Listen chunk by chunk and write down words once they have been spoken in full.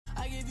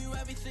gave you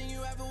everything you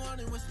ever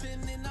wanted. Was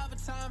spending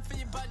overtime for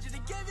your budget. I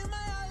gave you my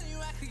all and you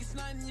act like it's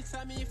nothing. You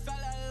tell me you fell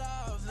out of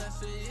love.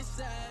 That's what you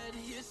said,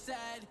 you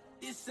said.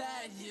 You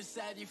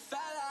said you fell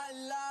out of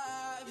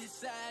love. You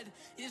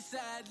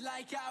said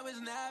like I was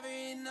never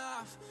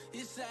enough.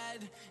 You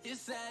said you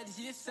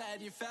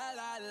fell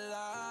out of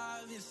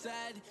love. You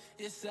said,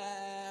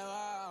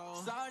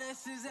 whoa. So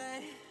this is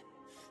it.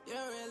 You're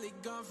really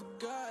gone for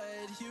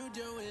good. You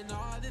doing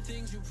all the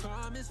things you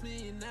promised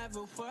me you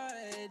never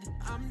would.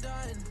 I'm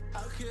done.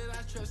 How could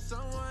I trust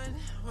someone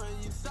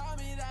when you told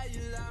me that you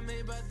love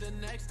me, but the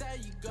next day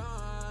you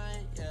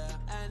gone?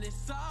 Yeah, and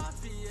it's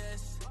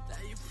obvious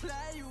that you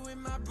play with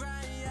my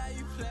brain. Yeah,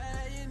 you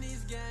playing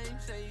these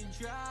games and you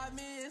drive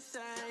me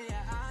insane.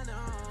 Yeah, I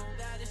know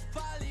that it's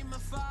partly my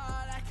fault.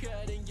 I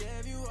couldn't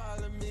give you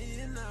all of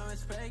me, and now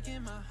it's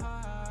breaking my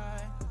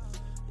heart.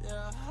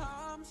 Yeah,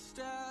 I'm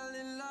still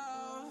in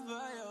love,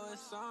 but you're with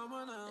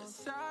someone else.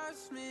 It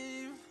hurts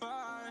me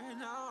apart,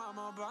 now I'm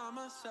all by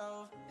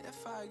myself.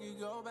 If I could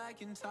go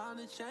back in time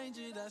to change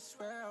it, I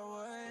swear I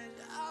would.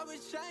 I would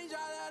change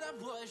all of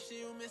the bullshit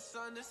you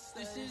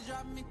misunderstood. This is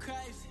driving me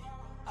crazy.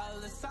 All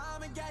the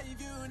time I gave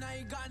you, now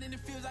you're gone and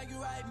it feels like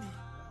you raped me.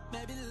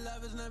 Maybe the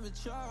love was never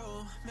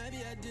true. Maybe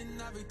I didn't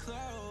have a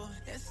clue.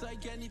 It's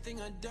like anything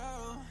I do.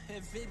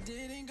 If it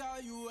didn't go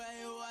your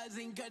way, it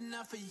wasn't good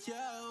enough for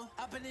you.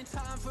 I put in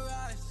time for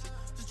us,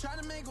 just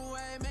trying to make a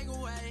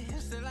way. And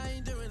still I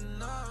ain't doing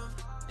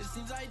enough. It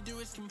seems all you do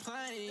is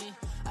complain.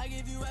 I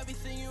gave you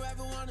everything you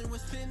ever wanted.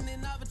 Was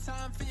spending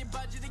overtime for your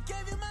budget. I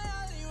gave you my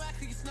all and you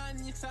act like it's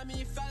nothing. You tell me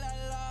you fell out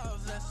of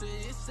love. That's what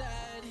you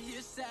said,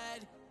 you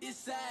said. You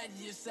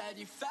said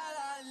you fell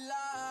out of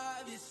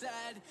love.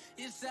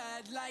 You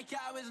said like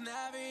I was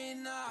never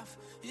enough.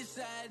 You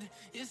said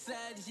you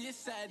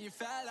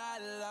fell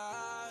out of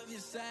love. You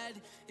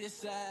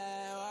said,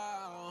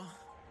 whoa.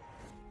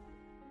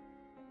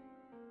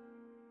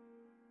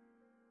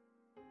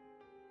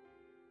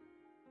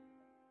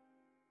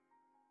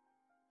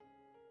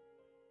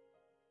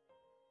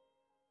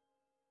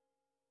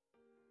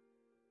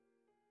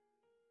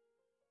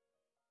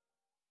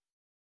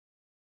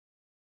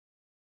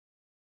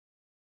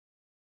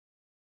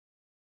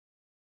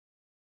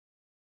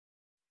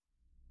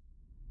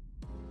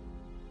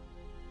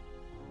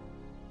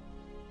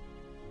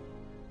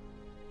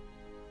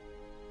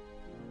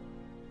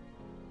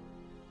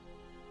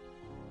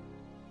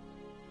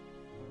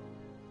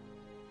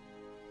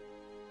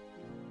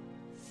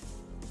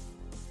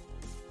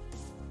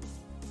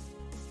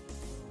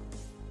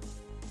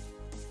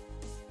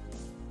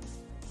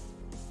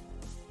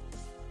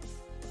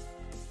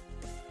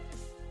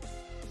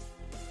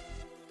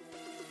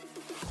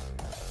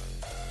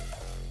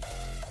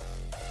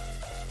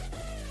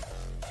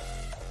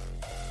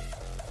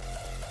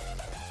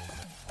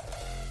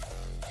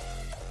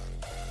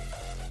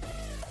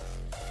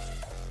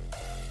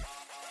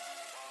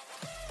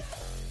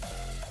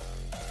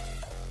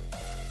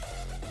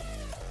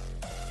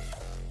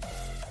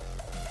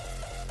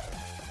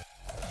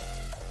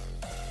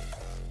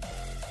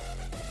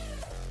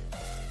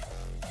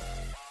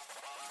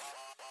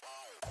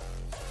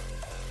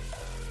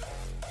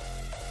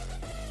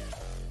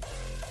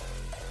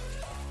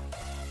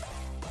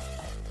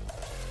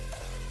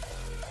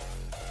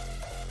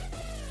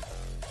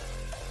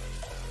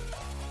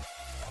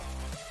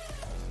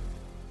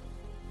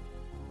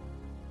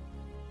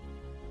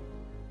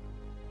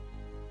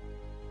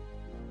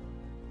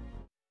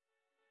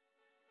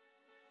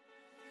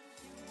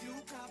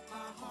 Cut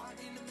my heart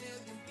in a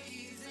million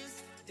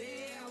pieces.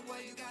 Damn, why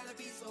you gotta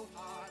be so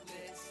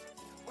heartless?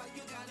 Why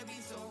you gotta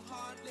be so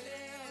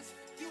heartless?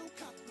 You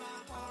cut my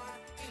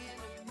heart in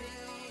a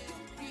million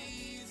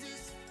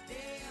pieces.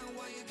 Damn,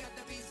 why you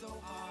gotta be so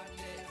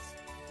heartless?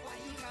 Why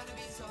you gotta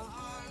be so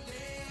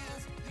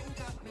heartless? You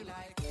got me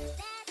like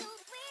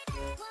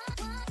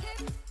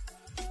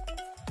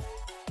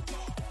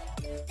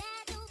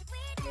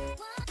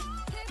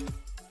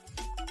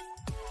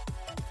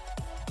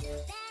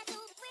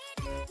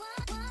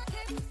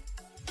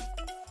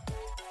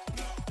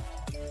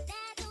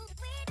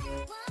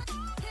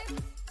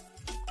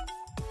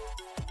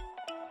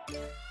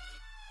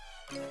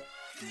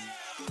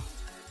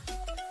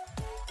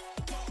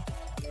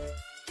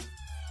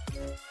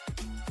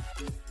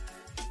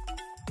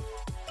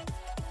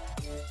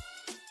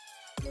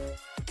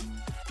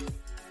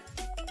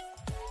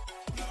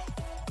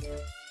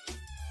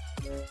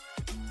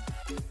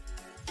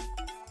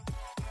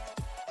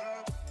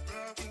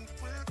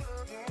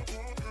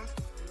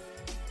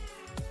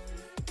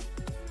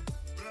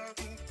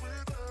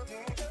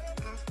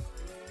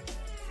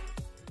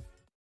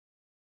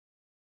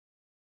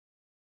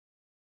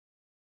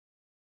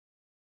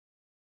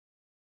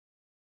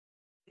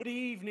Good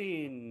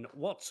evening,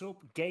 what's up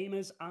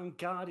gamers and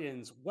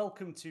guardians?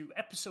 Welcome to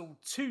episode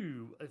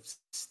 2 of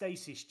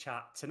Stasis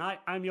Chat. Tonight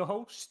I'm your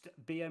host,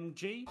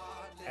 BMG,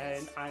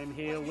 and I'm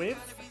here with,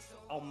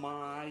 on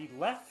my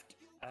left,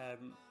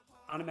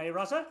 Anime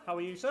Raza. How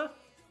are you, sir?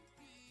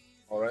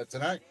 Alright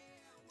tonight.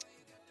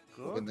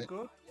 Good,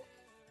 good.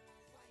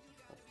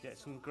 Get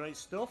some great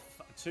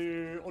stuff.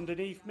 To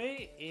underneath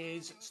me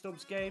is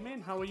Stubbs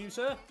Gaming. How are you,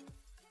 sir?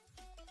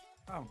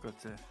 I'm good.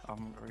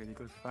 I'm really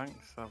good,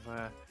 thanks.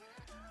 I've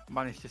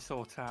managed to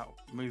sort out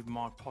moving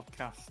my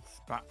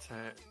podcasts back to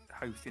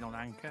hosting on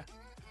Anchor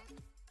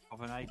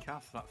of an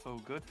Acast. That's all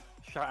good.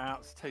 Shout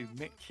outs to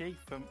Mitchie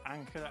from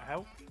Anchor that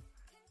helped.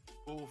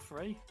 All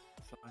three.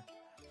 So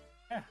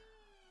yeah,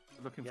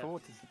 looking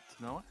forward to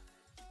tonight.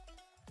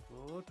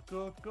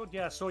 Good.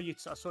 Yeah, I saw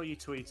you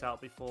tweet out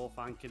before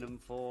thanking them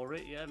for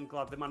it. Yeah, I'm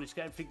glad they managed to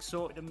get everything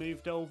sorted and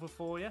moved over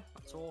for you.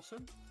 That's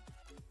awesome.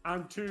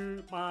 And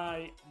to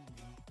my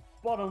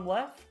bottom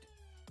left,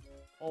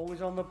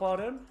 always on the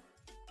bottom,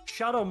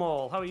 Shadow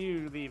Mall. How are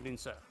you the evening,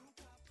 sir?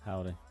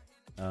 Howdy.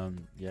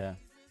 Yeah,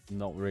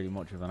 not really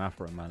much of an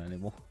Afro man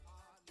anymore.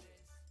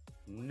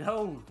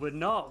 No, we're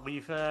not.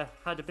 We've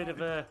had a bit of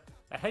a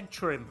head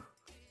trim.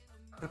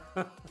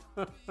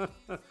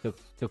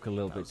 Took a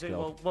little bit to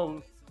go.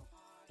 Well,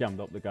 jammed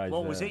up the guy's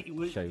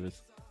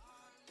shavers.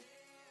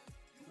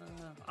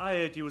 I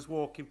heard you was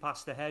walking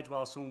past the hedge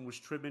while someone was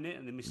trimming it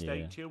and they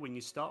mistaked you when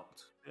you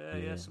stopped.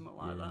 Yeah, something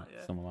like that.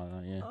 Yeah, something like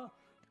that. Yeah.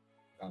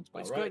 Oh.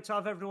 It's great to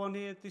have everyone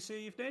here this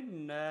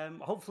evening.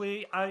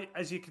 Hopefully,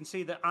 as you can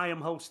see, that I am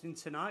hosting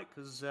tonight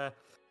because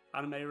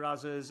Anime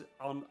Razza's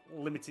on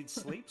limited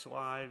sleep, so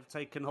I've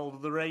taken hold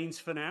of the reins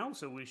for now.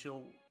 So we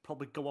shall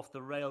probably go off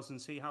the rails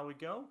and see how we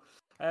go.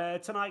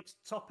 Tonight's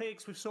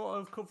topics, we're sort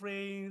of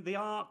covering the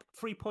Arc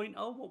 3.0,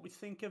 what we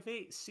think of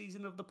it,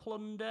 Season of the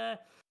Plunder,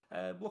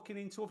 looking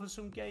into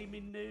some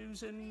gaming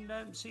news and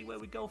see where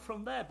we go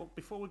from there. But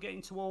before we get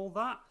into all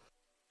that,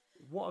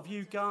 what have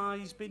you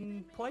guys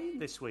been playing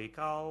this week?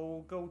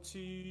 I'll go to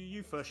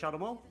you first, Shadow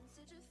Mall.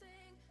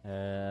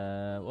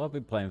 Well, I've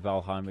been playing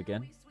Valheim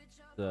again.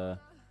 It's a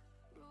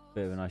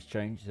bit of a nice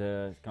change.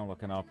 It's kind of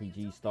like an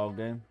RPG style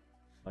game,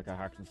 like a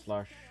hack and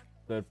slash,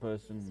 third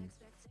person.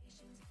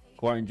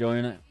 Quite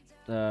enjoying it.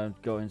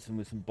 Got in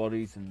with some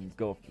bodies and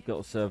got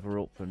a server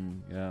up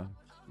and I'm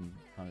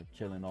kind of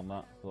chilling on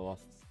that for the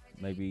last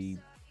maybe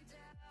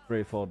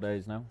 3 or 4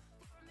 days now.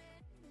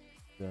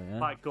 So, yeah.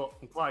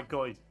 Quite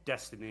good.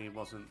 Destiny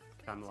wasn't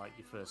kind of like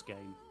your first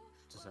game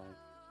to say.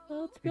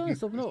 To be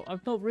honest,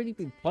 I've not really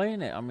been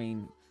playing it. I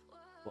mean,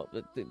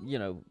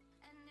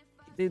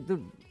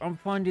 I'm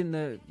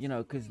finding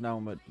because now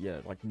I'm at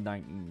like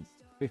 19,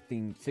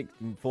 15,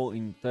 16,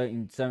 14,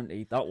 13,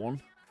 70. That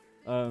one.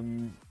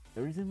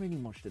 There isn't really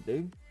much to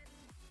do.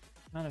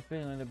 Kind of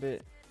feeling a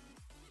bit,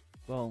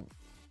 well,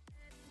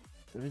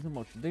 there isn't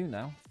much to do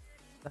now.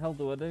 What the hell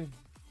do I do?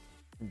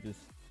 I'm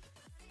just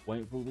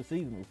waiting for all the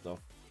seasonal stuff.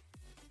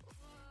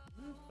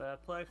 Fair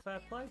play.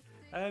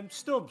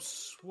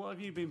 Stubbs, what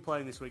have you been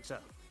playing this week, sir?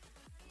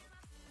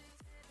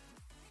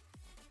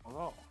 A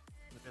lot,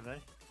 really.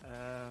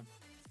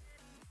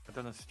 I've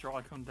done a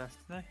strike on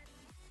Destiny.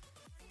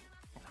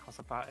 That's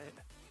about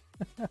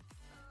it.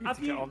 Have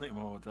you get on it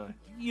more, do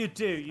you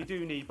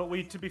do need,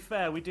 but to be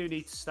fair, we do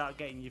need to start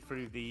getting you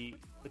through the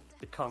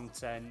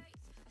content,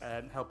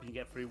 helping you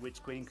get through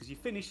Witch Queen, because you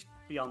finished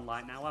Beyond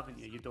Light now, haven't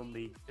you? You've done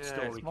the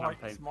story campaign.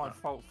 It's my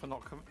fault for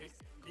not coming.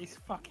 It's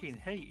fucking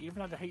heat, even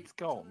though the heat's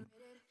gone.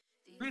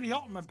 Really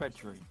hot in my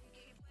bedroom.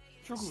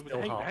 Struggle with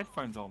the heat, the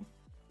headphones on.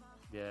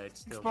 Yeah,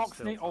 it's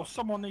still.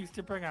 Someone needs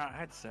to bring out a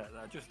headset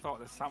that just like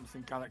the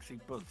Samsung Galaxy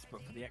Buds,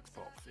 but for the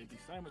Xbox. It'd be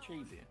so much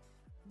easier.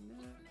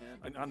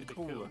 And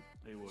cooler.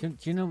 Do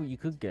you know what you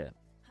could get?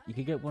 You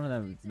could get one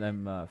of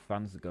them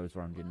fans that goes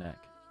around your neck.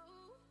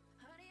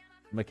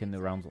 Making the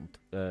rounds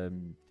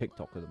on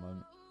TikTok at the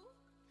moment.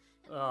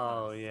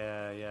 Oh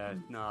yeah.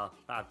 No,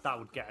 that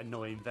would get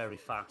annoying very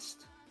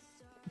fast.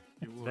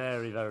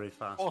 Very, very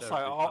fast. Also,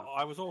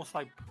 I was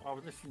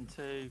listening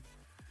to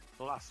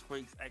last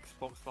week's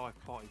Xbox Live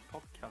Party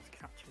podcast,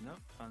 catching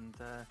up, and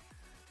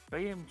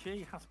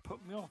BMG has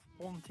put me off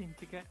wanting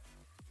to get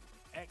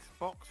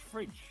Xbox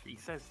fridge. He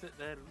says that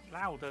they're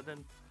louder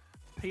than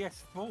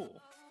PS4 all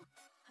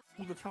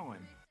the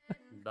time.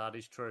 That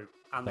is true,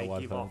 and they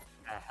give off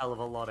a hell of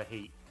a lot of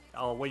heat.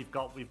 Oh, we've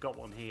got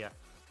one here.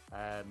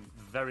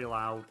 Very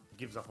loud,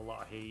 gives off a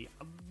lot of heat.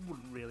 I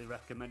wouldn't really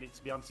recommend it,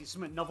 to be honest. It's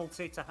something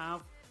novelty to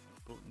have,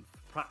 but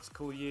for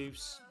practical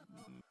use.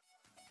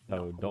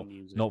 No,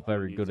 not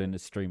very good in the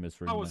streamer's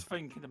room. I was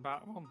thinking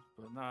about one,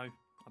 but no,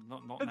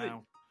 not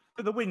now.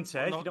 For the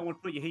winter, if you don't want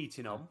to put your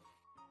heating on.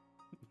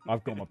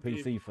 I've got my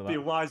PC for that. Be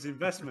a wise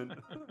investment.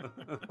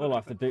 all I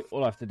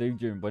have to do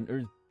during winter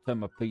is turn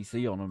my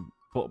PC on and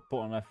put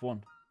on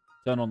F1,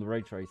 turn on the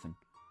ray tracing.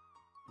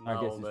 I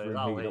guess it's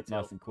really heated up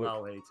nice and quick.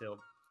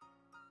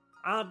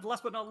 And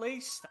last but not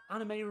least,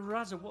 Anime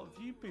Razza, what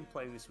have you been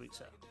playing this week,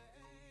 sir?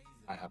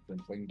 I have been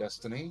playing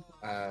Destiny.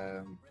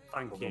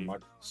 Thank you.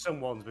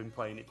 Someone's been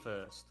playing it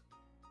first.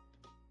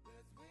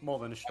 More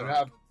than a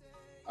strike.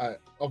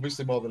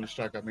 Obviously more than a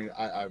strike. I mean,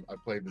 I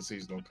played the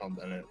seasonal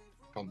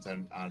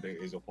content and it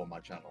is up on my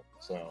channel,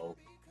 so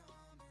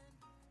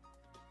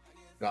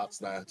that's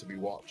there to be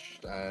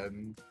watched.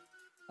 And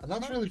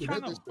that's really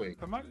good this week.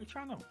 Promote your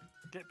channel.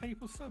 Get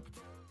people subbed.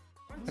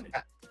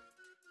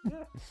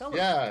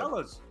 Tell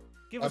us.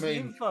 Give us the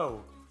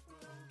info.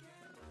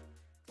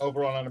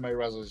 over on Anime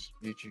Razza's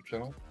YouTube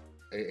channel.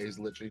 It is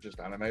literally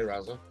just Anime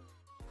Razza.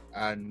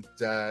 And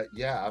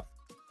yeah, I've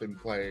been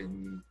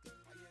playing.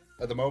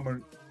 At the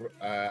moment,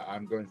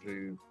 I'm going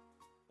through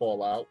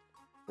Fallout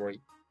 3.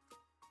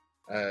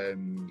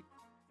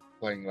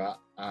 Playing that,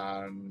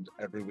 and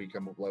every week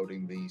I'm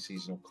uploading the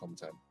seasonal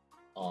content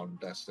on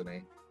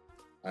Destiny.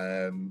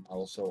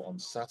 Also on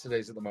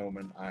Saturdays at the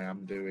moment, I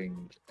am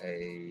doing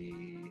a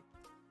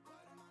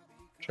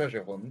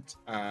treasure hunt,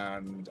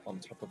 and on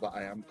top of that,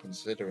 I am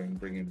considering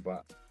bringing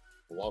back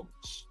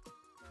vlogs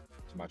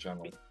to my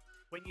channel.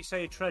 When you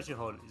say a treasure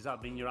hunt, does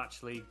that mean you're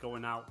actually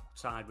going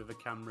outside with a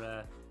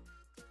camera,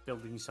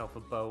 building yourself a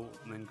boat,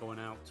 and then going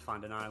out to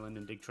find an island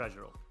and dig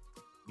treasure up?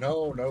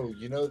 No,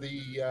 you know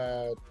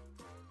the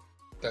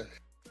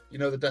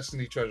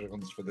Destiny treasure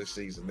hunts for this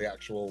season, the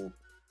actual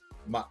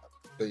map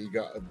that you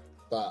got,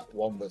 that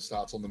one that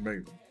starts on the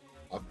moon.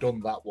 I've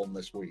done that one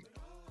this week.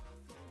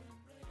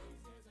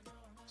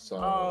 So.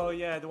 Oh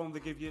yeah, the one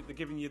they're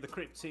giving you the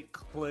cryptic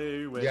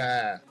clue.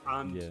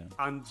 And,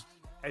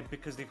 and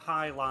because they've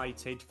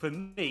highlighted for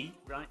me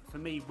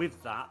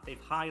with that,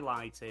 they've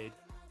highlighted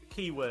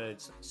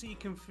keywords so you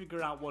can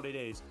figure out what it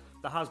is.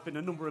 There has been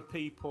a number of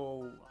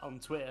people on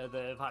Twitter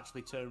that have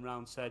actually turned around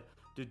and said,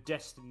 "Do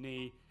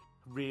Destiny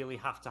really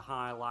have to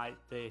highlight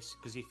this?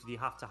 Because if you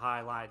have to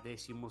highlight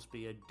this, you must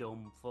be a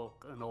dumb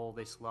fuck and all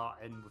this lot,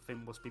 and the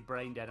thing must be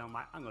brain dead." I'm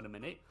like, hang on a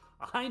minute,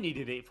 I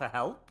needed it for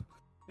help.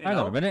 Hang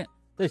on a minute,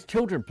 there's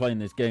children playing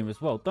this game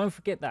as well. Don't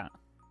forget that.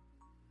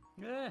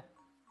 Yeah.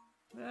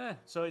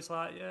 So it's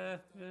like,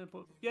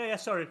 but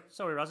Sorry,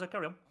 Razza,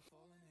 carry on.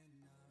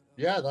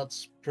 Yeah,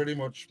 that's pretty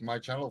much my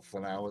channel for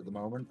now at the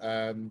moment.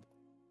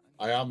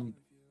 I am,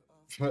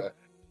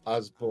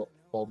 as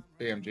Bob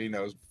BMG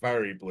knows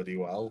very bloody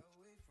well,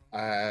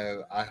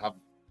 I have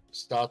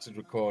started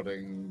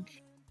recording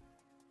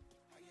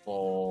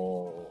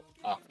for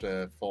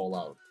after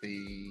Fallout,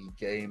 the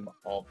game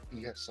of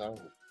ESO.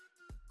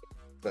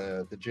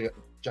 The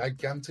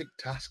gigantic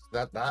task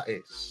that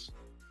is.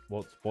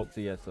 What's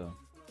ESO?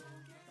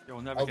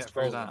 You'll never get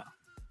through that.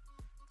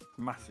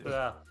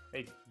 Massive.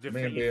 It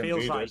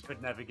feels like you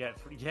could never get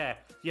through.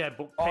 Yeah,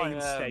 but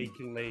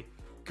painstakingly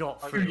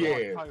got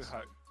through.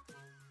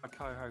 I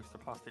co-host the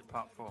Plastic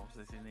Platforms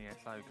as an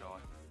ESO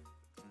guy,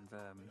 and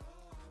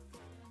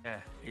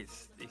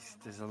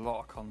there's a lot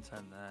of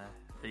content there.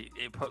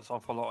 It puts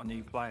off a lot of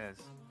new players.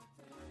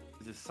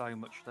 There's so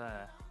much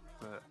there,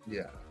 but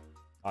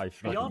I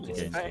be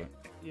honest,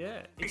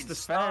 it's the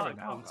start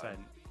content.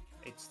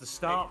 It's the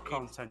start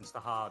content's the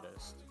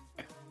hardest.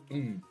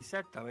 He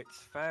said though it's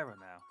fairer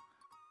now.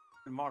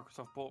 When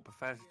Microsoft bought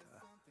Bethesda,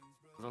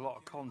 there was a lot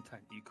of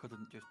content you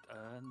couldn't just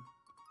earn.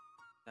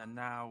 And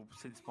now,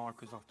 since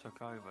Microsoft took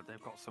over,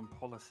 they've got some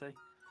policy.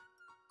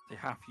 You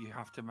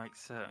have to make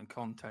certain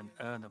content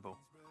earnable.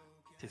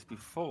 Just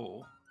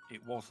before,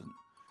 it wasn't.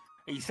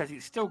 He says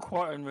it's still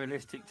quite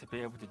unrealistic to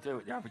be able to do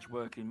it, the average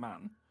working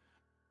man.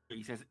 But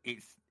he says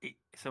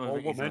some of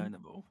it is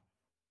earnable.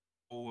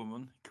 Or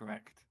woman,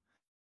 correct.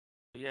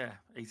 But yeah,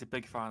 he's a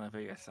big fan of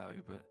ESO,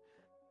 but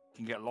you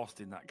can get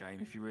lost in that game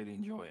if you really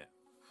enjoy it.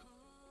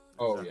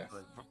 Oh,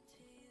 exactly. Yeah.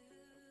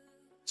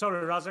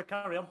 Sorry, Razza,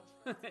 carry on.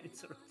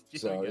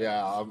 So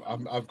yeah,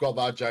 I've got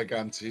that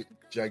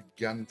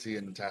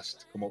gigantian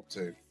test to come up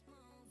to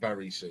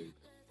very soon,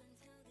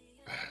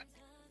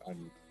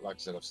 and like I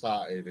said, I've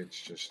started. It's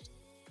just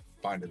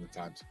finding the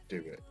time to do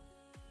it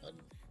and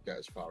get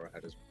as far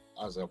ahead as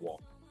I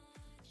want.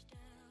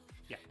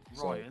 Yeah,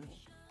 Ryan.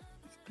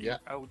 Yeah.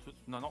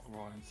 No, not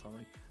Ryan.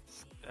 Sorry.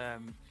 I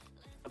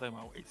don't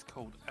know. It's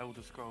called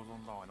Elder Scrolls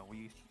Online. Or was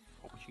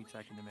you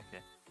taking the mickey?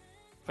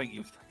 I think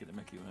you was taking the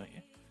mickey, weren't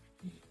you?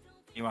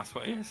 You asked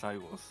what ESO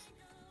was.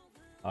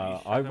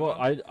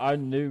 I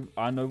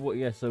know what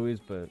ESO is,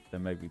 but there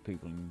may be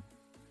people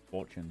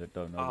watching that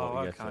don't know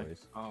what ESO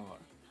is. Oh, right.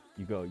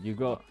 You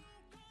got,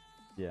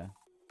 yeah.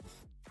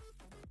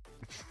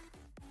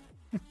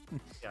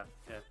 yeah.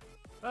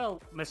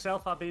 Well,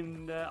 myself, I've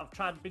been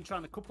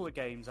trying a couple of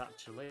games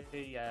actually.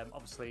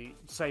 Obviously,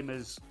 same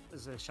as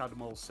Shadow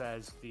Mole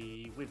says,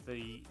 with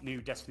the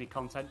new Destiny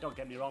content. Don't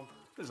get me wrong,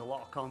 there's a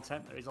lot of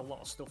content. There is a lot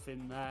of stuff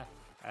in there,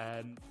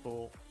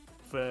 but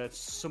for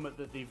some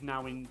that they've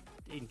now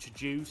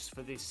introduced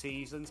for this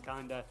season,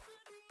 kind of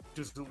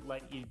doesn't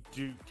let you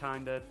do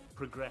kind of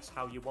progress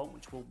how you want,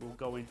 which we'll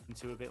go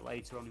into a bit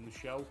later on in the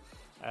show.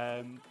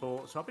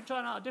 But so I've been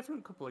trying out a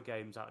different couple of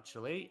games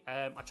actually.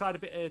 I tried a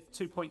bit of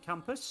 2 Point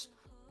Campus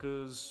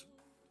because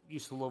I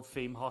used to love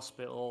Theme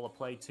Hospital. I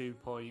played 2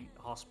 Point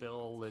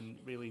Hospital and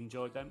really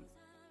enjoyed them.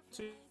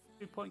 2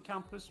 Point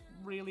Campus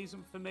really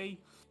isn't for me.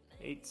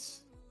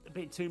 It's a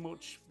bit too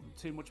much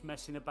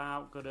messing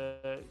about. Got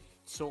to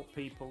sort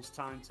people's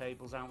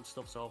timetables out and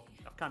stuff. So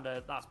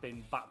that's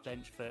been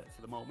backbench for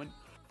the moment.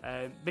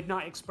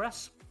 Midnight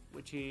Express,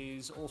 which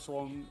is also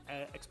on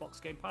Xbox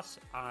Game Pass.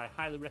 I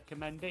highly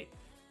recommend it.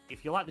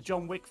 If you like the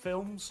John Wick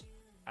films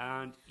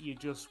and you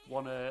just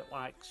want to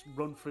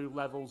run through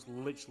levels,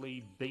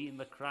 literally beating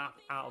the crap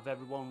out of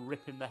everyone,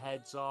 ripping the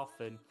heads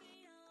off, and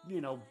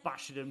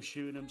bashing them,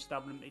 shooting them,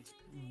 stabbing them. It's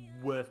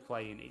worth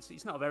playing.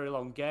 It's not a very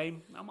long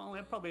game. I'm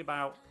only probably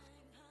about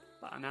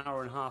an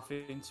hour and a half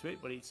into it,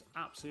 but it's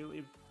absolutely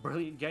a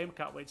brilliant game.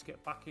 I can't wait to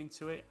get back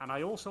into it. And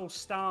I also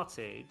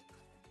started,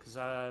 because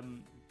I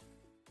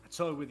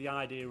toyed with the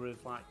idea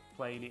of like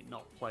playing it,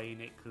 not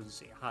playing it,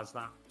 because it has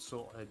that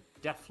sort of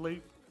death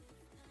loop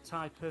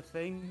type of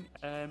thing.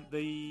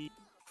 The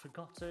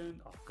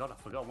Forgotten... Oh, God, I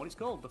forgot what it's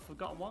called. The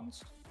Forgotten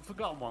Ones? The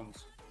Forgotten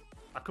Ones.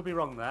 I could be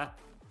wrong there.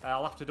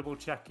 I'll have to double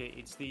check it.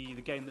 It's the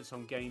game that's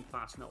on Game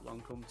Pass, not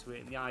long come to it.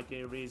 And the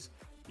idea is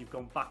you've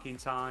gone back in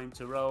time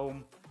to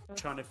Rome,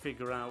 trying to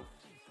figure out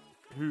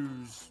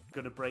who's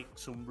going to break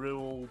some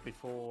rule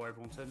before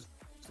everyone turns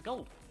to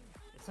gold.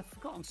 It's a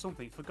Forgotten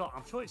something.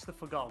 I'm sure it's the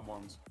Forgotten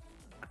Ones.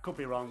 I could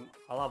be wrong.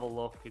 I'll have a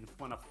look, and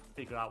when I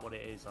figure out what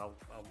it is, I'll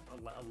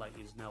let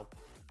you know.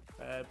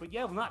 But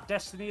yeah, on that,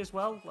 Destiny as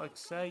well. Like I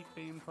say,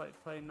 playing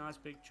a nice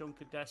big chunk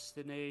of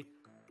Destiny.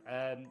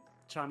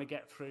 Trying to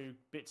get through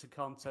bits of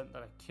content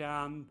that I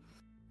can,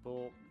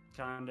 but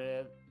kind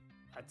of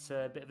at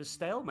a bit of a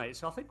stalemate.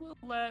 So I think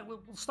we'll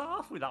start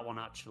off with that one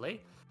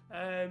actually.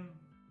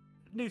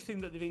 New thing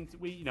that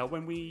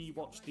when we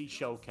watched the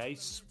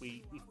showcase,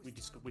 we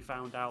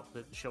found out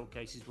that the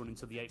showcase is running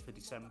until the 8th of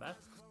December,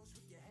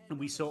 and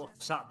we sort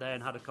of sat there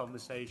and had a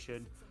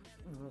conversation.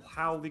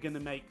 How are they going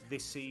to make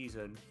this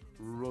season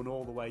run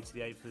all the way to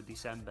the 8th of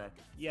December?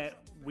 Yeah,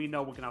 we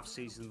know we're going to have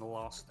Season of the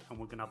Lost and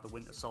we're going to have the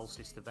Winter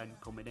Solstice event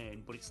coming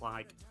in, but it's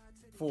like,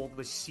 for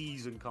the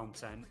season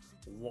content,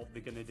 what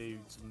they're going to do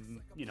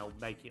to,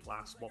 make it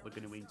last, what they're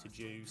going to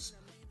introduce.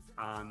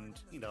 And,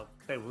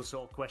 they were the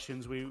sort of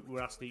questions we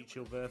were asked each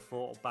other,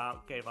 thought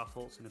about, gave our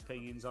thoughts and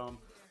opinions on.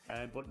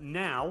 But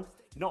now,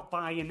 not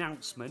by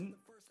announcement,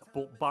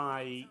 but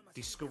by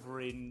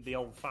discovering the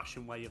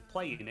old-fashioned way of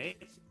playing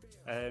it,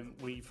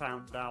 we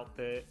found out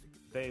that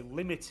they're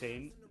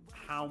limiting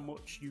how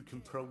much you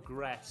can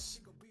progress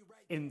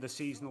in the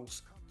seasonal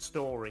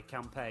story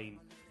campaign.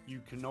 You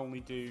can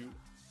only do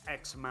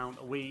X amount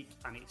a week,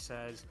 and it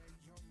says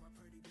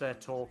they're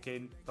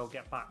talking, they'll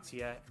get back to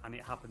you, and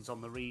it happens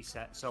on the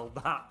reset. So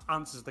that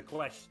answers the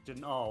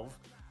question of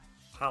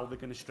how they're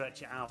going to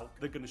stretch it out.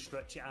 They're going to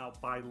stretch it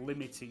out by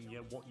limiting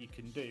you what you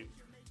can do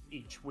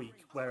each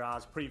week,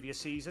 whereas previous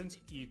seasons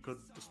you could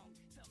just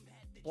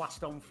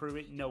blast on through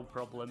it, no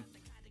problem,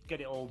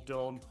 get it all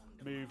done,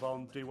 move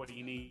on, do what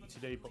you need to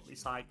do. But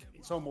it's like,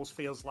 it almost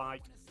feels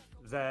like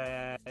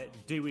they're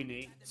doing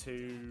it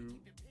to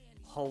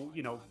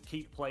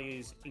keep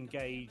players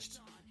engaged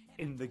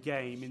in the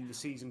game, in the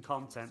season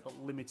content, but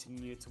limiting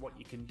you to what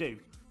you can do,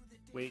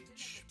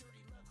 which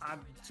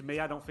to me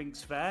I don't think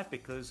is fair,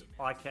 because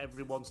like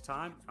everyone's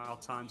time, our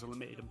times are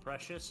limited and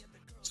precious.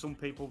 Some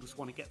people just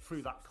want to get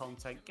through that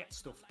content, get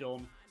stuff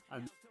done,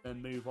 and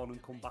then move on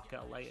and come back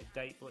at a later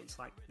date. But it's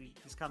like,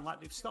 it's kind of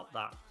like they've stopped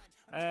that.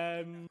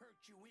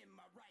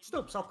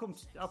 Stubbs, I'll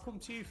come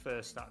to you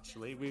first.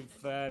 Actually,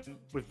 with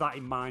that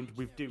in mind,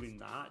 with doing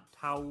that,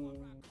 how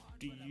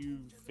do you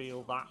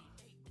feel that?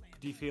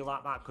 Do you feel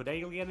like that could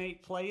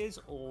alienate players,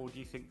 or do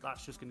you think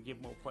that's just going to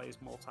give more players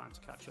more time to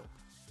catch up?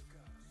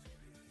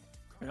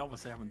 I mean,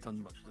 obviously, I haven't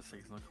done much of the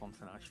seasonal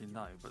content, actually,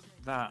 no, but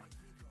that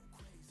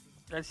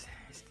it's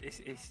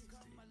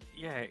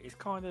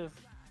kind of,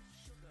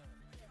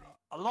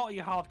 a lot of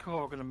your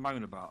hardcore are going to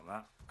moan about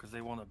that because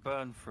they want to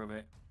burn through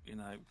it,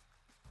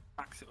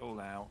 max it all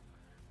out.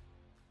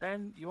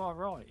 Then you are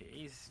right, it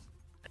is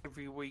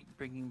every week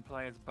bringing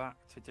players back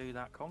to do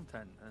that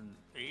content, and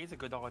it is a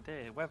good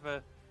idea.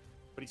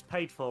 But it's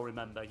paid for,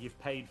 remember, you've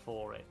paid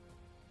for it.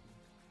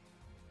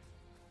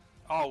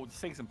 Oh, the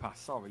season pass,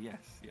 sorry,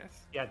 yes.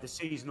 Yeah, the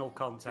seasonal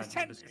content.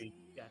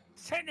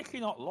 It's technically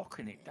not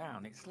locking it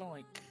down, it's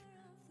like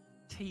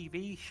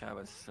TV show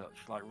as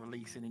such, like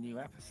releasing a new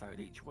episode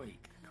each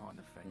week kind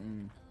of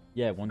thing.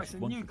 Yeah, once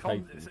you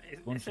pay for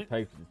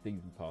the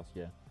season pass,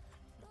 yeah.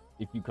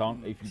 If you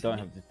don't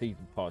have the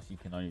season pass, you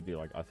can only do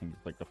I think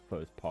it's the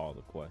first part of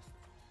the quest.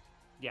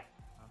 Yeah.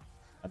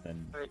 And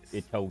then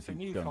it tells you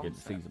to go and get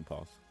the season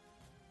pass.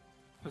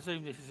 I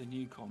presume this is a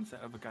new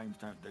concept. Other games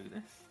don't do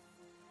this.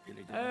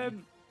 Really,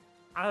 do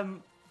they?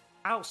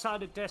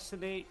 Outside of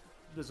Destiny,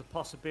 there's a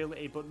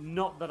possibility, but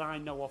not that I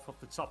know off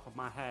the top of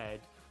my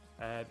head.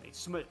 It's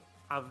something,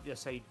 I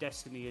say,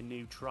 Destiny are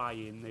new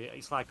trying.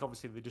 It's like,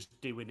 obviously, they're just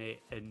doing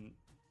it, and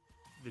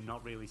they're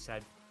not really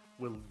said,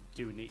 we're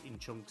doing it in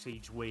chunks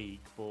each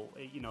week, but,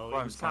 it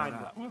was kind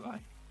of... will they?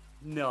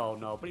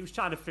 No, but it was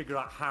trying to figure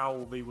out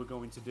how they were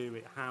going to do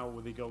it. How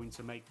were they going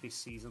to make this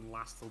season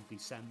last till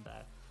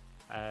December?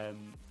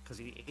 Because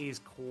it is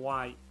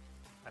quite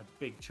a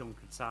big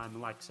chunk of time.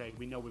 And like I say,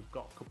 we know we've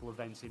got a couple of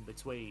events in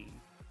between,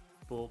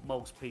 but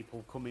most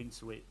people come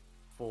into it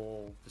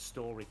for the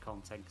story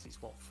content, because it's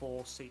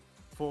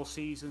four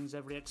seasons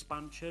every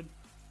expansion.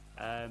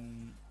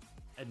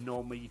 And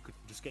normally you could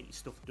just get your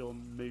stuff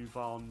done, move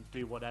on,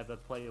 do whatever,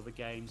 play other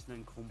games, and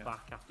then come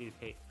back after you've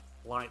hit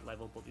light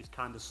level. But it's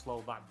kind of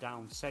slowed that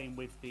down. Same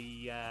with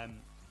the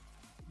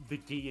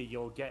gear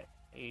you're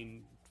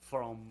getting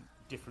from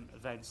different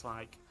events,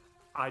 like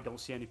I don't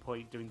see any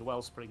point doing the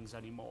Wellsprings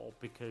anymore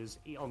because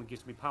it only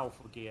gives me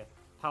powerful gear.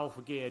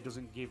 Powerful gear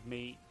doesn't give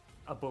me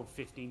above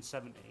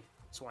 1570,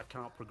 so I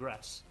can't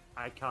progress.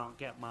 I can't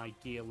get my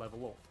gear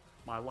level up.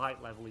 My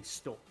light level is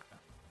stuck.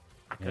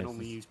 I can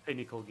only use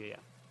pinnacle gear.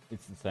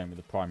 It's the same with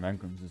the Prime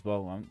Engrams as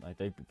well, aren't they?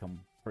 They've become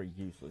pretty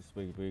useless.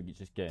 We're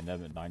just getting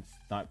them at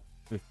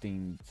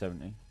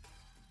 1570.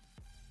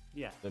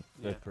 Yeah.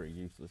 They're pretty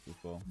useless as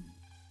well.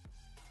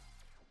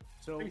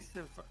 So At least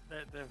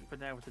they've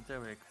been able to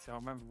do it, because I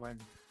remember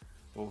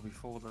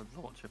before the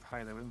launch of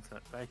Halo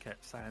Infinite, they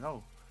kept saying,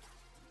 "Oh,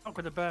 I'm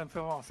going to burn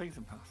through our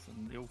season pass,"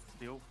 and they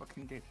all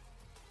fucking did.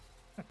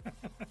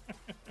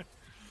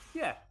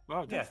 yeah.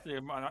 Well, Destiny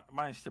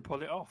managed to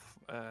pull it off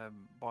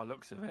by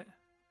looks of it.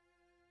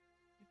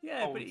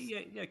 Yeah, but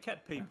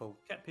kept people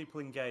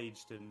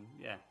engaged, and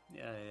yeah.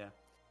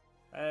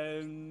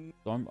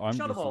 So I'm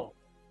Shadowball,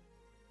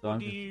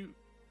 just,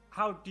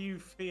 how do you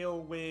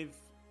feel with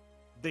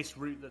this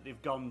route that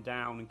they've gone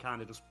down and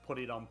kind of just put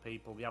it on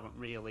people? They haven't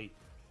really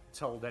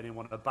told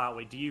anyone about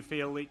it. Do you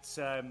feel it's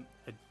a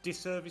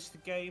disservice to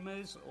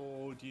gamers,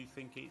 or do you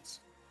think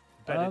it's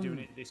better doing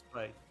it this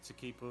way to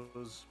keep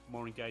us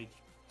more engaged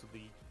to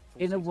the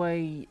full in a season?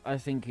 way, I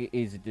think it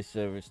is a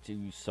disservice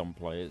to some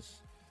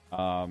players.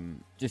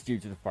 Just due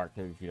to the fact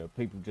that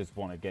people just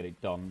want to get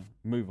it done,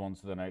 move on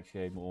to the next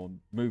game, or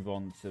move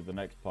on to the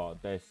next part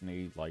of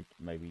Destiny, like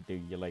maybe do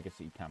your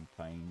legacy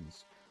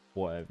campaigns,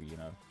 whatever,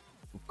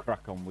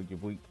 crack on with your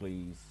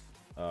weeklies,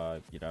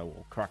 or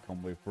crack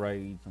on with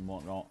raids and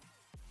whatnot.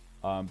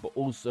 But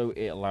also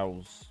it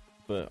allows,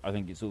 but I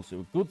think it's also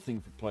a good thing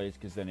for players,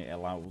 because then it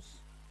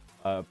allows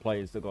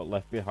players that got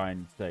left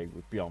behind, say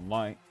with Beyond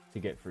Light, to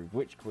get through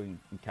Witch Queen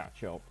and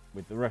catch up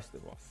with the rest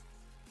of us.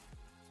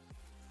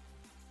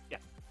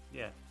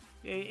 Yeah.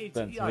 It's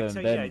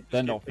they're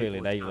not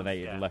feeling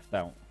alienated and left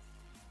out.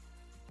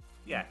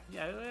 Yeah,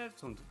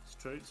 it's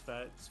true. It's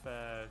fair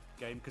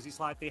game, because it's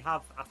like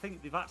I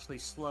think they've actually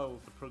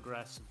slowed the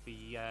progress of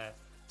the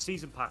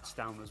season pass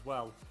down as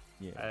well.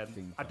 Yeah,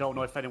 I don't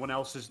know if anyone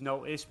else has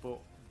noticed, but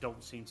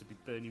don't seem to be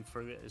burning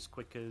through it as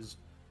quick as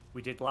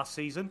we did last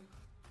season.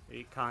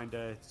 It kind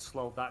of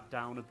slowed that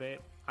down a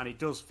bit, and it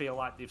does feel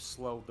like they've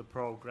slowed the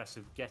progress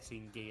of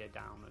getting gear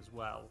down as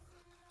well.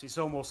 It's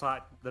almost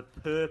like they're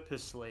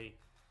purposely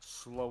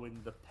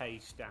slowing the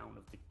pace down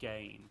of the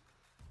game,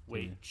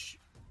 which,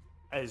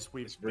 as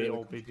we've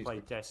all been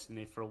playing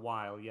Destiny for a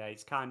while,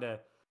 it's kind of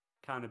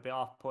a bit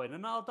off-putting.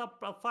 And I'll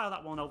fire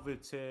that one over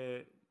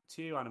to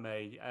you,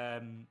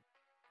 Anime.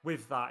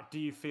 With that, do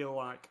you feel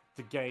like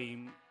the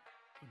game,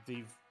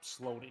 they've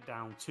slowed it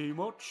down too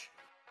much?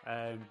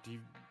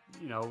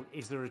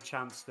 Is there a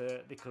chance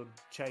that they could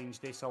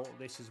alter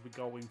this as we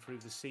go in through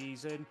the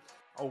season?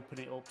 Open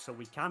it up so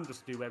we can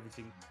just do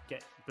everything,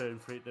 get burn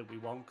through it that we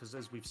want, because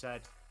as we've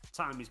said,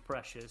 time is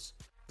precious.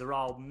 There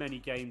are many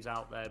games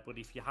out there, but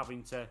if you're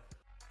having to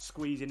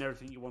squeeze in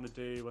everything you want to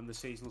do and the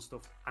seasonal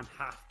stuff and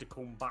have to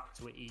come back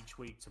to it each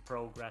week to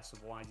progress,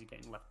 otherwise you're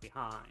getting left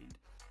behind,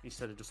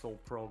 instead of just all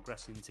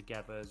progressing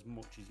together as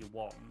much as you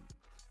want.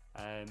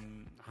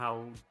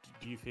 How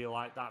do you feel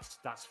like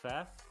that's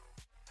fair?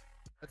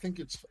 I think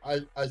it's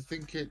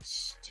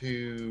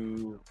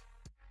to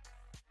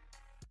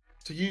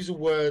use a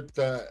word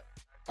that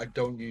I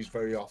don't use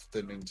very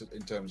often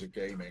in terms of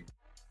gaming.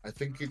 I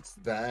think it's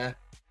there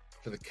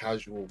for the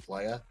casual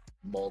player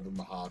more than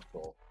the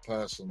hardcore.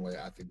 Personally,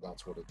 I think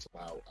that's what it's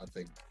about. I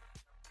think,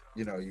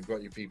 you've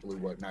got your people who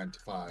work 9 to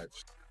 5,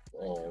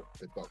 or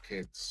they've got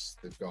kids,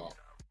 they've got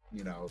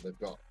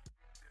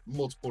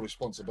multiple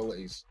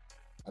responsibilities,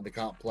 and they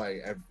can't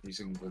play every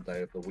single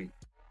day of the week.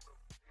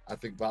 I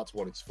think that's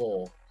what it's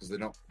for, because they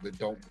don't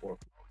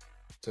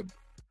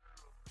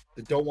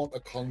want the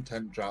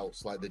content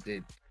droughts like they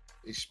did,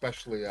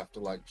 especially after,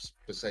 like,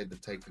 for say, the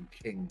Taken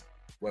King,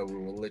 where we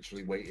were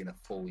literally waiting a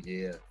full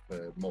year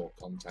for more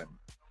content.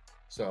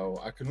 So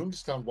I can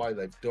understand why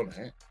they've done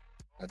it.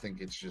 I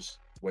think it's just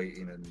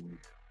waiting and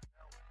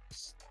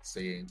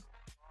seeing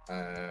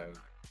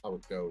how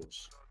it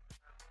goes,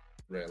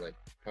 really,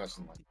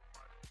 personally.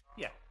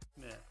 Yeah.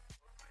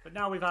 But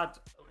now we've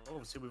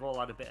all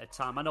had a bit of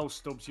time. I know,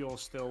 Stubbs, you're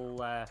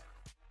still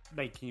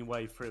making your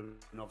way through,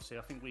 and obviously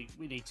I think we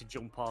need to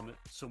jump on at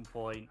some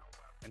point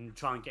and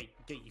try and get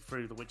you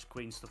through the Witch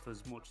Queen stuff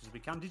as much as we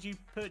can. Did you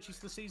purchase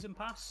the season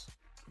pass,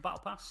 the battle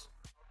pass?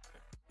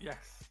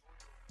 Yes.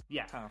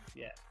 Yeah.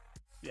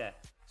 Yeah.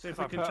 So if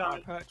we I can try, I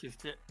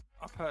purchased it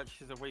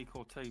a week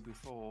or two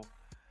before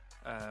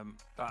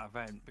that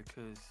event,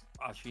 because,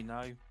 as you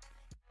know,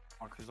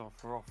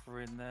 Microsoft are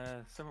offering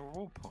some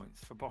reward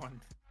points for buying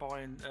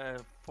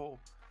 4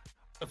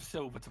 of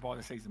silver to buy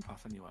the season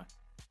pass anyway.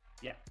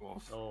 Yeah.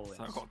 So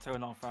I got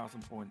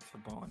 2,500 points for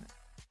buying it.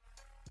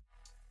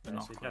 So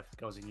it definitely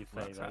goes in your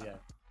favour. Yeah,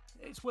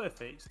 it's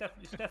worth it.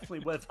 It's definitely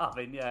worth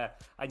having. Yeah,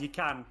 and you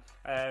can,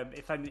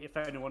 if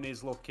anyone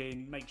is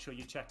looking, make sure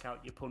you check out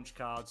your punch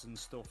cards and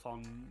stuff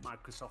on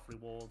Microsoft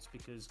Rewards,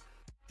 because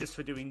just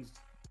for doing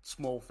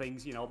small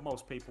things,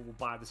 most people will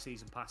buy the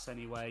season pass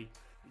anyway.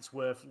 It's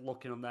worth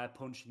looking on there,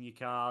 punching your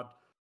card,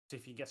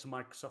 if you get some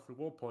Microsoft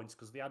reward points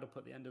because they add up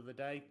at the end of the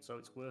day. So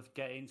it's worth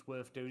getting, it's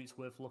worth doing, it's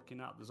worth looking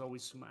at. There's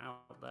always something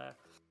out there.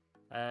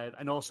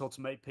 And also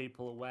to make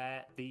people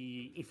aware,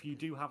 if you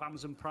do have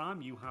Amazon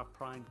Prime, you have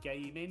Prime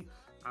Gaming,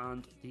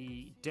 and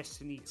the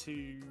Destiny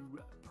 2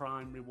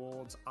 Prime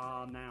rewards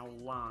are now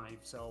live.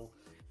 So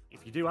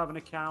if you do have an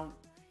account,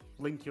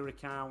 link your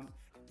account,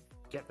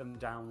 get them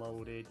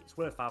downloaded. It's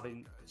worth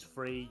having. It's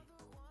free.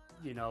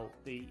 You know,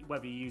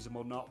 whether you use them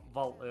or not,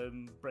 vault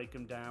them, break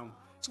them down.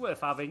 It's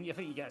worth having. You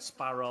think you get a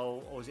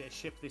Sparrow, or is it a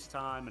ship this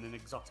time, and an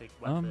exotic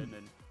weapon,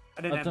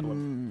 and an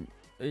emblem?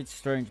 It's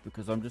strange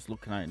because I'm just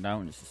looking at it now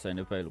and it's just saying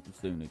available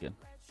soon again.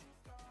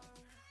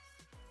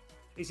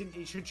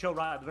 It should show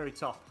right at the very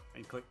top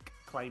and click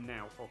claim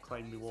now or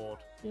claim reward.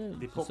 Yeah,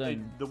 they put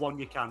the one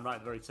you can right at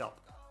the very top.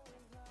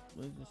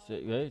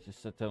 It's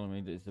just telling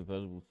me that it's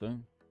available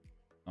soon.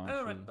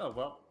 Oh, right. Oh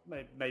well,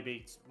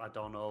 maybe it's, I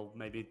don't know.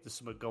 Maybe there's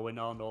something going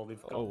on, or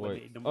they've got. Oh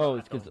wait. Oh,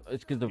 it's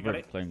because they've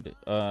already claimed it.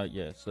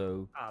 Yeah.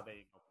 So. There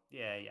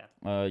you go.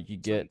 Yeah. You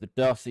get the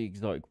Darcy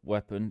exotic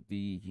weapon,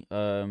 the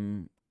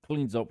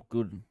cleans up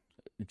good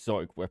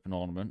exotic weapon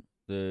ornament,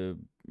 the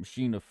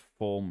machine of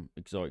form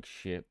exotic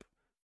ship,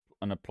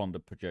 and a plunder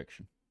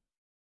projection.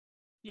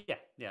 Yeah.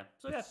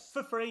 So yeah,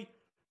 for free,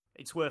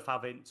 it's worth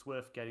having, it's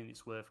worth getting,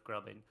 it's worth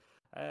grabbing.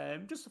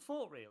 Just a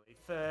thought, really,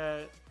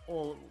 for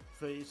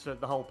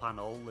the whole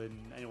panel and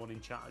anyone in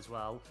chat as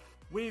well.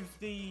 With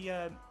the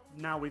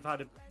now we've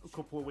had a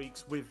couple of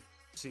weeks with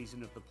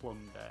Season of the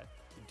Plunder.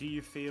 Do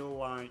you feel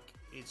like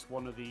it's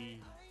one of the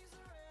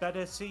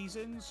better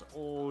seasons,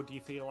 or do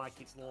you feel like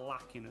it's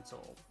lacking at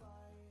all?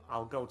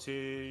 I'll go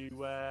to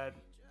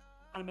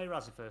Anime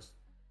Razzie first.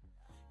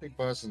 I think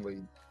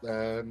personally,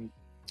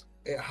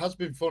 it has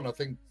been fun. I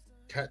think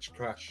Catch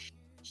Crash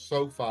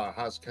so far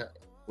has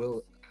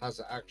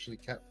actually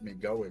kept me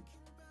going.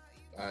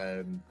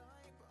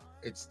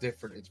 It's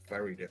different. It's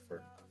very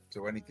different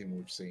to anything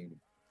we've seen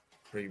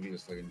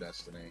previously in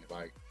Destiny.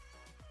 Like,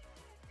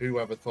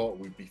 whoever thought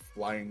we'd be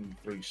flying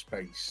through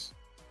space,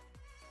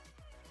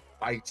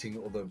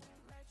 fighting other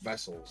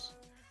vessels?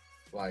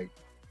 Like,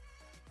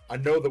 I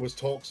know there was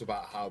talks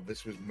about how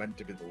this was meant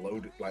to be the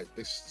loading, like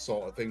this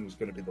sort of thing was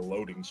going to be the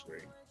loading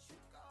screen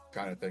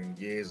kind of thing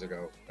years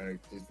ago, and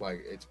it's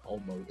like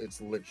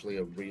it's literally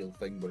a real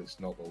thing, but it's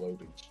not the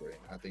loading screen.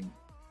 I think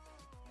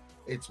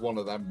it's one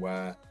of them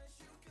where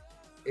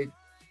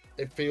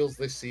it feels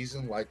this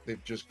season like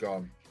they've just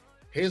gone,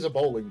 here's a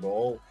bowling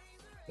ball,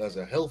 there's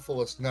a hill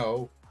full of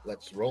snow,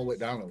 let's roll it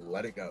down and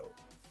let it go.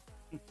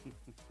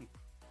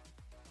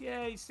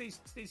 Yeah, it's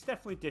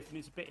definitely different.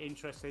 It's a bit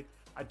interesting.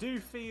 I do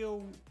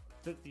feel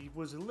that it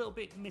was a little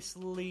bit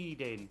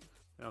misleading.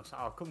 So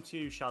I'll come to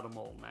you, Shadow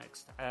Mole,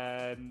 next.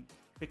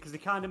 Because they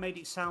kind of made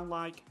it sound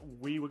like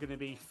we were going to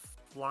be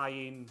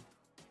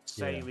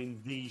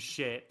sailing these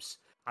ships,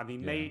 and they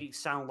made it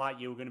sound like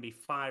you were going to be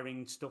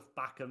firing stuff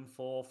back and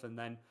forth and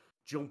then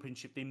jumping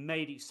ship. They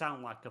made it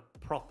sound like a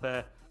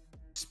proper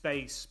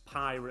space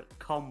pirate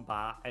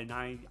combat, and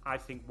I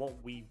think what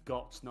we've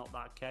got's not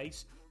that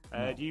case.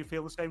 No. Do you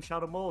feel the same,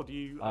 Shadow Mole?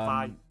 Have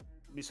I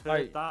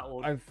misheard that?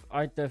 Or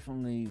I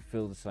definitely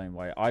feel the same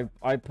way.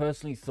 I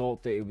personally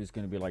thought that it was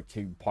going to be like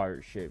two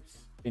pirate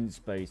ships in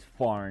space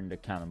firing the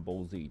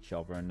cannonballs at each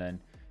other, and then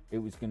it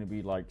was going to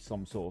be like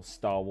some sort of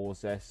Star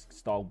Wars-esque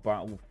style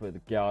battle for the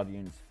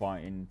Guardians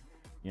fighting,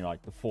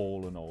 like the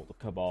Fallen or the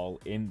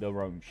Cabal in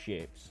their own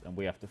ships, and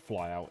we have to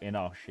fly out in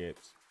our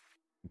ships,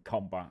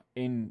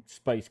 in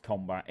space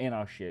combat in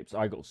our ships.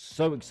 I got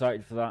so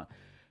excited for that.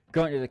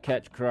 Going to the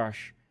Catch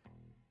Crash,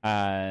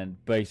 and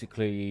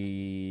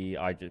basically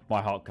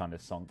my heart kind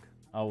of sunk.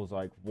 I was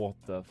like, what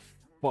the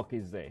fuck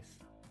is this?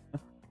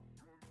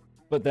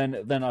 But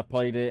then I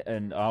played it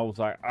and I was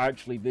like,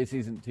 actually, this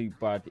isn't too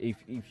bad. If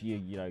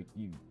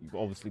you've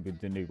obviously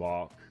with the new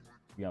Arc,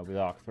 with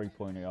Arc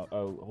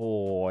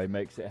 3.0, it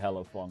makes it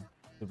hella fun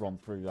to run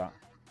through that.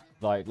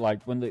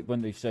 Like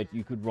when they said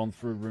you could run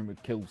through a room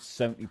and kill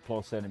 70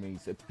 plus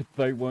enemies,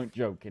 they weren't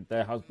joking.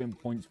 There has been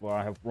points where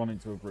I have run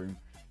into a room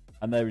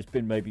and there has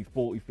been maybe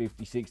 40,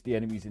 50, 60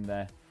 enemies in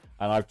there,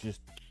 and I've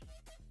just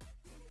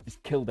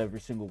killed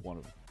every single one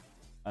of them.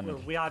 And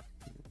well, we had,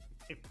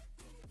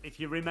 if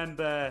you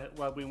remember,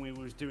 when we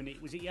was doing it,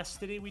 was it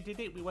yesterday we did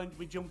it?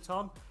 We jumped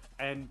on,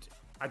 and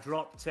I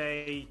dropped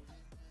a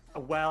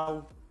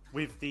well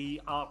with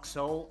the Arc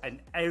Soul, and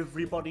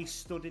everybody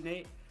stood in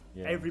it.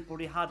 Yeah.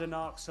 Everybody had an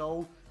Arc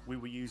Soul. We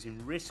were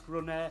using Risk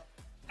Runner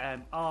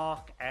and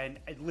Arc, and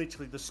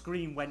literally the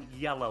screen went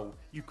yellow.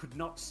 You could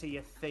not see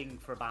a thing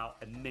for about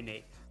a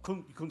minute.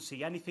 You couldn't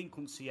see anything,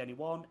 couldn't see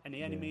anyone,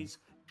 any enemies,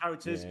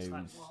 characters. It's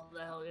like, what the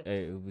hell?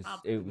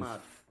 It was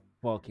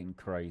fucking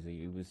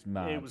crazy. It was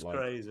mad. It was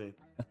crazy.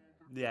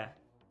 Yeah.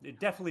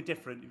 Definitely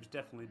different. It was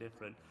definitely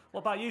different.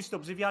 What about you,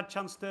 Stubbs? Have you had a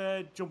chance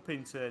to jump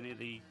into any of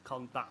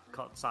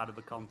that side of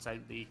the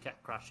content, the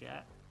Catch Crash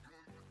yet?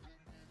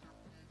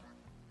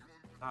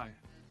 No.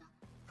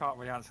 Can't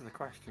really answer the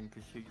question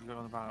because you're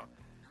on about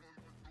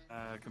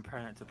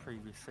comparing it to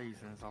previous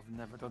seasons. I've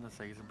never done a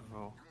season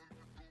before.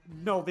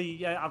 No,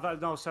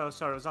 no. Sorry,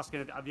 I was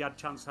asking. Have you had a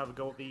chance to have a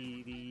go at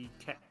the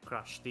Ket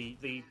Crash,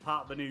 the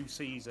part of the new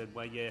season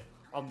where you're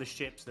on the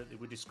ships that they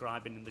were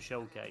describing in the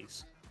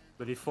showcase?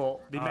 But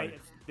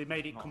they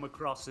made it come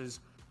across as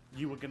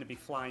you were going to be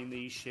flying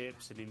these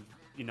ships, and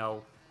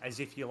as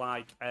if you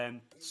like.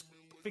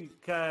 Think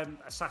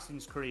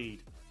Assassin's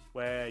Creed,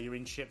 where you're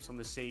in ships on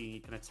the sea, and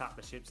you can attack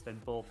the ships, then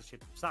board the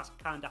ships. That's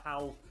kind of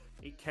how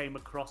it came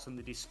across and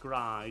they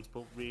described,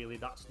 but really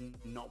that's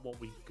not what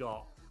we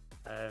got.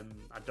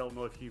 I don't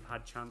know if you've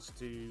had chance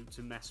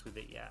to mess with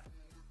it yet.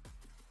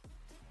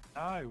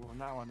 No, well,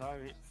 now I know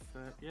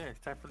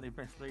it's definitely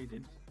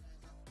misleading.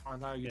 I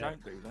know you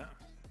don't do that.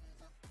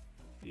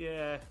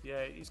 Yeah,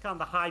 it's kind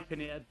of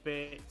hyping it a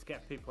bit to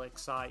get people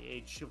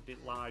excited, shoved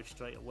it live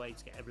straight away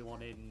to get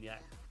everyone in.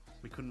 Yet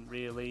we couldn't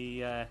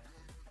really. It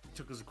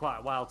took us quite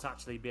a while to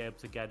actually be able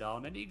to get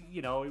on, and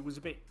it was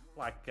a bit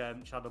like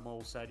Shadow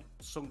Mole said, it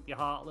sunk your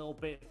heart a little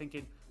bit,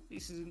 thinking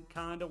this isn't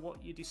kind of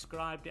what you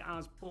described it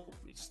as, but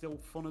it's still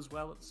fun as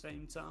well at the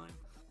same time.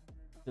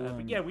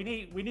 But yeah, we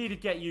need to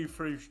get you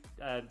through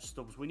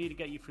Stubbs. We need to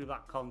get you through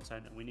that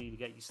content, and we need to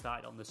get you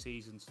started on the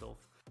season stuff,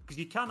 because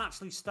you can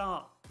actually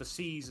start the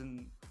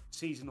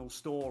seasonal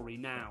story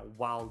now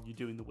while you're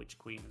doing the Witch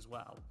Queen as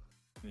well.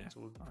 Yeah,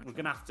 so we're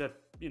gonna have to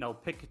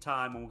pick a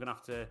time, and we're gonna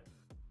have to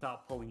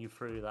start pulling you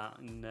through that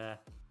and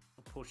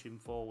pushing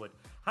forward.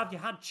 Have you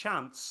had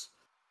chance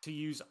to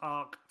use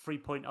Arc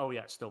 3.0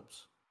 yet,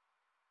 Stubbs?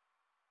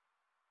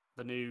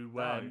 The new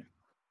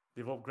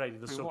they've upgraded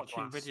the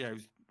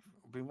subclass.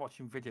 I've been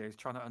watching videos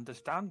trying to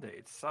understand it.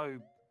 It's so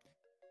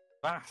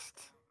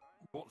vast.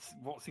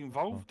 What's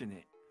involved in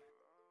it?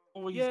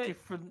 All these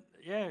different.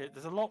 Yeah,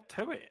 there's a lot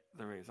to it.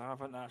 There is. I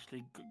haven't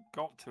actually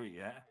got to it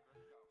yet.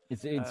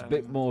 It's a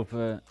bit more of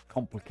a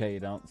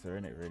complicated answer,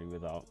 isn't it? Really,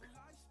 with Arc.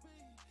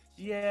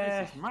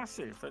 Yeah, it's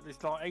massive.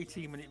 There's like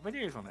 18-minute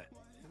videos on it.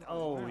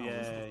 Oh wow,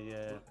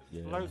 yeah.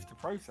 Loads to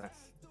process.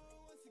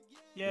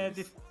 Yeah,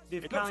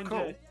 they've kind of.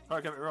 Cool.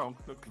 Don't get me wrong.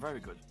 Look very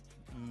good.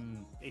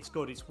 It's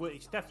good.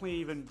 It's definitely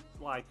even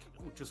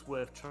just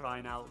worth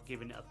trying out,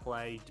 giving it a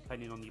play,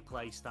 depending on your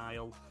play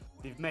style.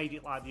 They've made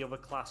it like the other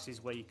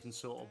classes where you can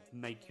sort of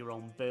make your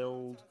own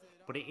build,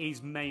 but it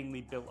is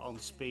mainly built on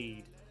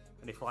speed.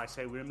 And if, like I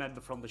say, we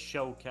remember from the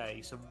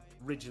showcase,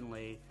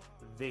 originally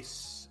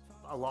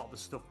a lot of the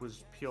stuff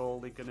was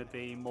purely going to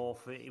be more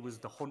for it was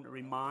the hunter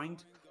in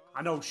mind.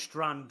 I know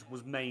Strand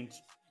was aimed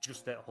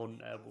just at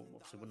hunter, but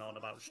obviously we're not on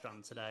about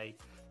Strand today.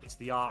 It's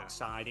the Arc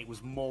side. It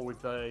was more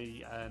with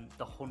the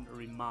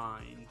hunter in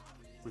mind,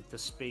 with the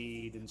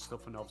speed and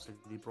stuff, and obviously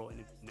they brought in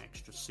an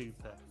extra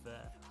super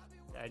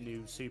a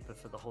new super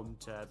for the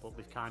hunter, but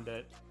they've kind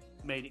of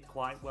made it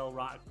quite well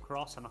right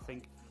across. And I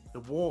think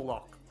the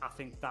Warlock,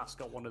 that's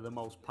got one of the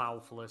most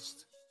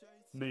powerfulest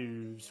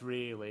moves,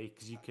 really,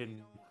 because you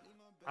can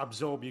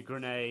absorb your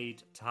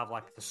grenade to have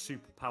like the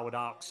super powered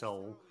Arc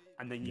Soul,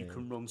 and then you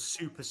can run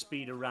super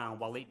speed around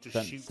while it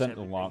just shoots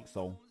Sentinel Arc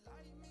Soul.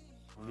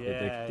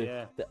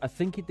 Yeah. I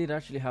think it did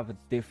actually have a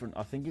different.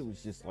 I think it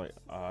was just like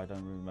I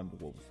don't remember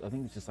what was. I think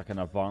it was just like an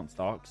advanced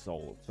Arc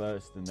Soul at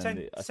first, and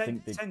then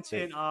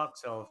Sentient Arc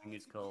Soul, I think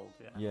it's called.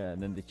 Yeah,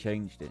 and then they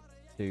changed it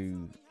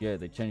to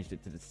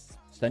the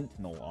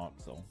Sentinel Arc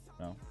Soul.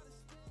 No.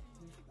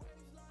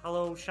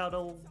 Hello,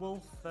 Shadow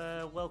Wolf.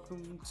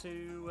 Welcome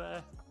to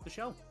the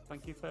show.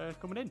 Thank you for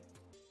coming in.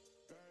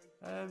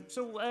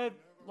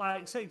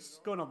 Like I say, it's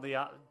going on the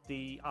Arc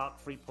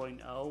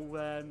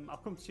 3.0. I'll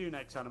come to you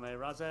next, Anime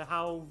Raza.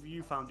 How have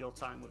you found your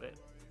time with it?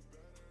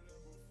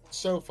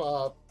 So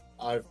far,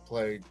 I've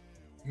played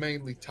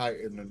mainly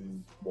Titan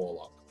and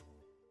Warlock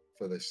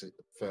for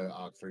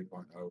Arc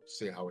 3.0 to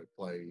see how it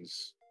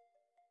plays.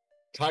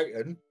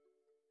 Titan,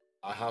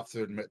 I have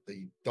to admit,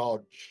 the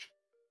dodge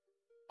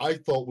I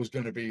thought was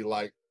going to be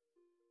like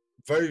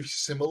very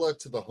similar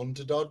to the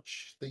Hunter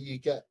dodge that you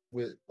get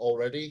with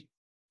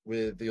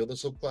the other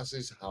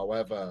subclasses.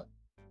 However,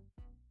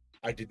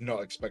 I did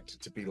not expect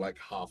it to be like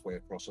halfway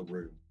across a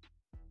room.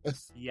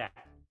 Yeah.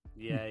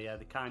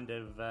 They kind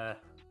of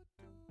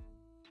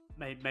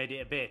made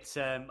it a bit.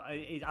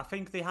 I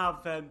think they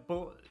have,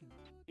 but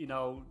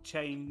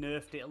Chain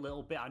nerfed it a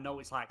little bit. I know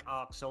it's like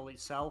Arc Soul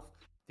itself.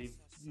 They've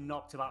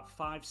knocked about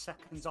 5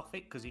 seconds off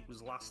it because it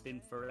was lasting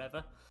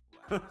forever.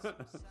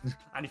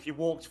 And if you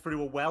walked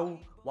through a well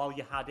while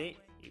you had it,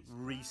 it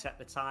reset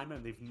the timer,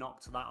 and they've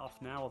knocked that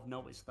off now. I've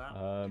noticed that.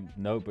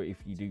 No, but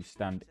if you do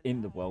stand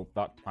in the well,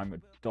 that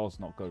timer does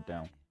not go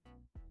down.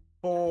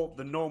 For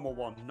the normal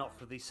one, not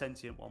for the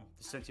sentient one.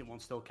 The sentient one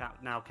still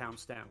now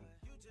counts down.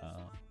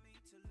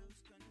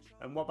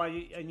 And what about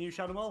you, and you,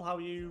 Shadow Mole? How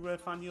you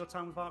find your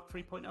time with Arc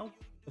 3.0?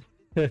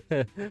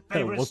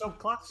 Favorite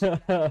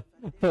subclass?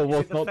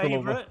 What's not the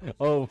favorite?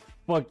 Oh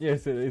fuck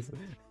yes, it is.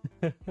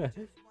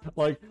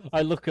 Like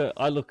I look at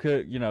I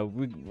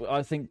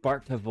think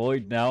back to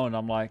Void now, and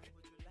I'm like,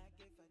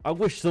 I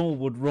wish someone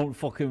would run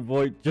fucking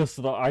Void just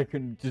so that I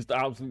can just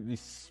absolutely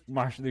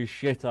smash the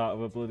shit out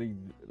of a bloody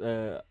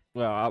out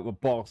of a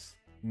boss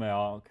in my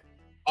Arc.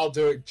 I'll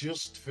do it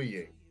just for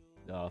you.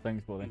 Oh,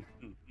 thanks, buddy.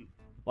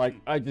 Like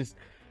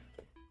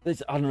I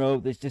don't know.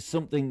 There's just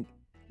something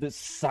that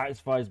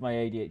satisfies my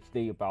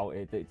ADHD about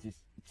it.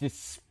 It's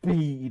just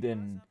speed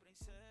and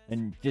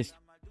just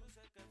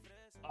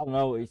I don't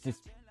know. It's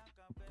just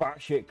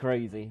batshit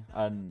crazy,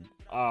 and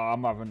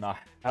I'm having a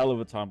hell of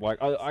a time.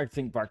 Like I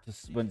think back to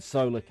when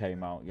Solar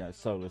came out. You know,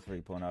 Solar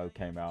 3.0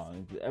 came out,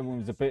 and everyone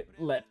was a bit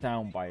let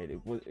down by it.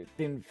 It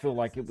didn't feel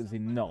like it was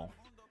enough.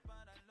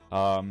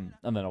 And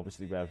then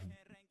obviously we have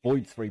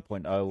Void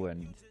 3.0,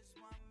 and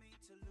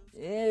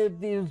it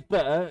was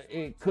better.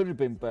 It could have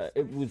been better.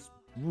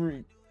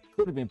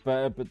 Could have been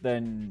better, but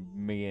then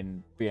me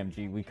and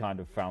BMG, we kind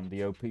of found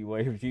the OP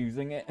way of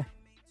using it.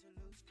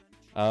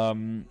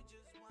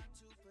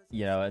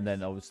 You know, and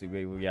then obviously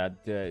we had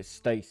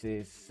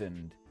Stasis,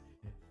 and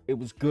it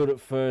was good at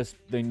first.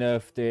 They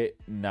nerfed it.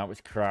 Now it's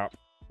crap.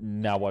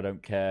 Now I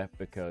don't care,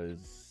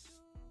 because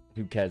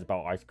who cares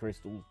about ice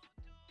crystals?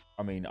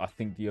 I mean, I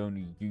think the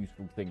only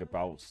useful thing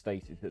about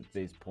Stasis at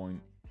this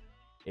point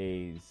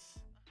is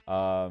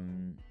the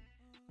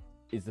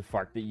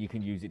fact that you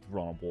can use it to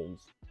run on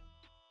walls.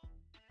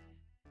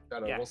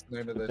 Yeah. What's the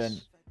name of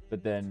this?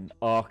 But then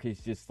Arc is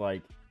just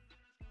like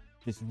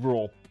this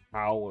raw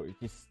power. It's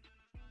just,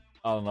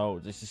 I don't know.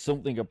 There's just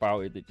something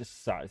about it that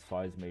just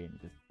satisfies me, and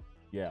just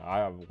I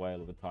have a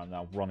whale of a time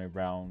now running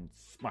around,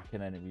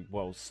 smacking enemies,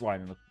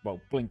 sliding,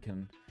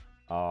 blinking,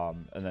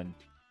 and then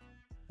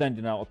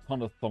sending out a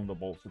ton of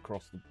thunderbolts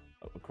across the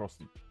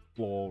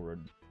floor,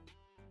 and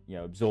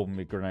absorbing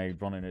my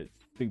grenade, running at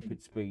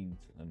stupid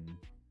speeds, and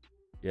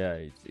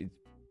it's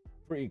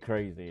pretty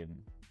crazy, and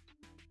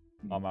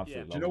I'm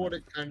absolutely. Do you know what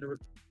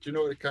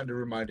it kind of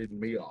reminded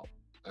me of?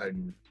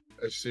 And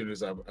as soon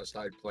as I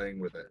started playing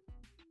with it,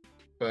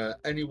 for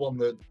anyone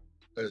that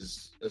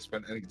has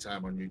spent any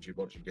time on YouTube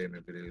watching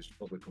gaming videos, you've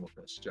probably come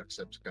across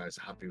Jacksepticeye's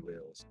Happy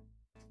Wheels.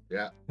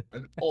 Yeah,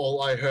 and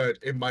all I heard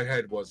in my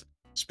head was,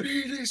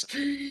 "Speed is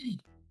key."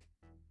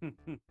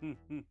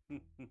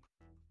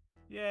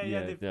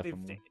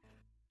 Definitely.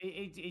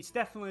 It's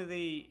definitely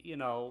the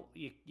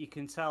you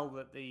can tell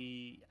that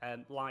the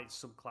light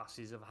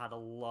subclasses have had a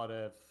lot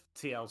of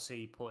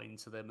TLC put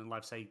into them, and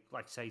like say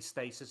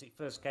Stasis, it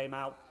first came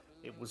out,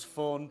 it was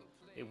fun,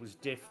 it was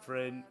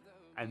different,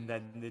 and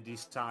then they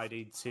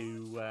decided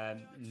to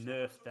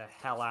nerf the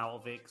hell out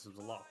of it, because there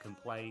was a lot of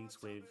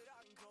complaints with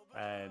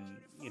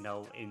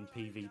in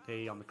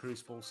PvP on the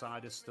Crucible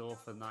side of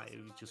stuff, and that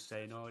it was just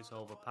saying, oh, it's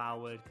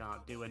overpowered,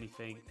 can't do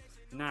anything.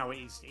 Now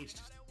it's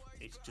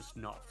just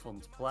not fun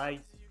to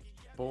play,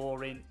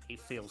 boring, it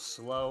feels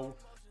slow.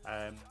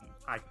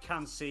 I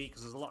can see,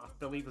 because there's a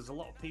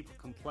lot of people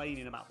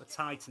complaining about the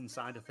Titan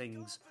side of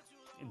things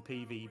in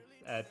PvP,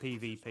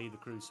 the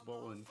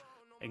Crucible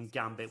and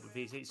Gambit with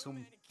it. It's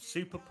some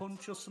Super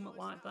Punch or something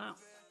like that.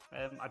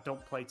 I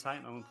don't play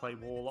Titan, I only play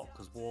Warlock,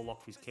 because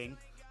Warlock is king.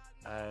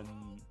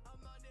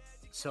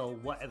 So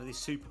whatever this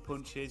Super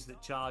Punch is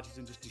that charges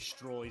and just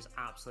destroys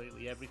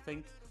absolutely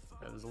everything,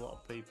 there's a lot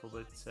of people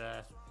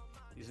that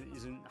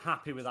isn't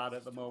happy with that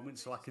at the moment.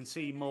 So I can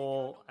see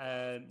more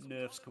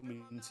nerfs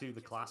coming into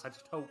the class. I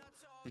just hope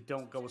they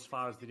don't go as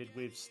far as they did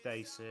with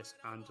Stasis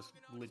and just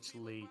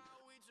literally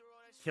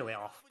kill it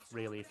off,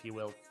 really, if you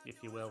will.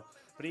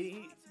 But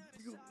it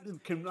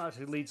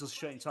actually leads us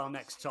straight into our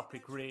next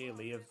topic,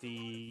 really, of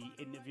the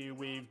interview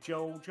with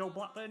Joe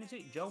Blackburn, is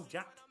it? Joe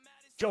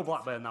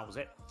Blackburn, that was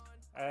it.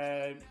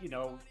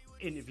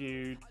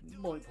 Interviewed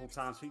multiple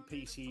times. I think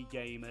PC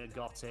Gamer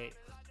got it.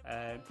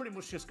 Pretty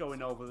much just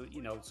going over,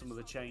 some of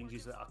the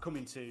changes that are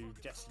coming to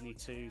Destiny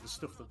 2, the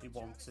stuff that they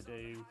want to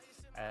do,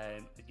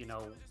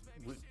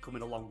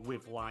 coming along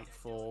with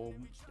Lightfall,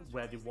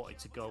 where they wanted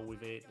to go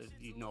with it,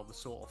 the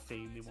sort of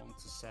theme they want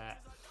to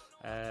set,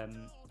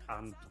 and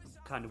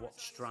kind of what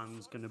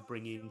Strand's going to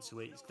bring into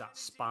it. It's that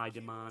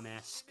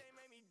Spider-Man-esque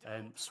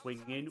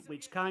swinging,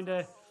 which kind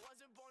of,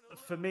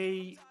 for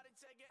me,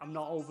 I'm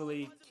not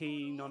overly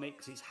keen on it,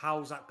 because it's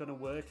how's that going to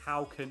work?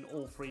 How can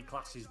all three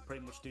classes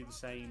pretty much do the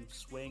same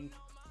swing?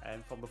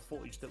 And from the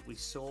footage that we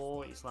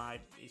saw, it's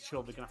like, it's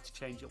sure they're going to have to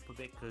change it up a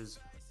bit, because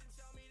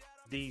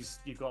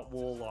you've got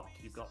Warlock,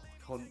 you've got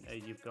Hunter,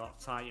 you've got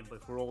Titan, but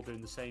if we're all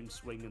doing the same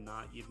swing and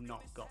that, you've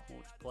not got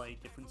much play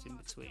difference in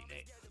between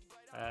it.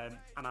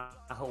 And I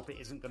hope it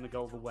isn't going to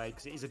go the way,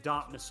 because it is a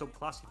darkness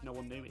subclass. If no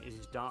one knew, it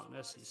is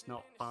darkness, it's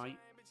not fight.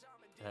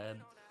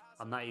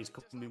 And that is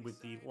coming with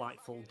the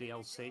Lightfall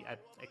DLC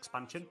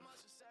expansion.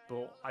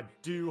 But I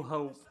do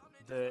hope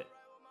that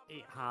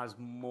it has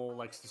more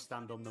legs to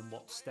stand on than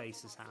what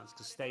Stasis has,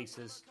 because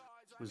Stasis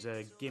was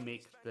a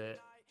gimmick that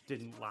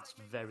didn't last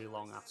very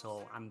long at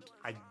all, and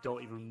I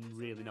don't even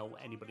really know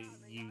anybody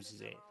that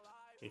uses it,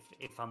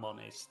 if I'm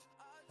honest.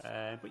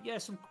 But yeah,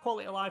 some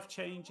quality of life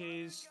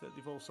changes that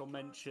they've also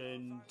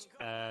mentioned,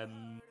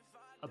 and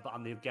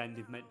they've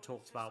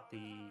talked about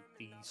the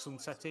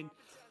sunsetting,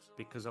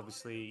 because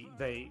obviously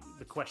the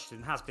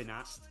question has been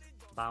asked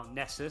about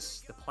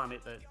Nessus, the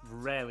planet that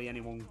rarely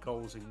anyone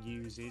goes and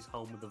uses,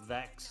 home of the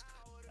Vex,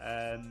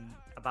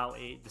 about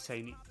it. They're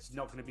saying it's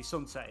not going to be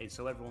sunsetted,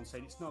 so everyone's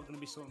saying it's not going to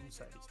be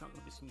sunsetted, it's not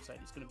going to be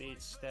sunsetted, it's going to be here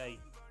to stay.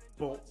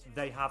 But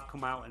they have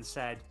come out and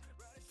said,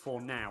 for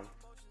now,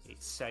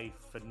 it's safe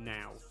for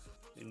now.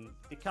 And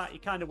he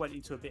kind of went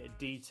into a bit of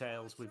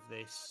details with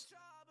this,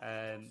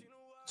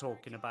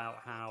 talking about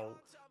how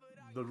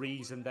the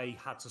reason they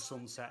had to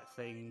sunset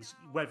things,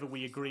 whether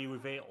we agree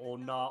with it or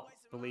not,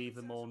 believe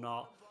them or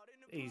not,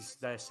 is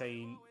they're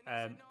saying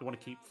they want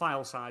to keep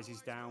file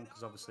sizes down,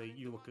 because obviously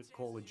you look at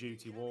Call of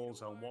Duty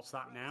Warzone, what's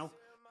that now?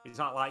 Is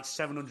that like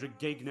 700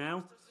 gig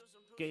now?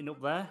 Getting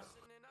up there?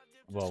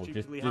 Well,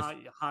 Stupidly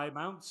high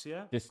amounts,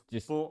 yeah?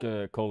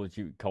 Call of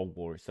Duty Cold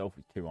War itself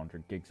is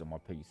 200 gigs on my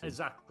PC.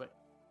 Exactly.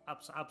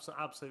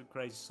 Absolute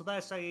crazy. So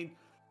they're saying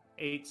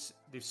they've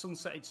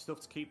sunsetted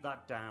stuff to keep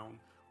that down.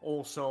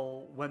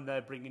 Also, when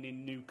they're bringing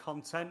in new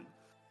content,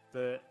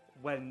 that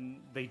when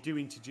they do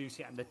introduce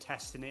it and they're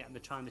testing it and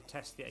they're trying to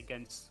test it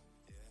against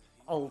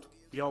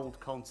the old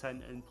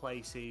content and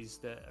places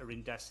that are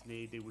in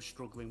Destiny they were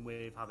struggling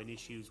with, having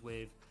issues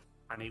with,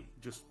 and it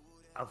just,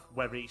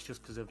 whether it's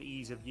just because of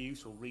ease of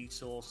use or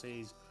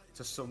resources,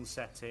 to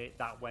sunset it,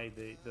 that way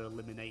they're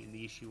eliminating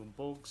the issue and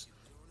bugs.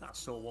 That's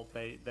sort of what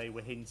they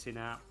were hinting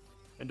at.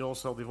 And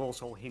also they've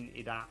also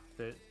hinted at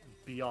that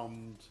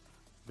beyond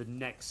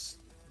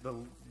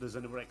there's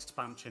another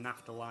expansion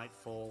after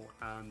Lightfall,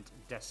 and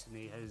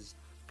Destiny is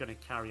going to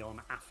carry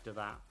on after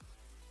that.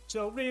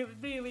 So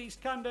really it's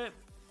kind of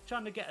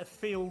trying to get a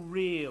feel,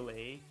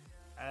 really,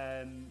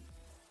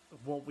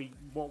 what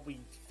we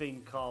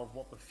think of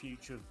what the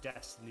future of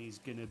Destiny is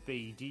going to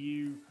be. Do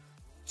you,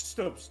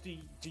 Stubbs,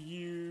 do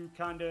you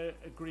kind of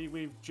agree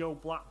with Joe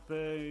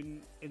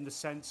Blackburn in the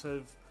sense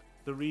of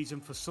the reason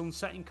for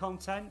sunsetting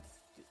content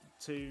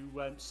to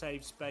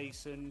save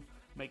space and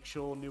make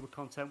sure newer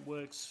content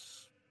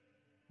works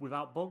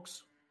without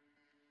bugs?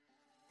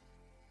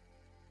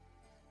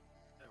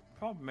 The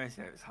problem is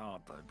that it's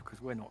hard though, because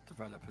we're not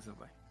developers, are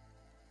we?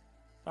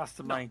 That's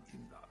the main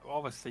thing.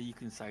 Obviously you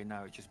can say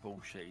no, it's just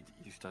bullshit,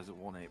 he just doesn't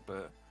want it,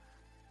 but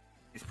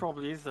it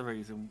probably is the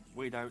reason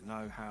we don't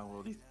know how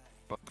all these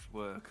bugs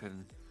work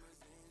and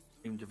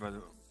game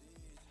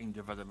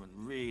development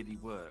really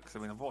works. I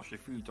mean, I've watched a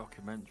few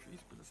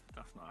documentaries, but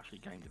that's not actually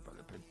game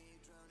developing,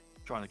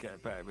 trying to get a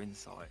better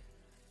insight.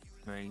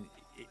 I mean,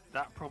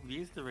 that probably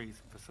is the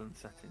reason for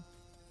sunsetting.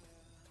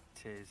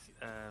 It is,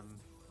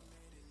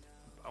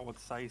 I would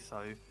say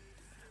so,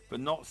 but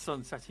not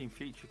sunsetting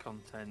future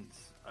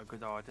content's a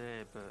good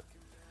idea, but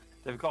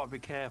they've got to be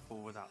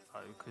careful with that though,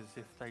 because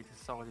if they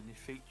decide in the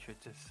future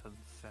to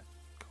sunset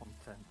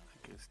content,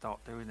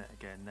 start doing it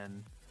again,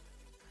 then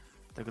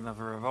they're going to have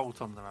a revolt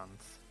on their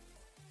hands.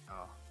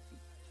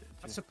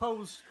 I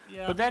suppose,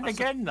 yeah. But then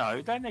again,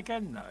 though,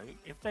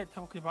 if they're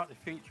talking about the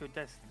future of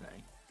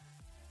Destiny,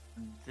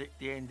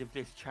 the end of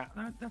this chat,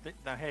 now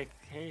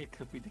here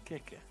could be the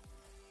kicker.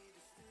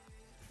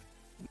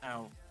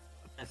 Now,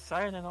 they're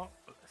saying they're not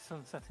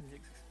sunsetting the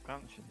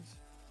expansions.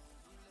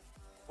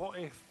 What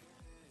if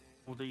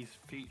all these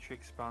future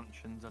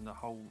expansions and the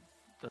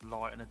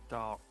light and the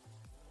dark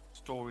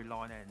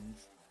storyline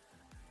ends?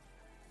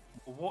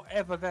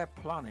 Whatever they're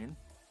planning,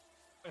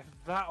 if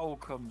that all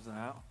comes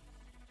out,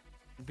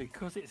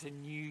 because it's a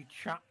new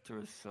chapter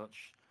as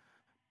such,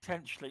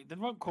 potentially they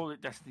won't call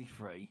it Destiny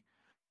 3.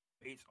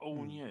 It's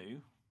all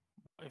new.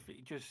 If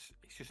it's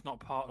just not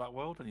part of that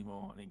world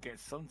anymore, and it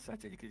gets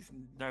sunsetted because it's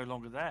no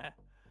longer there,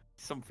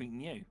 it's something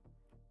new.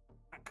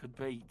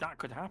 That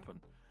could happen.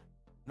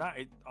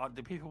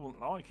 The people won't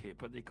like it,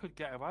 but they could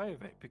get away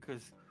with it,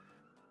 because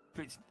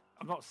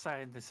I'm not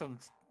saying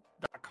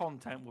that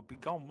content would be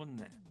gone,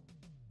 wouldn't it?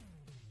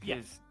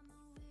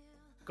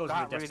 Because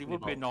that really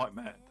would be a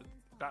nightmare.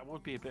 That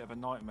would be a bit of a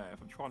nightmare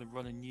if I'm trying to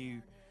run a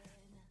new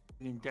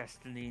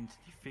Destiny into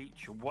the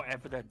future,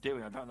 whatever they're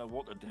doing. I don't know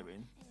what they're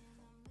doing,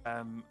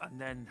 and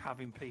then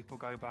having people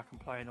go back and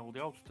playing all the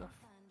old stuff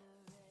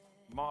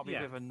might be a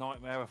bit of a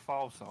nightmare of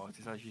file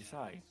sizes, as you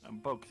say,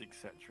 and bugs,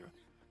 etc.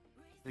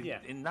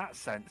 In that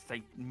sense,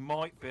 they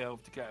might be able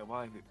to get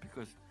away with it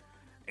because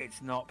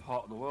it's not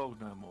part of the world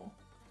no more.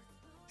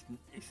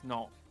 It's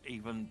not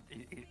even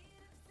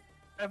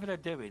whatever they're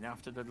doing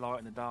after the light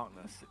and the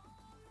darkness,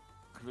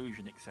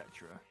 collusion,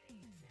 etc.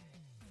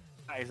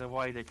 That is a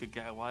way they could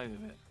get away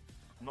with it.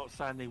 I'm not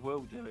saying they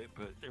will do it,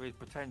 but there is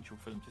potential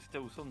for them to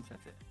still sunset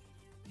it.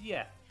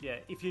 Yeah.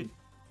 If you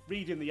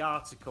read in the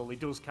article, it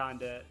does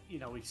kind of,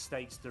 it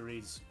states there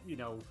is,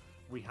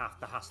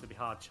 there has to be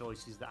hard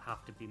choices that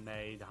have to be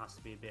made. There has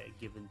to be a bit of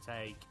give and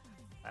take.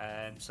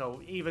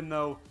 So even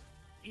though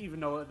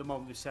at the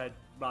moment they said,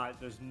 right,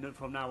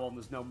 from now on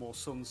there's no more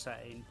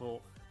sunsetting,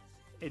 but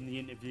in the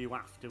interview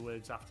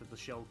afterwards, after the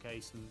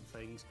showcase and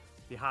things,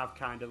 they have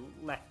kind of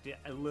left it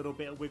a little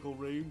bit of wiggle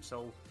room,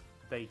 so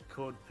they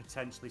could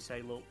potentially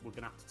say, look, we're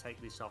going to have to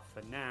take this off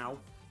for now,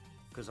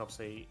 because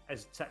obviously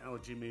as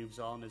technology moves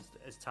on,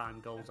 as time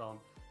goes on,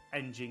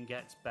 engine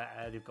gets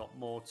better, they've got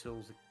more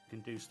tools that can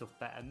do stuff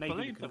better.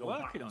 Maybe they're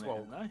working on it,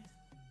 aren't they?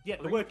 Yeah,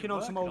 they're working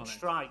on some old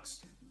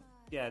strikes.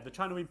 Yeah, they're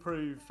trying to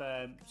improve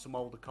some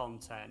older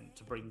content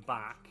to bring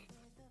back,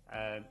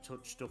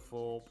 touch stuff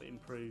up,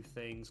 improve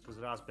things, because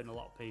there has been a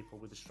lot of people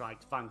with the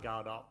strikes.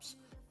 Vanguard Ops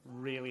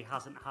really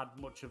hasn't had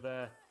much of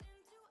a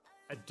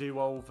a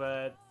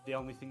do-over. The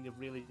only thing they've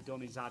really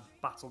done is add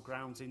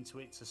battlegrounds into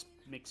it to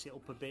mix it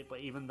up a bit. But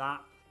even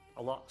that,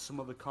 some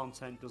of the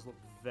content does look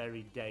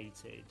very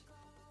dated.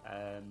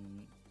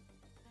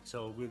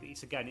 So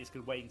it's going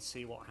to wait and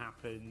see what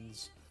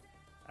happens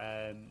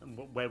and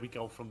where we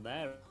go from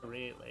there.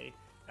 Really,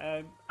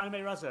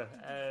 Anime Raza,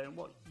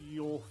 what are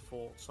your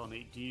thoughts on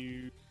it? Do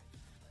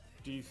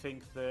you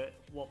think that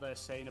what they're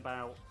saying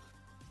about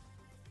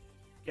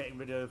getting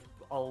rid of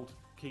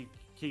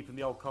keeping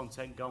the old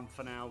content gone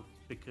for now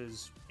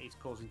because it's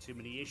causing too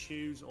many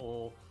issues,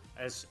 or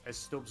as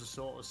Stubbs has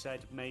sort of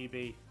said,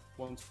 maybe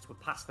once we're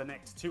past the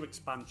next 2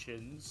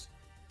 expansions,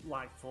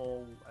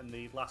 Lightfall and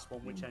the last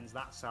one which ends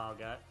that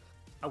saga,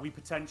 are we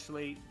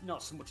potentially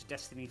not so much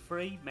Destiny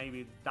 3?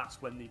 Maybe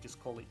that's when they just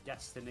call it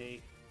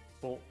Destiny,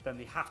 but then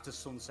they have to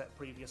sunset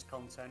previous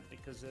content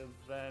because of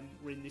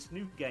we're in this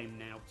new game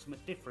now, something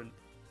different,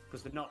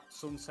 because they're not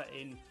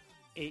sunsetting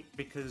it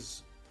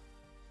because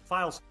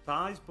file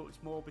size, but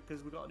it's more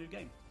because we've got a new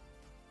game.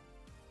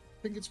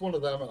 I think it's one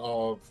of them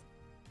of,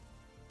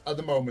 at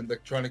the moment, they're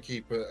trying to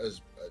keep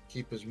as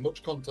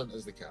much content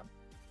as they can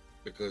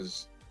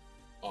because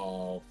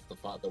of the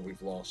fact that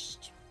we've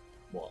lost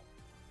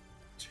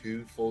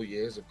 2 full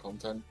years of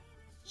content,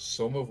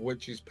 some of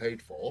which is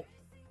paid for.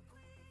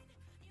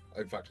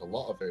 In fact, a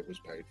lot of it was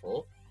paid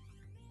for.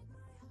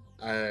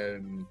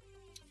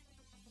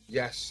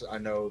 Yes, I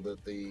know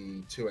that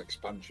the 2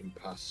 expansion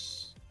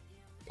passes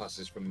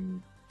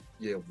from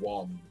year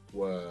 1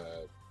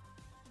 were,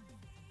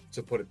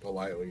 to put it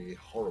politely,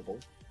 horrible,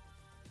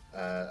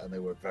 and they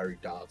were very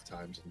dark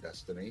times in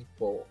Destiny.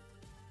 But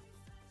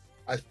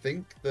I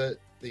think that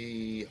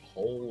the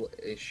whole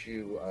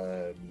issue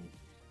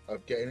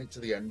of getting it to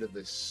the end of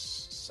this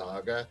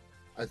saga,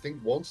 I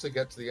think once they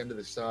get to the end of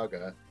this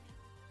saga,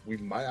 we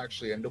might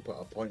actually end up at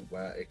a point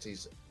where it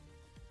is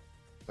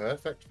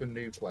perfect for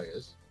new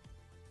players,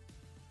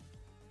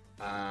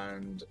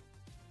 and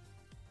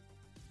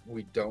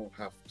we don't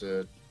have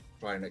to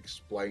try and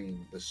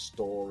explain the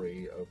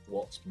story of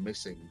what's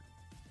missing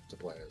to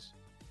players.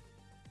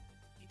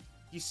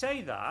 You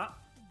say that,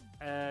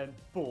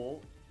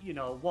 but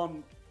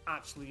one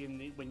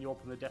actually when you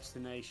open the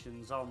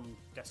destinations on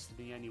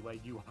Destiny anyway,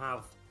 you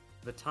have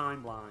the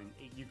timeline.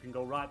 You can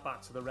go right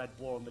back to the Red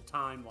War on the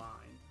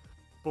timeline.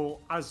 But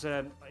as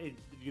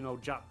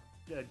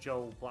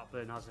Joel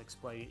Blackburn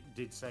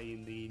did say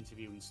in the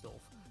interview and stuff,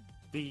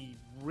 the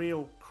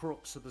real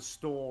crux of the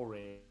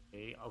story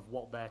of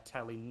what they're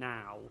telling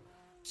now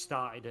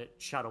started at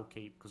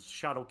Shadowkeep, because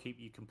Shadowkeep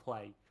you can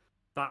play.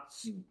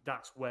 That's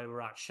where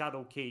we're at.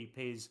 Shadowkeep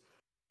is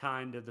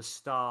kind of the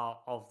start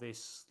of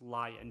this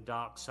light and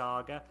dark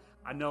saga.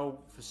 I know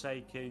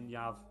Forsaken, you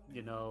have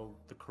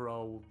the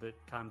Crow that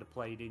kind of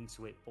played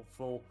into it, but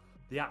for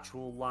the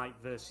actual light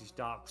versus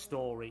dark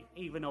story,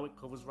 even though it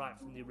covers right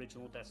from the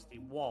original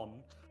Destiny 1,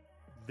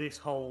 this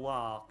whole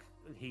arc,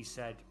 he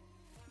said,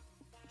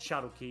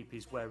 Shadowkeep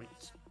is where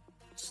it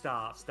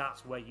starts.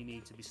 That's where you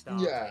need to be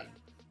starting. Yeah.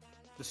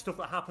 The stuff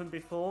that happened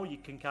before, you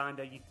can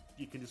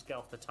you can just get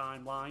off the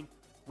timeline,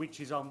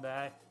 which is on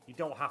there. You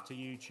don't have to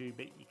YouTube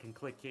it. You can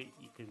click it.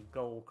 You can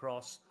go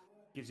across.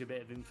 Gives you a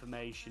bit of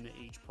information at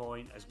each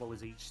point, as well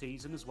as each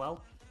season as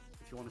well.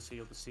 If you want to see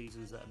other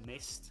seasons that are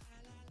missed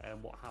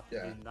and what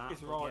happened in that.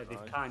 It's right,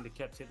 they've kind of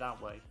kept it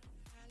that way.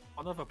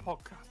 On other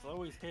podcasts, I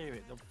always hear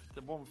it.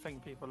 The one thing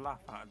people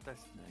laugh at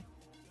Destiny,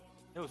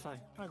 they'll say,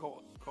 "I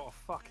got a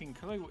fucking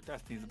clue what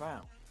Destiny's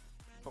about.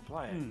 Got to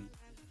play it."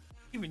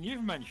 Even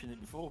you've mentioned it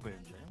before,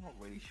 BMJ. I'm not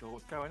really sure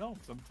what's going on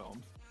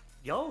sometimes.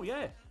 Oh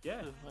yeah.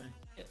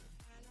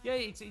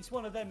 It's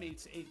one of them.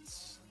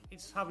 It's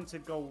having to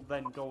go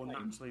and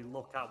actually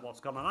look at what's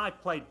going on. I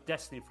played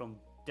Destiny from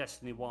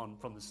Destiny 1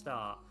 from the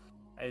start,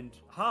 and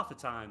half the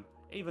time,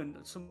 even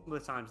some of the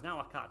times now,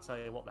 I can't tell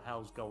you what the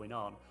hell's going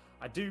on.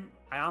 I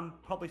am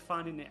probably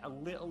finding it a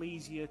little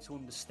easier to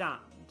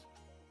understand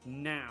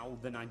now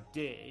than I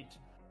did,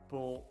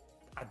 but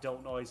I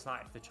don't know if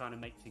they're trying to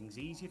make things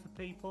easier for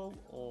people,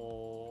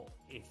 or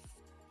if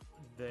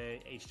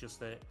it's just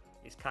that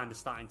it's kind of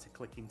starting to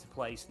click into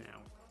place now.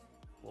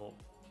 But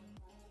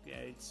yeah,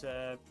 it's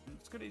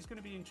going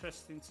to be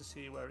interesting to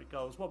see where it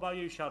goes. What about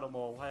you, Shadow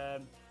Maul?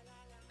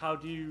 How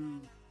do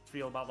you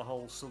feel about the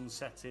whole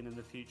sunsetting and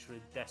the future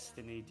of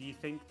Destiny? Do you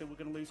think that we're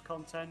going to lose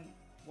content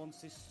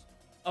once this?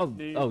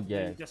 New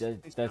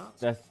Destiny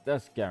starts?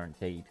 That's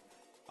guaranteed.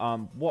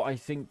 What I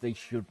think they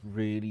should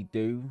really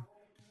do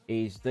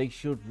is they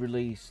should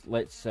release,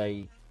 let's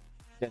say,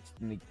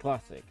 Destiny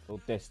Classic or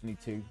Destiny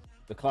 2,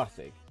 the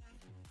Classic,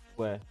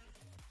 where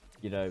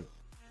the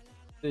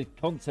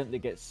content that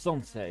gets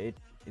sunsetted,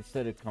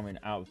 instead of coming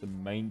out of the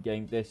main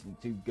game, Destiny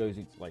 2 goes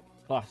into like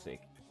Classic,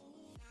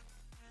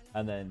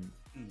 and then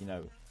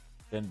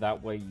then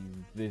that way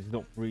there's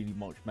not really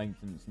much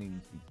maintenance needing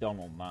to be done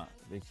on that.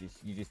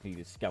 You just need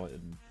a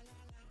skeleton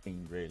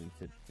thing really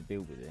to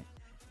deal with it.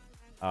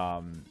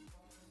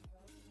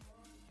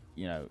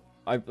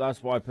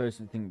 That's what I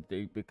personally think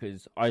they do,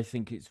 because I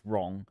think it's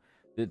wrong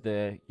that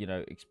they're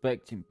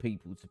expecting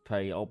people to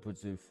pay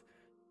upwards of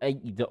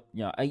 £80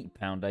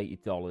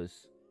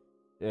 $80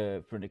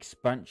 for an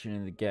expansion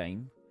in the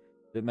game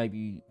that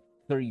maybe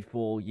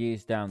 3-4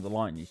 years down the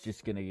line is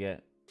just going to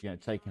get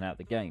taken out of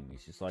the game.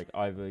 It's just like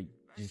either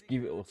just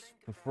give it us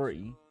for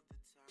free,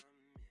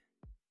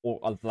 or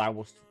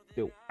allow us to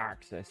still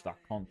access that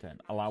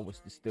content, allow us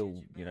to still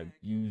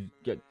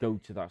go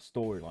to that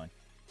storyline.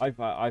 I've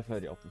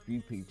heard it off a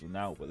few people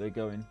now, but they're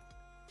going,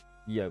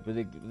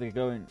 they're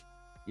going,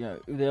 who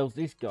the hell's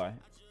this guy?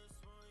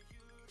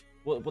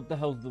 What the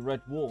hell's the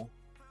Red War?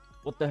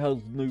 What the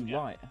hell's New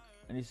Light?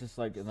 And it's just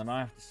like, and then I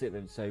have to sit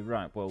there and say,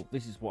 right, well,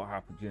 this is what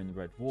happened during the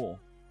Red War.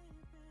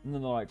 And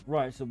then they're like,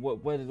 right, so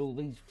where did all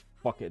these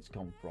fuckheads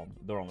come from?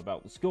 They're on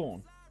about the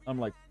Scorn. I'm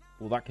like,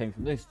 well, that came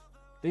from this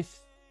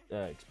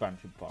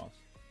expansion pass.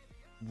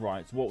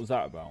 Right, so what was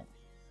that about?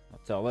 I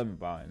tell them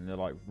about it, and they're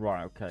like,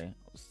 right, okay.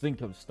 I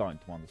think I'm starting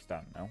to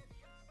understand now.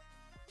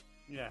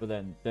 Yeah. But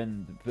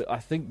but I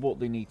think what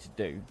they need to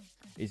do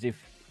is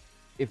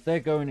if they're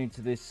going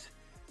into this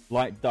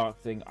light dark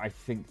thing, I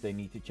think they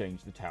need to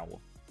change the tower.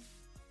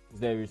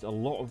 There is a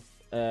lot of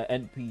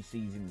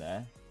NPCs in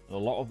there, a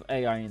lot of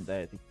AI in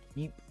there. They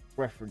keep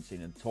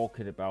referencing and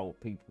talking about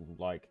people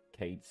like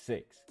Cade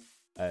 6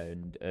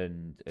 and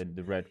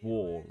the Red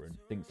War and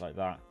things like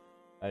that.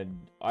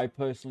 And I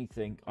personally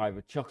think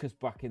either chuck us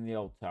back in the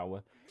old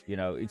tower.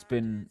 It's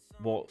been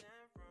what,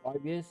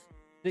 5 years,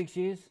 6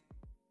 years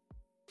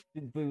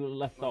since we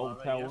left the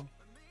old tower.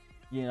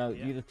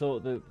 You'd have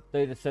thought that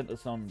they'd have sent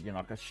us on,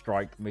 like a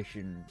strike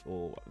mission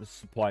or a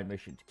supply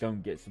mission to go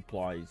and get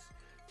supplies,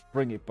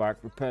 bring it back,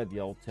 repair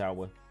the old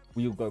tower.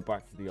 We'll go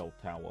back to the old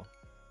tower.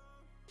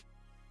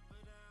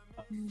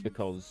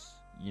 Because,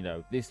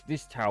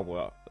 this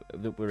tower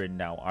that we're in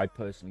now, I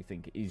personally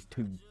think is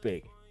too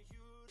big.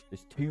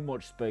 There's too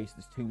much space,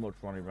 there's too much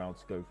running around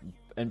to go from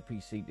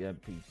NPC to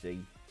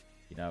NPC.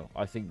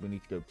 I think we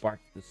need to go back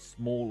to the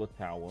smaller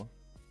tower,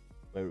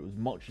 where it was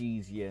much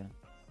easier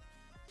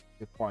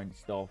to find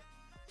stuff,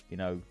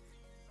 I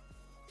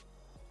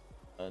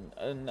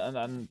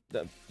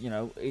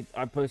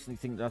personally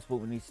think that's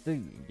what we need to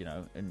do,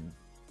 and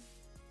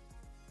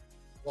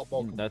a lot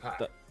more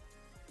compact.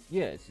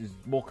 It's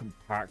more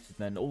compact, and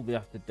then all they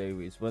have to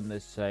do is when they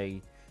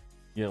say,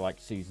 like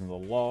Season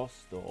of the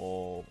Lost,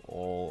 or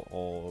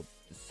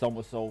the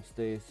Summer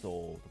Solstice,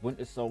 or the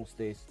Winter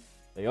Solstice,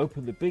 they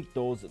open the big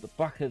doors at the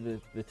back of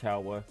the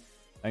tower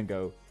and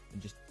go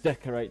and just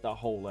decorate that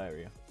whole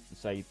area and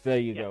say, there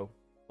you go,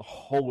 the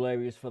whole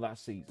area's for that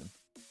season,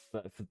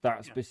 for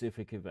that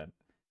specific event.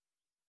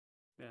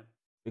 Yeah.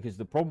 Because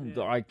the problem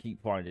that I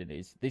keep finding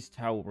is this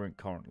tower we're in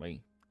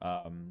currently,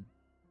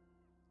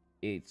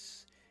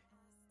 it's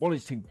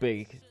too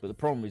big, but the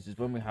problem is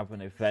when we have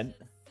an event,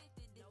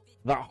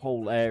 that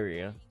whole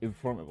area in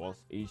front of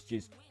us is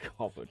just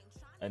covered,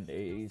 and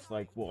it's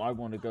like, well, I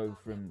want to go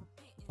from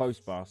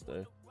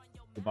Postmaster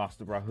to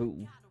Master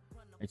Rahul.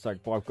 It's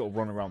like, but I've got to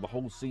run around the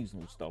whole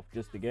seasonal stuff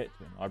just to get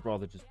to him. I'd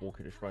rather just walk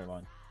in a straight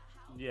line.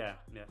 Yeah.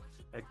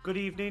 Good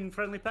evening,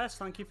 Friendly Pest.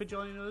 Thank you for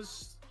joining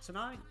us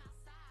tonight.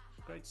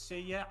 Great to see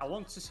you. I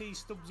want to see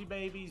Stubbsy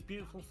Baby's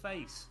beautiful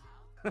face.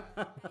 So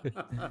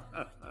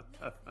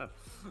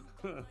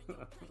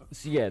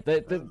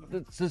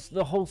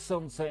the whole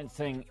sunset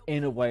thing,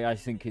 in a way, I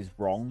think is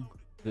wrong.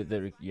 That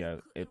they're,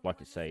 like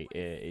I say,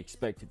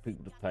 expected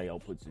people to pay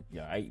upwards of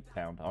 £80,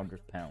 £100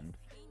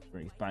 for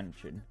an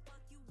expansion,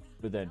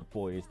 but then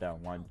 4 years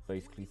down the line,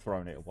 basically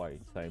throwing it away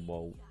and saying,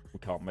 well, we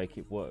can't make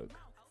it work.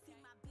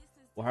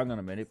 Well, hang on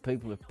a minute.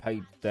 People have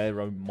paid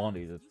their own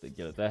money,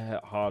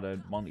 their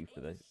hard-earned money for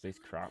this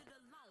crap.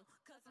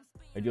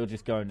 And you're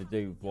just going to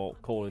do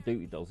what Call of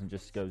Duty does and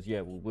just goes,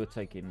 yeah, well, we're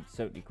taking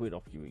 70 quid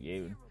off you a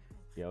year. And,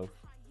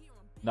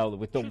 now that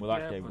we're done with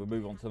that game, we'll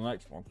move on to the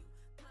next one.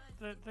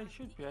 They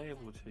should be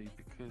able to,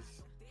 because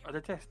the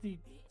Destiny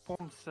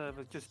 1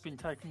 server's just been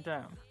taken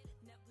down.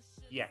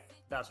 Yeah,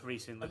 that's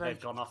recent that they've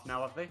gone off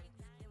now, have they?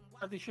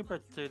 They should be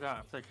able to do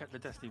that if they kept the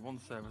Destiny 1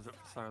 servers up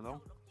for so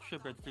long.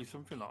 Should be able to do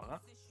something like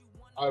that.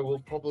 I will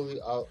probably,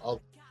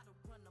 I'll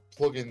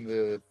plug in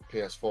the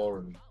PS4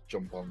 and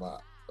jump on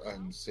that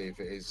and see if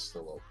it is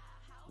still up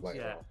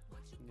later on.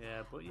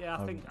 Yeah, but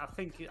I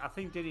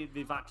think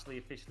they've actually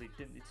officially,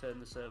 didn't they, turn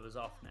the servers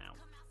off now?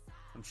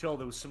 I'm sure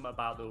there was something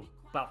about they were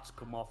about to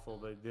come off, or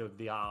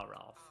they are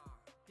off.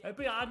 But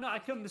yeah, I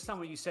can understand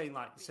what you're saying,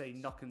 like, say,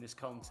 knocking this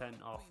content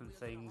off and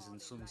things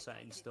and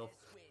sunsetting stuff.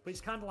 But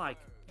it's kind of like,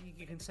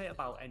 you can say it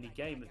about any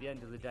game. At the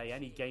end of the day,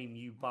 any game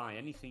you buy,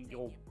 anything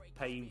you're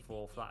paying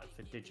for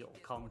digital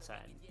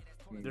content,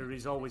 there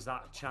is always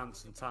that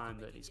chance and time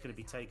that it's going to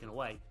be taken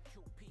away.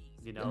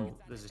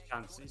 There's a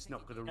chance it's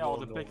not going to run.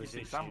 The biggest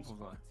example,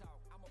 though.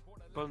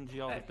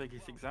 Bungie are the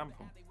biggest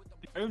example.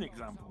 The only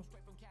example.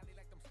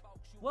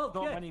 Well,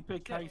 not many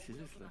big cases,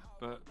 is there?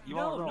 But you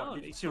are right. No,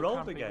 it's your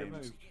older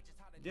games.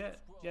 Yeah.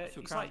 Still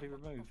It's can't like be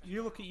removed.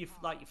 You look at the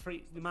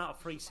amount of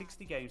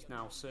 360 games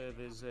now,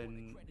 servers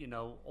and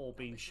all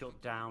being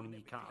shut down, and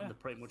you can't. They're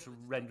pretty much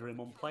rendering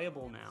them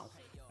unplayable now.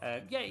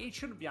 It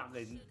shouldn't be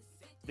happening.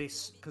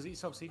 This, because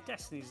it's obviously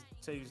Destiny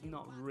 2 is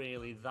not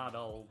really that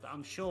old.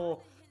 I'm sure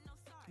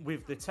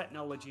with the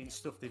technology and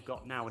stuff they've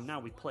got now, and now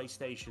with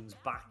PlayStation's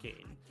back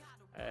in,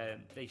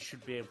 they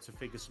should be able to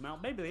figure some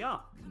out. Maybe they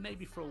are.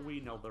 Maybe for all we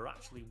know, they're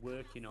actually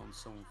working on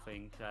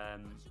something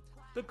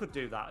that could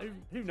do that.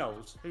 Who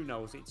knows? Who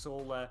knows? It's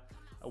all a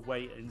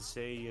wait and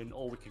see, and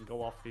all we can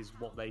go off is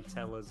what they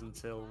tell us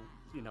until,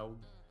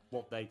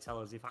 what they tell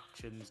us, if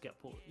actions get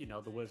put,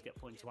 the words get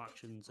put into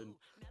actions,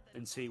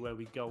 and see where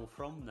we go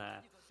from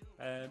there.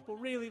 But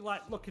really,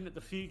 like, looking at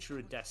the future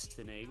of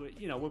Destiny,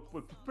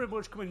 we're pretty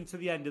much coming to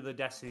the end of the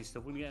Destiny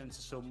stuff. We're going to get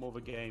into some other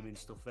gaming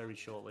stuff very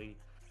shortly,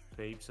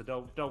 peeps,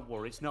 so don't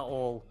worry, it's not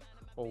all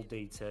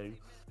D2.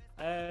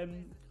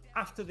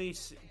 After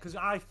this, because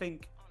I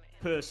think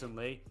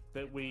personally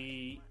that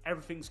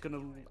everything's going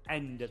to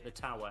end at the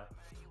tower,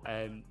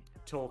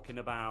 talking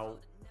about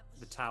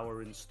the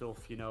tower and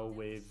stuff,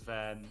 with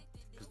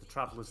because the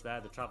Traveller's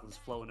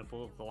floating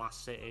above the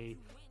last city,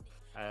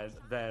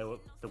 they're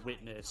the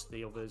Witness,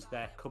 the others,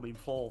 they're coming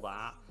for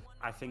that.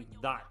 I think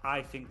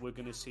we're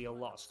going to see a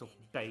lot of stuff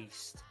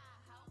based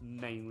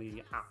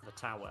mainly at the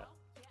tower,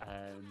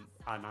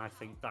 and I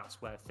think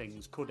that's where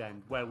things could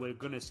end, where we're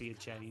going to see a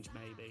change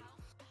maybe.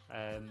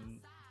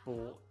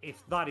 But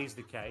if that is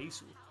the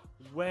case,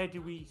 where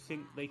do we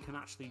think they can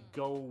actually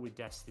go with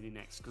Destiny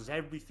next? Because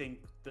everything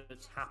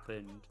that's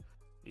happened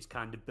is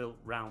kind of built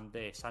around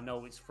this. I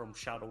know it's from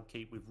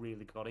Shadowkeep we've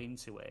really got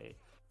into it,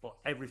 but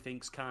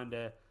everything's kind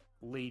of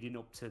leading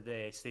up to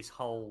this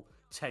whole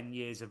 10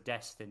 years of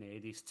Destiny,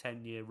 this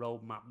 10-year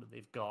roadmap that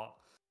they've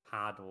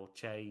had or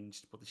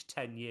changed, but this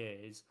 10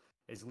 years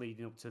is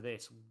leading up to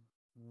this.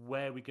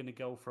 Where are we going to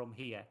go from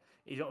here?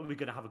 Are we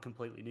going to have a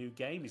completely new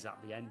game? Is that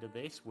the end of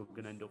this? We're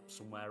going to end up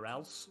somewhere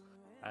else?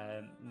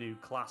 New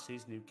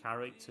classes, new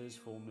characters,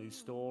 full new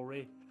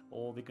story?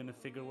 Or are they going to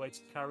figure a way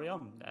to carry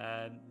on?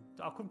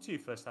 I'll come to you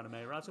first, Anime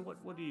Raza.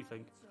 What do you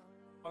think?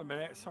 Wait a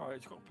minute, sorry,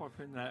 it's got to pop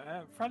in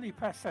there. Friendly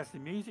Press says the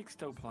music's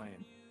still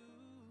playing.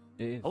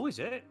 It is. Oh, is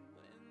it?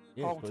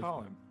 Yeah, Whole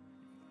time.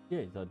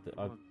 Yeah,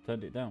 I've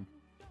turned it down.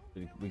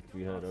 So we could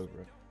be heard over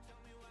it.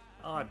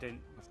 Oh, I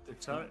didn't.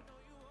 Sorry.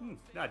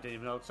 I didn't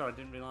even know. Sorry, I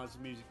didn't realise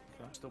the music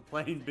was still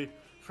playing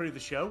through the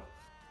show.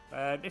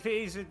 If it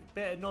is a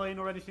bit annoying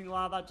or anything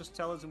like that, just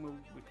tell us and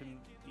we can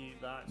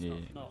mute that.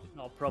 It's not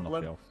a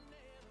problem.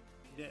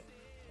 Yeah.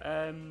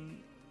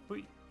 But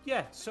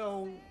yeah.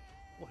 So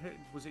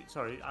was it?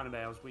 Sorry, Anime.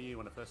 I was with you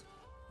on it first.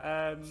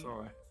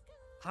 Sorry.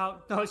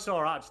 No, it's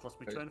all right. I just lost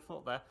my train of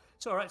thought there.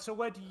 It's all right. So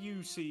where do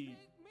you see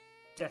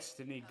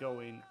Destiny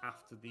going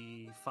after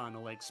the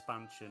final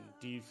expansion?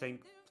 Do you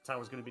think the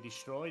tower's going to be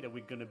destroyed? Are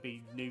we going to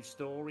be new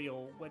story,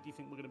 or where do you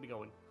think we're going to be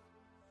going?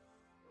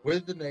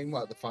 With the name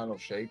like the Final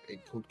Shape,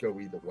 it could go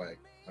either way.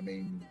 I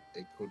mean,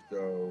 it could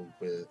go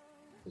with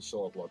the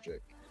Sword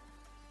Logic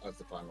as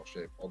the Final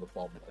Shape, or the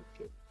Bomb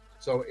Logic.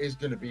 So it is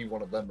going to be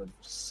one of them, and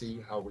see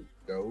how it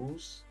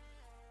goes.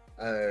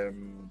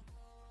 I'm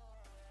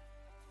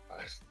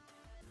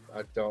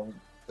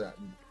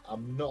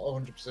not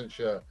 100%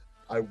 sure.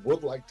 I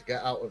would like to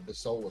get out of the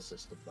solar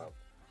system though.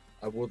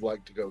 I would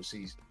like to go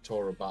see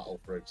Tora Battle,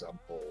 for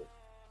example.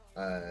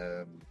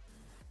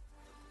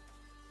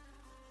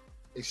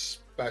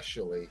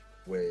 Especially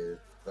with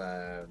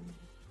the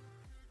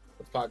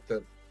fact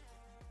that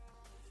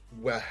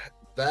we're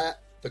there,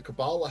 the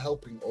Cabal are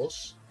helping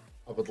us.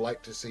 I would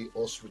like to see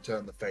us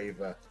return the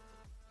favor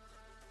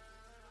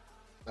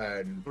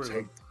and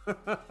take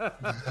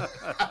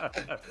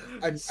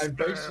and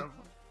basically,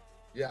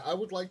 yeah, I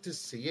would like to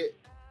see it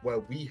where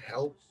we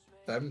help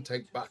them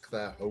take back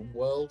their home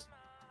world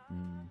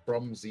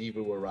from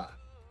Xivu Arat,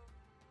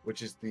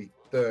 which is the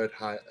third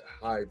hive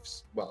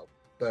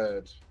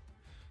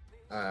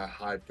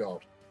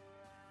god.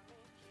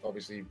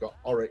 Obviously, you've got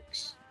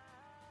Oryx,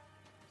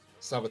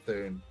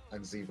 Savathun,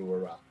 and Xivu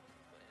Arat.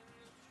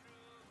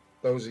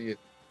 Those are you.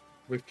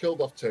 We've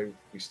killed off two.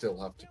 We still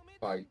have to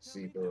fight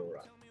Xivu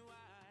Arat.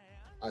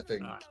 I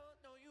think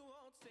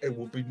it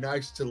would be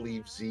nice to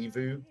leave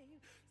Xivu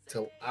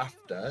till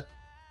after,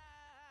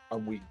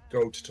 and we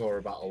go to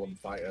Tora Battle and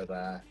fight her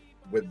there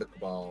with the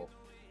Cabal,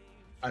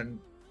 and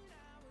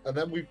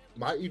then we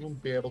might even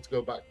be able to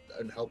go back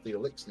and help the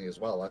Elixni as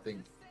well. I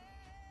think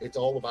it's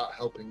all about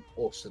helping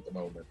us at the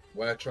moment.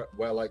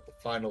 We're like the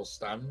final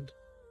stand.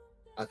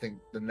 I think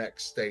the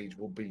next stage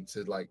will be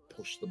to like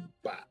push them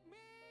back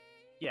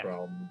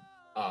from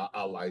our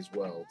allies'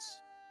 worlds.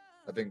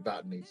 I think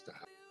that needs to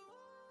happen.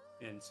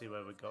 And see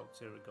where we go.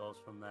 See where it goes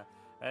from there.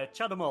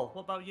 Chadamal,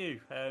 what about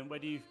you? Where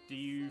do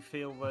you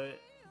feel that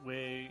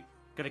we're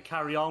going to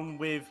carry on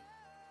with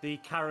the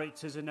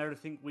characters and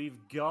everything we've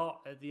got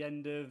at the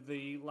end of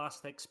the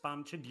last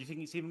expansion? Do you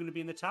think it's even going to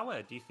be in the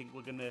tower? Do you think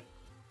we're going to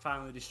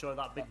finally destroy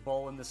that big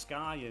ball in the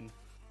sky? And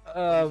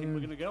where do you think we're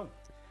going to go?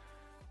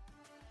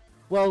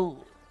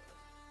 Well,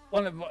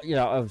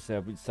 obviously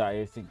I've been sat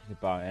here thinking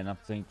about it, and I'm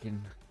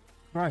thinking,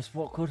 Christ,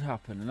 what could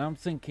happen? And I'm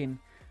thinking,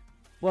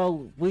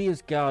 well, we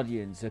as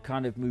Guardians are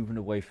kind of moving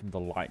away from the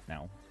light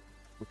now.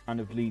 We're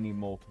kind of leaning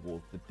more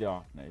towards the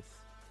darkness.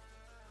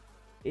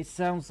 It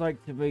sounds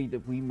like to me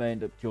that we may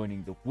end up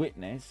joining the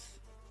Witness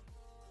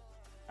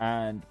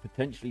and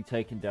potentially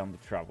taking down the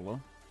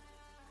Traveller.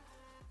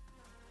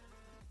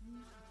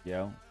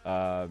 Yeah,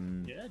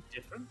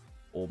 different.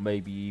 or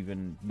maybe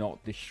even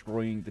not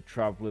destroying the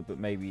traveler, but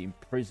maybe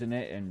imprison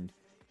it and,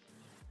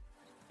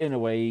 in a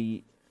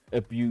way,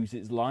 abuse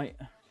its light.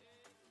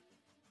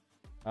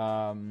 You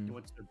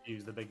want to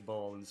abuse the big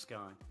ball in the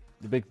sky.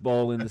 The big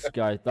ball in the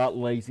sky. That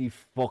lazy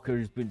fucker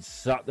has been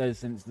sat there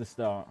since the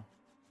start.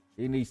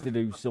 He needs to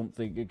do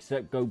something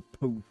except go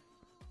poof.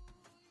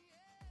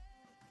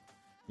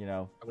 You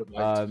know. I would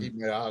like to keep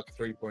my arc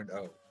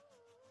 3.0.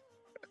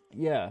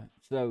 Yeah.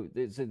 So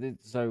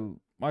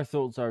my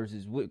thoughts are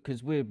is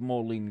because we're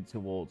more leaning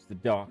towards the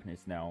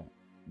darkness now,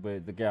 where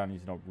the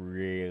Guardian's not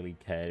really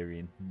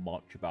caring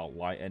much about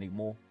light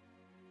anymore.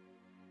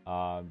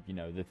 You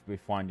know, that we're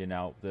finding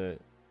out that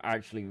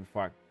actually, in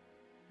fact,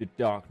 the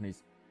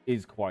darkness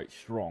is quite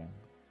strong,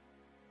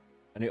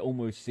 and it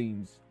almost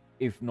seems,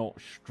 if not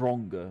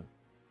stronger,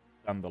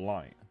 than the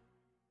light.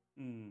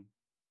 Mm.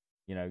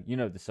 You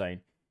know the saying,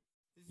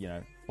 you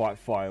know, fight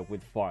fire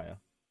with fire.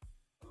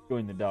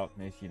 Join the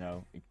darkness, you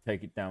know,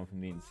 take it down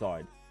from the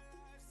inside.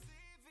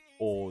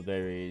 Or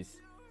there is,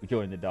 we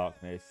join the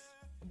darkness,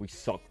 we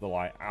suck the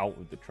light out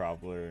of the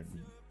traveler and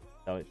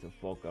tell it to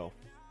fuck off.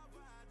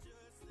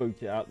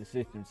 Boot it out the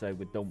system and say,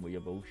 we're done with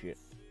your bullshit.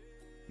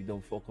 You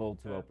don't fuck all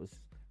to help us.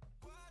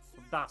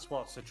 That's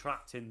what's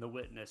attracting the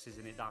witness,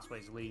 isn't it? That's where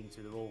it's leading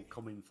to. They're all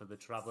coming for the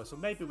traveller. So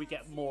maybe we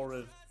get more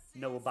of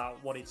know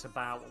about what it's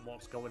about and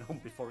what's going on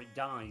before it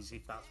dies,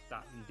 if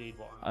that's indeed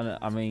what happens.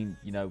 And I mean,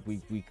 you know,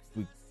 we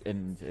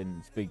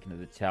and speaking of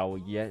the tower,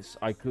 yes,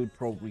 I could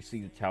probably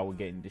see the tower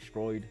getting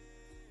destroyed.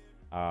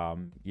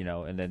 You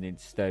know, and then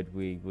instead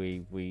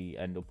we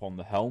end up on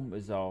the helm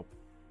as our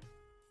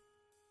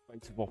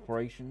base of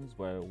operations,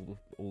 where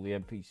all the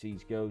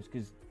NPCs goes,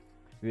 because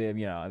you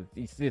know,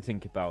 you still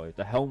think about it,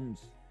 the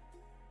helm's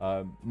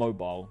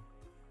mobile.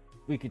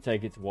 We could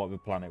take it to whatever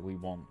planet we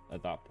want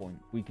at that point.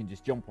 We can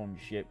just jump on the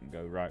ship and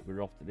go, right,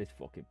 we're off to this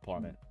fucking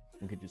planet.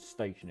 We could just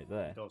station it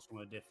there. Go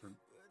somewhere different.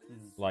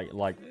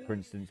 Like for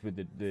instance, with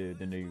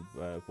the new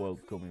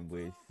world coming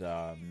with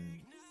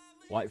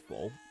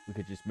Lightfall, we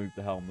could just move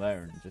the helm there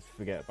and just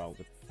forget about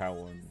the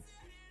tower and,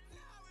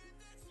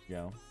 you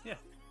know. Yeah,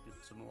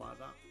 something like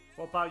that.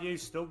 What about you,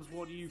 Stubbs?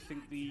 What do you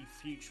think the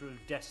future of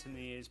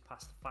Destiny is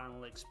past the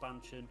final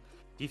expansion?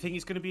 Do you think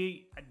it's going to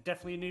be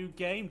definitely a new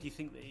game? Do you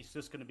think that it's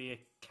just going to be a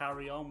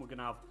carry-on? We're going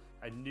to have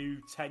a new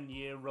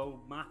 10-year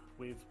roadmap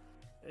with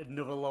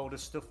another load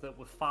of stuff that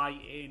we're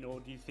fighting?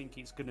 Or do you think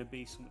it's going to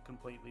be something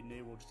completely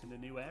new or just in a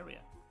new area?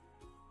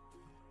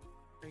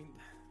 I mean,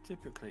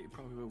 typically it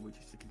probably will be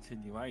just a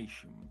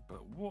continuation,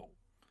 but what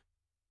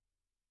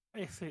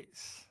if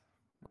it's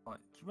like,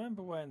 do you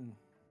remember when you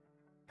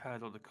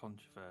heard all the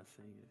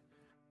controversy,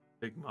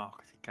 big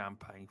marketing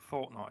campaign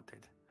Fortnite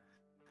did,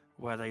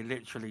 where they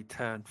literally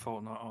turned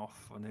Fortnite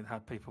off and then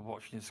had people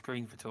watching the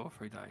screen for 2 or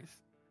 3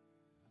 days?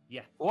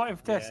 Yeah. What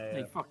if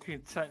Destiny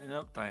fucking sent an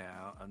update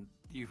out and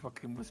you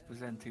fucking was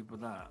presented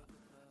with that,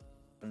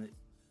 and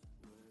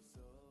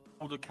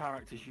all the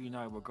characters you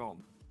know were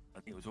gone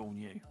and it was all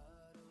new?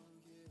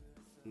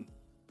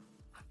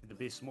 There'd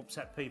be some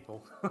upset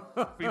people.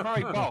 Be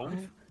very bold.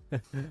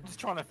 Just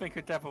trying to think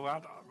of devil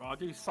advocate. I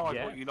do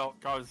side what you lot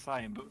guys are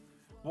saying, but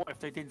what if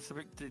they did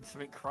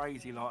something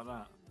crazy like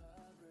that?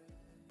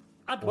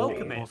 I'd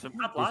welcome it.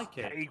 I'd like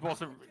it. Cade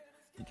wasn't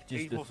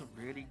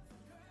really.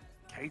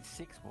 Cade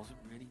 6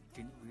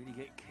 didn't really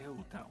get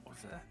killed.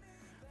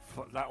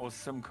 That was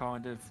some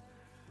kind of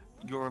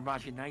your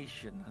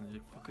imagination, and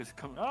it fuckers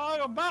come. Oh,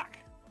 I'm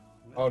back.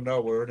 Oh no,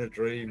 we're in a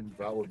dream.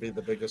 That would be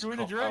the biggest cop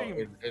out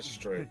in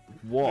history.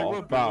 What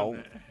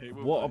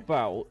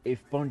about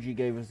if Bungie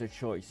gave us a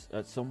choice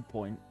at some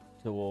point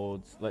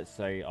towards, let's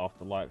say,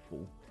 after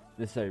Lightfall?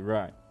 They say,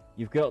 right,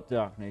 you've got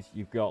darkness,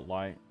 you've got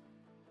light,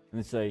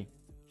 and they say,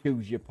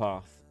 choose your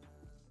path.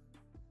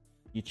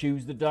 You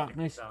choose the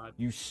darkness,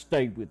 you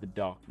stay with the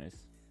darkness.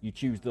 You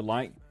choose the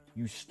light,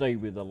 you stay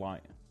with the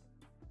light.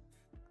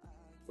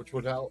 Which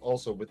would help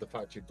also with the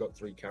fact you've got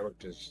 3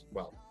 characters.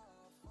 Well,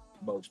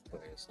 most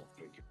players have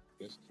 3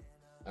 characters.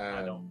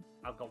 I don't.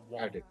 I've got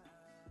 1. I do.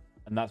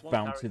 And that's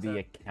bound to the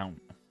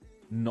account,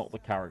 not the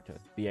character.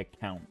 The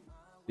account.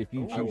 If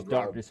you choose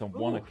darkness on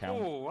one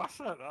account, that's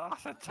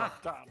a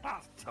tough.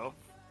 That's tough.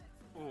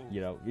 Ooh.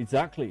 You know,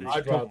 exactly. It's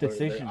a tough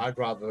decision. I'd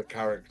rather the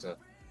character.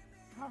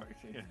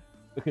 Yeah.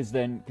 Because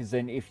then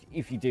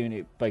if you're doing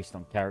it based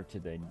on character,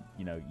 then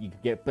you know you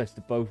could get best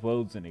of both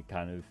worlds, and it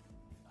kind of,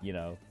 you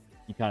know,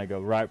 you kind of go,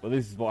 right, well,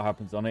 this is what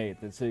happens on it.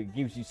 So it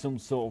gives you some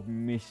sort of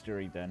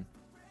mystery then.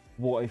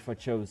 What if I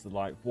chose the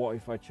light? What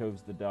if I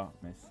chose the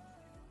darkness?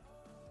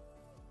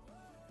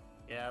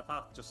 Yeah,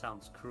 that just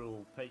sounds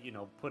cruel, but, you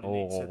know, putting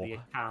it to the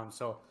account.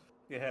 So,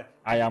 yeah.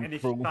 I am and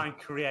if cruel. you try and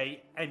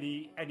create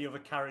any other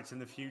character in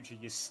the future,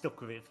 you're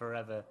stuck with it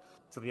forever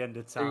to the end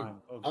of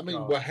time. I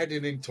mean, we're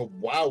heading into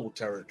WoW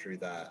territory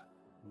there.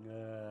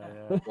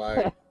 Yeah.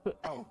 Like,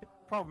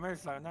 problem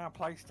is though, now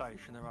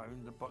PlayStation are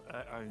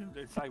owned.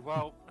 They say,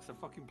 well, it's a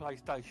fucking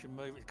PlayStation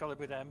move. It's got to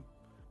be them.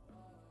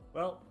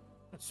 Well,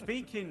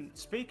 Speaking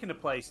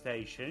of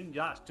PlayStation,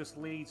 that just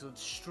leads us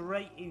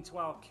straight into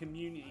our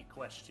community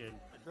question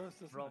It does,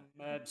 doesn't from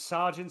it?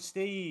 Sergeant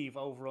Steve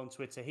over on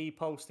Twitter. He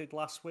posted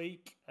last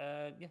week.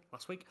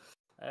 Last week.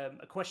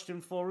 A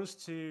question for us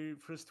to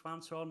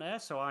answer on air,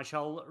 so I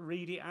shall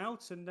read it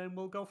out and then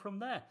we'll go from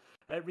there.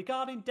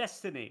 Regarding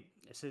Destiny,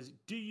 it says,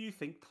 do you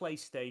think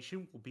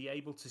PlayStation will be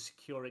able to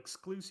secure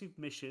exclusive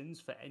missions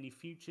for any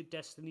future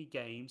Destiny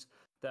games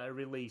that are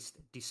released,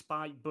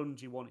 despite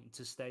Bungie wanting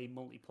to stay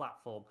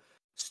multi-platform?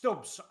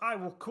 Stubbs, I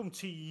will come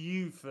to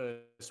you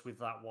first with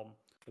that one.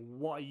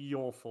 What are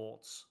your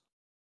thoughts?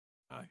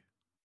 No.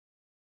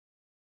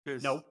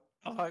 Because No.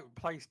 I like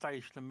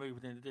PlayStation are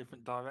moving in a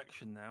different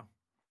direction now.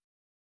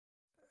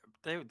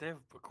 They've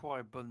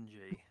acquired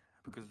Bungie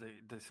because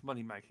this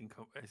money making.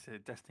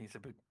 Destiny's a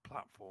big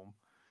platform.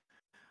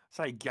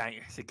 Say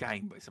game, it's a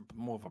game, but it's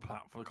more of a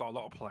platform. They've got a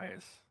lot of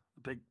players.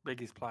 The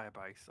biggest player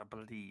base, I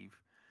believe,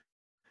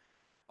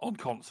 on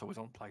console is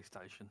on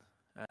PlayStation,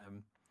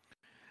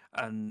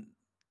 and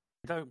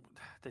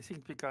they seem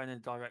to be going in a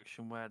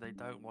direction where they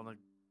don't want to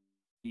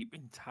keep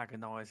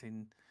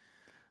antagonising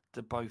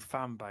the both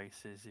fan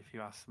bases. If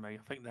you ask me,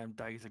 I think them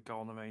days are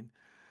gone. I mean,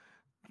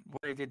 when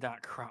they did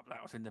that crap,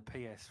 that was in the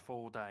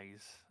PS4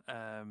 days.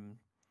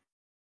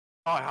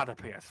 I had a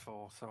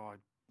PS4, so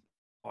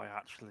I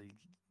actually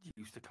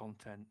used the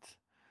content.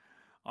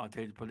 I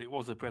did, but it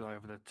was a bit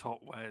over the top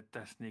where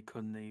Destiny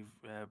couldn't even,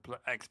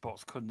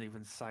 Xbox couldn't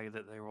even say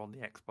that they were on the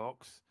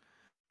Xbox.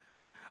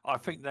 I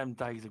think them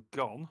days are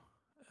gone,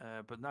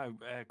 but no,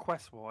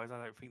 quest-wise,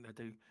 I don't think they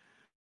do.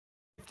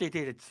 If they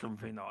did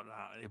something like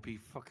that, it'd be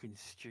fucking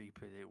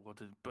stupid. It would,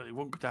 but it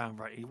wouldn't go down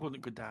right. It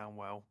wouldn't go down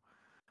well.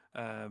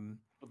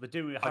 But they're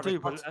doing I Harry do,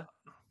 Potter.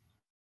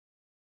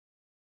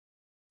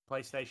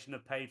 PlayStation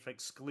have paid for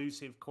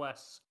exclusive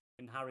quests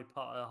in Harry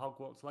Potter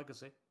Hogwarts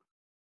Legacy.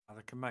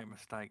 they can make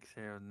mistakes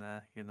here and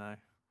there, you know.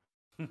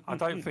 I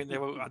don't think they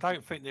will. I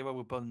don't think they will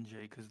with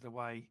Bungie because the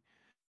way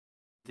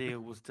the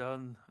deal was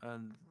done,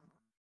 and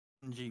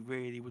Bungie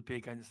really would be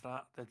against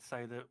that. They'd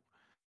say that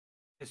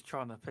it's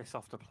trying to piss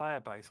off the player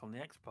base on the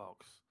Xbox.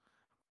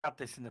 We had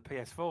this in the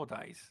PS4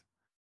 days.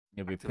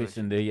 You'll be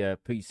Activision. pissing the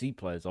PC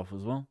players off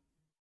as well.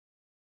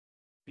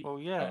 Well,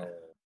 yeah.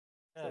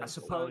 I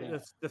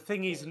suppose the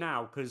thing is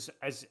now, because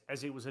as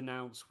it was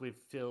announced with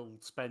Phil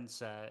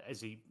Spencer, as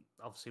he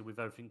obviously with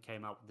everything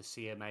came out with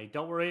the CMA.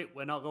 Don't worry,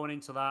 we're not going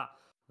into that.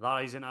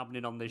 That isn't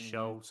happening on this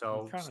show.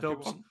 So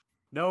Stubbs,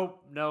 no,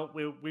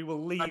 we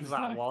will leave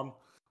that one.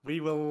 We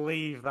will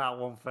leave that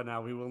one for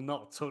now. We will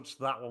not touch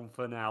that one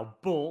for now.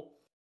 But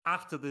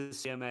after the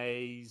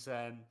CMAs,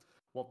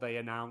 what they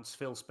announced,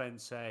 Phil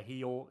Spencer,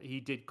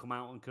 he did come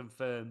out and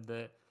confirm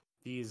that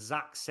the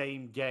exact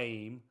same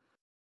game,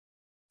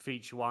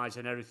 feature-wise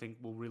and everything,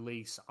 will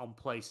release on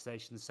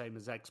PlayStation the same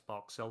as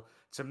Xbox. So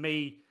to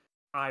me,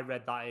 I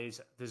read that is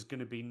there's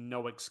going to be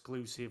no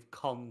exclusive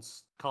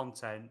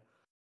content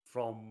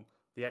from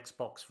the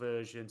Xbox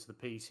version to the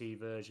PC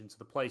version to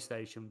the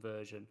PlayStation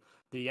version.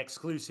 The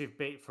exclusive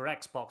bit for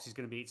Xbox is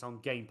going to be it's on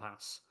Game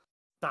Pass.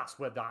 That's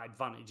where that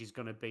advantage is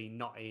going to be,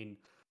 not in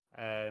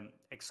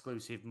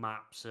exclusive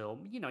maps. So,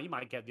 you know, you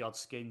might get the odd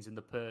skins and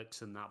the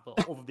perks and that,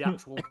 but all of the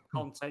actual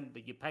content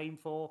that you're paying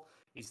for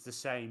is the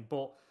same.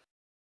 But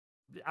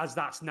as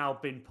that's now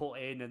been put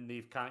in and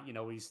they've kind of, you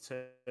know, he's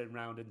turned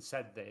around and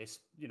said this,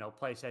 you know,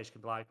 PlayStation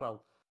could be like,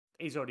 well,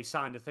 he's already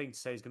signed a thing to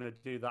say he's going to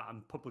do that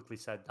and publicly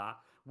said that.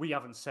 We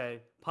haven't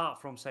said,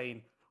 apart from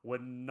saying we're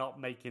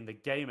not making the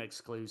game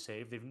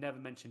exclusive, they've never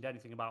mentioned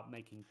anything about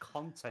making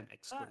content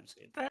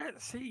exclusive.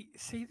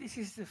 See, this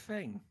is the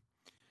thing.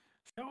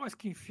 I was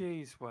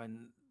confused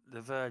when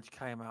The Verge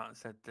came out and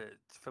said that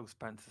Phil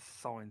Spencer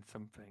signed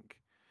something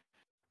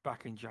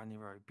back in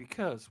January,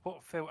 because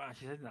what Phil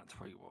actually said in that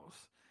tweet was,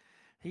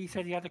 he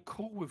said he had a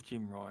call with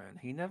Jim Ryan.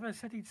 He never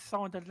said he'd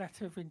signed a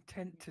letter of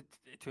intent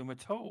to him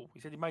at all. He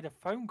said he made a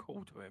phone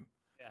call to him.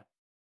 Yeah.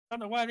 I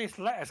don't know where this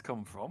letter's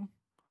come from.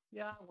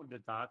 Yeah, I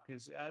wondered that,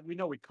 because we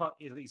know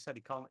he said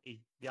he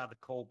had a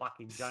call back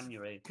in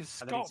January. Because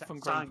Scott from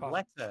Green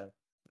Pass,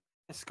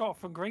 Scott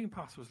from Green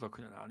Pass was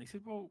looking at that, and he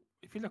said, well,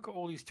 if you look at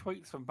all these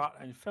tweets from back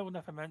then, Phil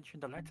never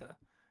mentioned a letter.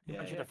 He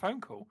mentioned a phone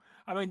call.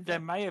 I mean,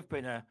 there may have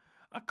been a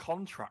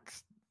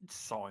contract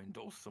signed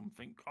or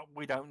something.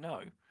 We don't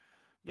know.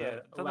 Yeah,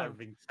 a letter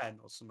of intent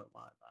or something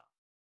like that.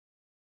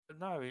 But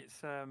no,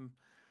 it's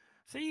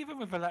see, even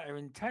with a letter of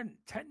intent,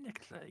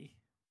 technically,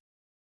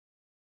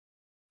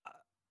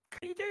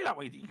 can you do that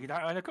when you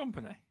don't own a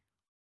company?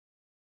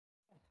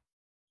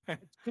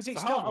 Because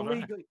it's not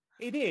illegal.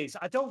 It is.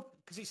 I don't,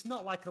 because it's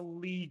not like a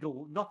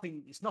legal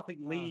nothing. It's nothing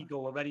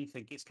legal or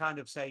anything. It's kind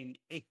of saying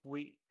if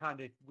we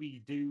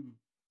do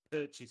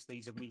purchase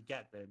these and we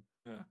get them,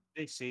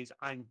 this is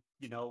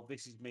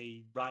this is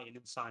me writing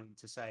and signing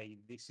to say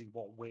this is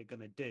what we're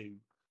going to do,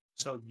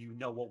 so you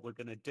know what we're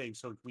going to do.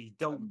 So if we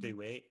don't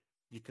do it,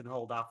 you can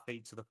hold our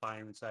feet to the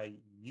fire and say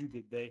you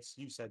did this,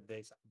 you said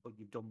this, but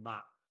you've done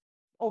that.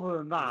 Other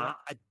than that,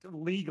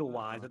 legal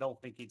wise, I don't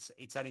think it's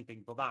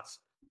anything. But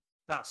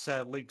that's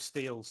Luke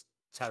Steele's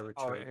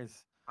territory. Oh, it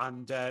is.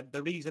 And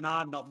the reason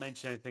I'm not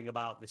mentioning anything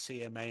about the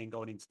CMA and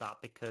going into that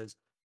because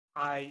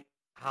I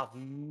have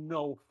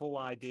no full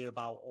idea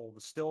about all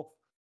the stuff.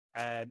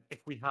 If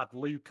we had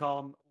Luke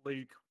on,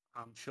 Luke,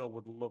 I'm sure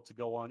would love to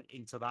go on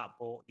into that,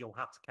 but you'll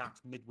have to catch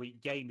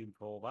midweek gaming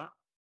for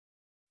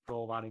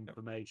all that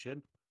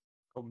information.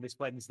 Come this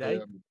Wednesday.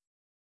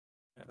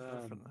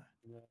 Definitely.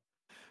 Yeah.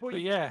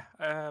 But yeah,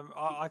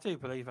 I do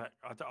believe it.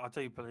 I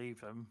do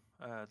believe them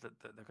that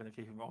they're going to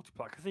keep it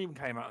multiplayer because they even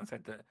came out and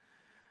said that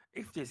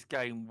if this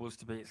game was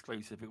to be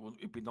exclusive,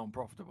 it'd be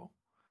non-profitable.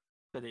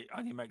 That it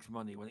only makes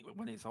money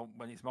when it's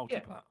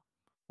multiplayer.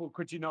 Well,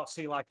 could you not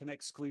see like an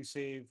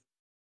exclusive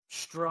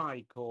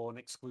strike or an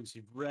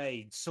exclusive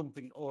raid,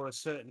 something or a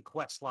certain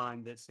quest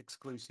line that's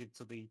exclusive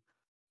to the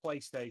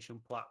PlayStation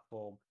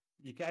platform?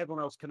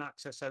 Everyone else can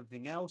access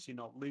everything else. You're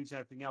not losing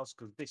everything else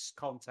because this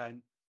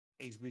content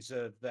is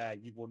reserved there.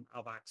 You wouldn't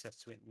have access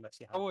to it unless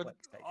you had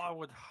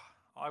PlayStation.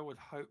 I would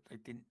hope they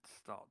didn't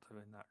start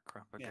doing that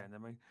crap again. I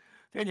mean,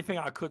 the only thing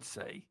I could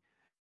see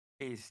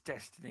is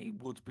Destiny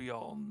would be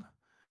on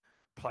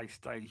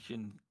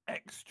PlayStation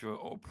Extra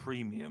or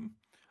Premium.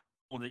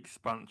 All the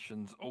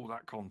expansions, all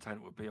that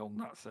content would be on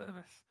that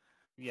service.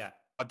 Yeah,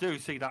 I do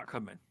see that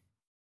coming.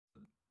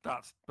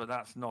 That's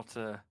not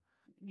a.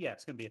 Yeah,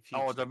 it's going to be a few.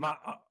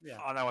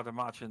 I know. I'd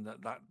imagine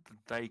that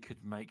they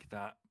could make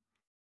that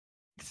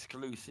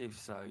exclusive.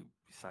 So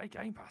say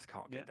Game Pass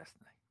can't get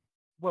Destiny.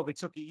 Well, they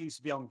took it. Used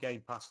to be on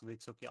Game Pass, and they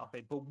took it off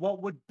it. But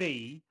what would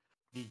be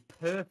the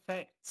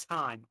perfect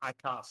time? I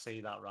can't see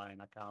that,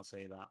 Ryan. I can't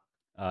see that.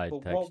 I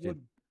texted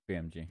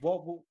BMG.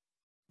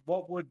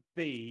 What would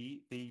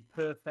be the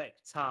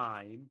perfect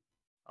time?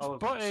 Oh,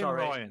 sorry,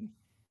 Ryan.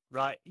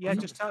 Right, yeah.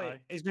 Just tell me.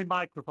 Is my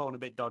microphone a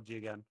bit dodgy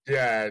again?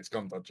 Yeah, it's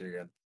gone dodgy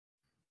again.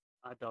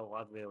 I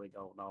really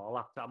don't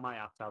know. I might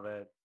have to have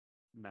a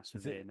mess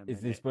with it in a minute.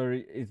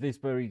 Is this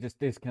where he just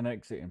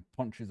disconnects it and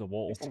punches a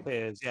wall?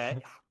 Disappears, yeah.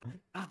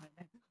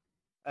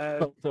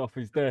 Drops off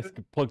his desk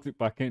and plugs it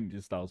back in and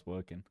just starts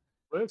working.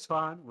 Works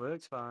fine.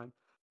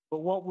 But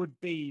what would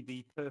be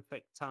the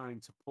perfect time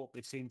to put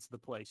this into the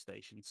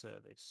PlayStation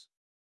service?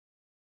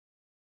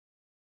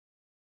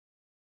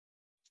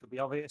 Should be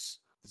obvious.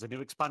 There's a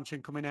new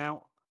expansion coming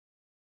out.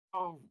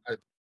 Oh,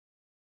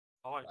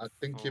 I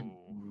think you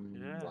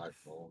like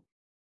more.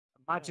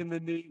 Imagine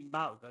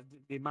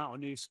the amount of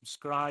new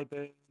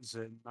subscribers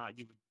and that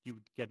you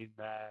would get in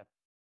there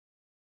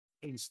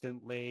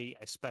instantly,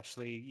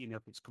 especially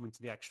if it's coming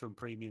to the extra and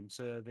premium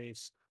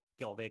service.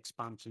 Get all the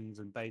expansions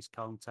and base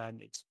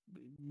content. It's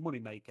money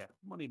maker.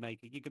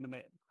 You're going to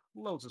make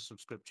loads of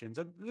subscriptions,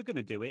 and they're going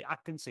to do it. I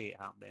can see it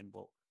happening.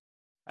 But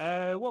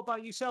what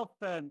about yourself,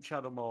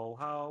 Shadow Mole?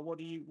 What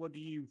do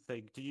you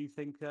think? Do you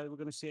think we're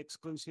going to see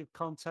exclusive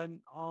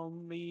content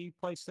on the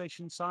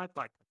PlayStation side,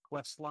 like a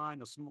quest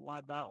line or something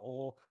like that?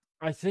 Or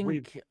I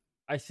think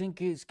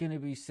it's going to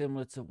be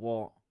similar to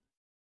what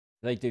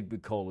they did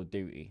with Call of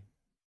Duty.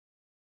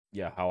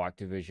 Yeah, how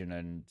Activision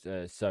and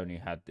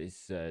Sony had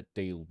this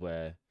deal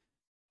where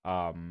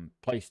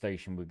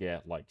PlayStation would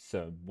get like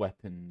certain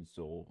weapons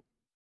or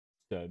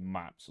certain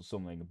maps or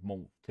something a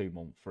month, 2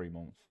 months, 3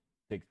 months,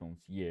 6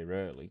 months, a year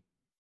early.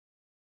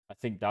 I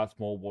think that's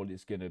more what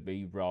it's going to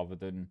be rather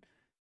than,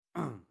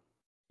 a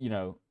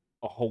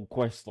whole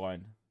quest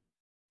line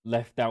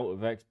left out of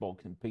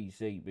Xbox and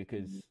PC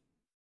because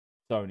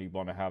Sony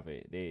want to have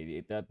it.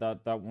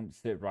 That won't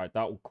sit right.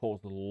 That will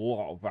cause a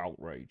lot of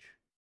outrage.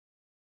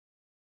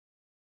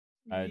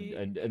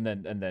 And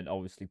then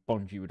obviously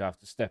Bungie would have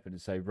to step in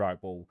and say, right,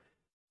 well,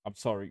 I'm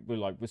sorry,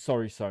 we're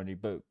sorry, Sony,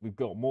 but we've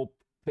got more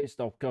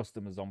pissed off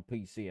customers on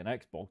PC and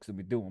Xbox than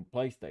we do on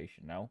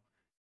PlayStation now.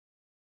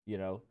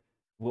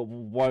 Well,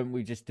 why don't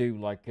we just do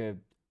like a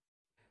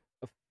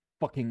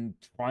fucking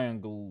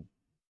triangle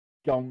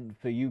gun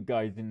for you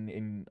guys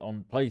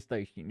on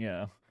PlayStation,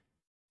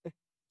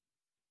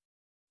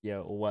 yeah,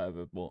 or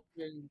whatever. But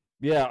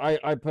yeah,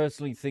 I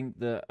personally think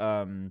that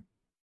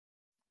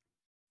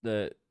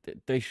that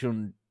they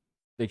shouldn't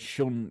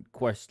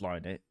quest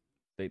line it.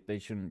 They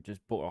shouldn't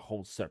just put a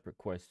whole separate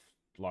quest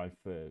line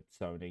for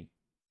Sony,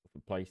 for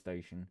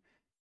PlayStation.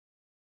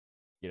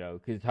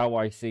 Because how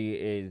I see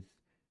it is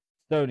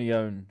Sony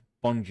own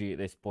Bungie at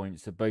this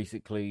point, so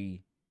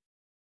basically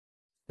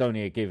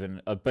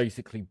Sony are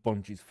basically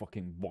Bungie's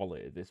fucking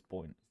wallet at this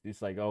point.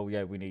 It's like, oh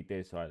yeah, we need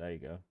this. All right, there you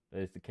go.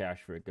 There's the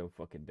cash for it. Go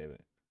fucking do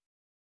it.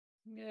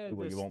 Yeah,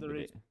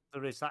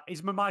 there is that.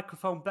 Is my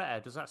microphone better?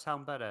 Does that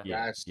sound better?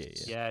 Yes.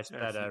 Yeah, it's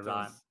better.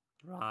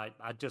 Right.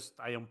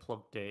 I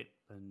unplugged it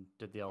and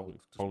did the old.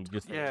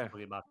 Just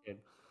put it back in.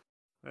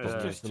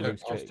 Just to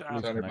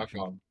add it back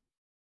on.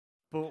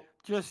 But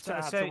just to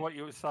add to what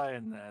you were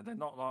saying there, they're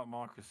not like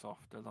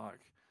Microsoft. They're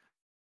like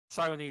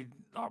Sony,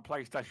 like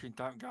PlayStation.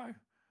 Don't go.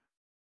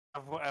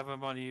 Have whatever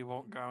money you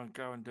want. Go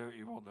and do what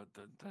you want.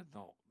 They're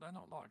not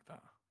like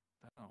that.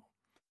 They're not.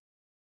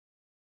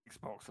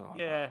 Xbox are like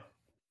that.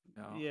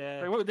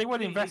 Yeah. They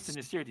won't invest in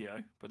the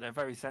studio, but they're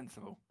very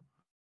sensible.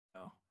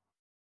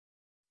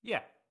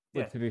 Yeah.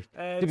 To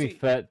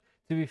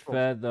be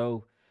fair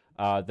though,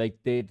 they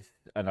did,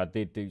 and I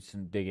did do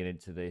some digging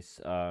into this.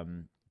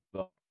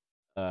 But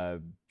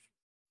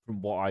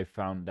from what I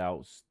found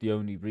out, the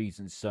only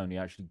reason Sony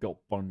actually got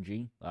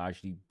Bungie,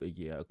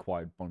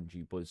 acquired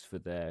Bungie, was for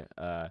their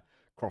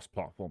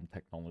cross-platform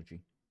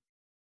technology.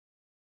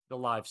 The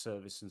live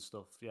service and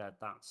stuff. Yeah,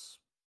 that's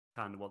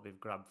kind of what they've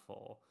grabbed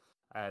for,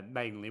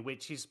 mainly.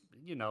 Which is,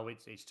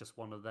 it's just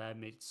one of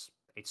them. It's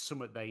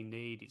something they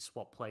need. It's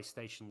what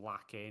PlayStation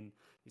lack in.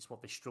 It's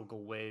what they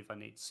struggle with,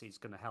 and it's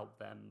going to help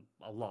them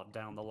a lot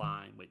down the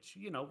line. Which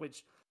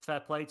fair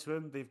play to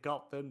them. They've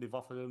got them. They've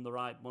offered them the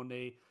right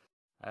money.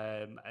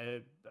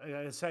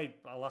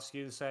 I'll ask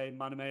you the same,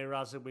 Maname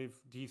Raza.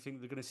 Do you think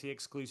they're going to see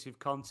exclusive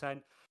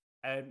content?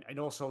 And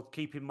also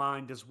keep in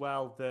mind as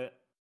well that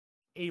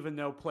even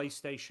though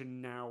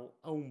PlayStation now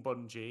own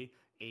Bungie,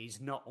 it is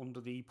not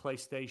under the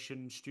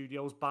PlayStation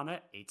Studios banner.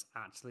 It's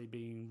actually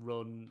being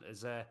run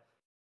as a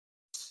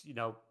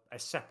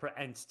separate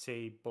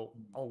entity, but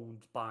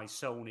owned by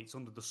Sony. It's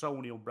under the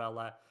Sony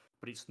umbrella,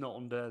 but it's not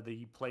under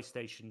the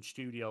PlayStation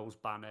Studios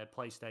banner,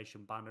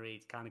 PlayStation banner.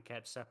 It's kind of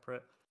kept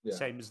separate. Yeah.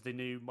 Same as the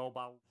new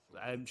mobile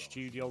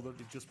studio that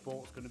they've just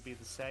bought is going to be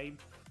the same.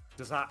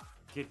 Does that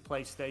give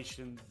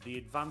PlayStation the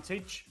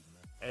advantage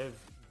of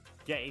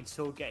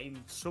still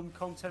getting some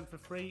content for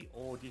free,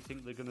 or do you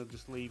think they're going to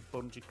just leave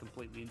Bungie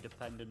completely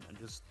independent and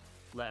just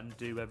let them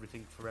do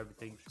everything for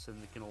everything so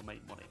they can all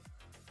make money?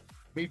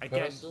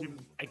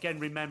 Again,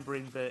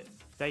 remembering that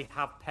they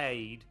have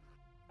paid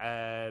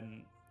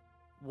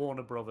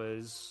Warner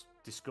Brothers,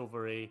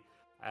 Discovery,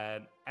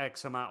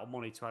 X amount of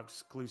money to have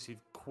exclusive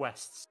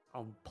quests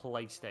on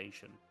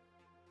PlayStation.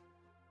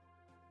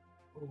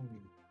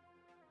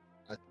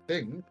 I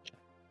think,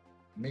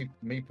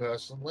 me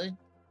personally,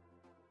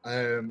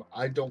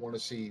 I don't want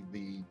to see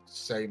the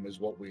same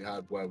as what we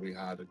had, where we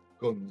had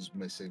guns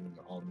missing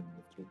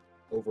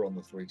over on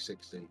the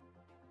 360.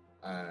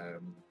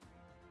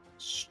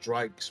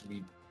 Strikes,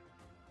 we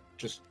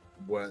just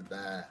weren't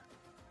there.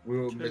 We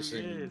were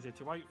missing. 2 years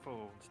to wait for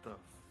and stuff.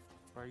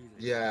 Crazy.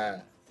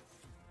 Yeah.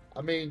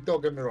 I mean,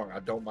 don't get me wrong. I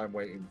don't mind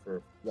waiting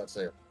for, let's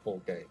say, a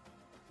full game,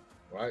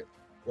 right?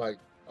 Like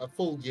a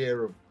full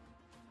year of.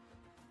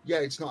 Yeah,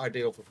 it's not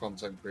ideal for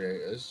content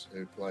creators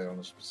who play on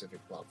a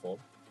specific platform.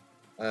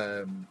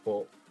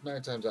 But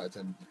 9 times out of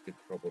 10, you could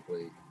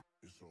probably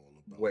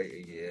wait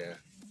a year,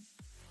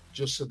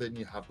 just so then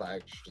you have that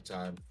extra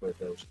time for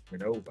those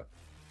coming over.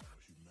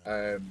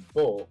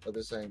 But at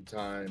the same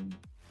time,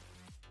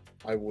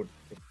 I would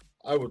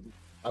hope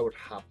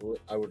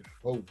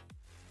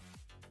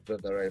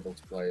that they're able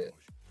to play it,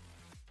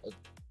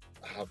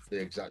 have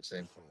the exact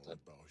same content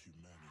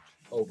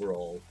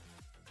overall,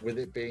 with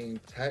it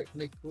being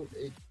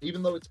technically,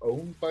 even though it's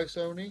owned by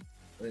Sony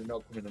and it's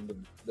not coming under,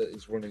 that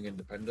is running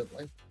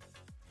independently.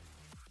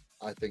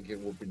 I think it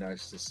would be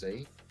nice to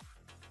see.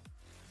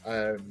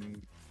 But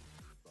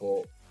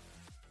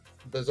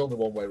there's only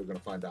one way we're going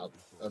to find out,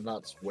 and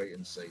that's wait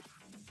and see.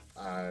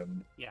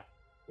 Yeah.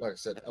 Like I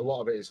said, a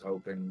lot of it is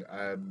hoping.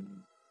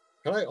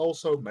 Can I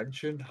also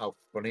mention how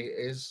funny it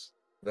is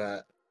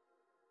that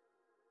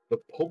the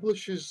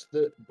publishers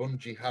that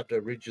Bungie had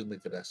originally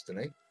for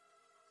Destiny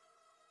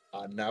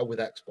are now with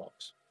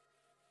Xbox?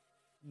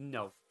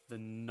 No, they're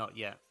not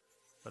yet.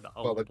 But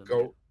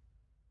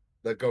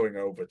they're going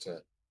over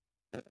to.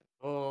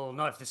 Oh,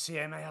 not if the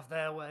CMA have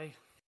their way.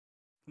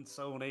 And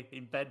Sony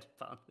in bed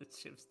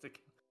partnerships.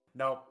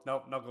 No,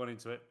 not going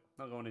into it.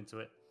 Not going into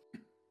it.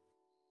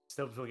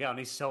 Still, we'll get on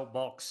his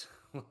soapbox.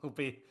 We'll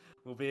be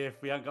here if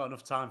we ain't got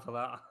enough time for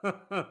that.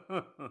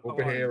 We'll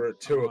be here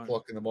at 2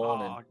 o'clock in the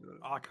morning.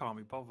 I can't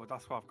be bothered.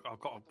 That's why I've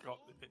got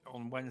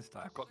on Wednesday.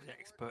 I've got the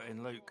expert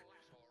in Luke.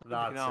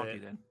 That's argue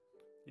then.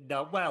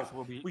 No, well,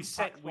 we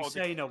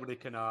say nobody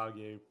can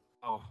argue.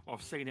 Oh,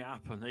 I've seen it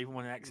happen, even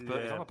when an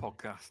expert is on a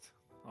podcast.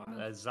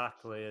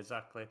 Exactly.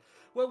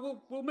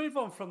 Well, we'll move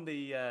on from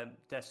the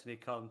Destiny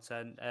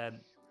content,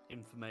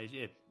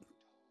 information,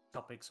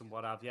 topics and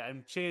what have you.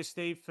 And cheers,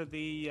 Steve, for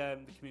the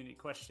community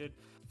question.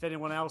 If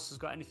anyone else has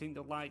got anything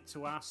they'd like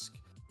to ask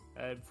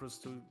for us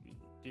to,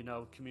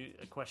 a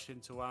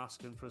question to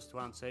ask and for us to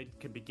answer, it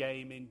can be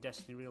gaming,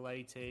 Destiny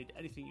related,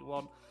 anything you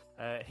want.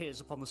 Hit us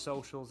up on the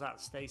socials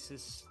at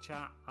Stasis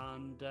Chat,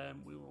 and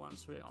we will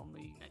answer it on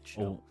the next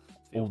show.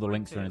 All the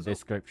links are in the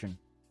description.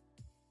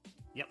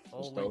 Yep,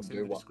 all links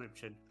in the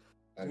description.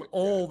 Okay.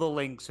 All the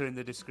links are in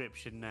the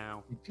description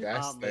now.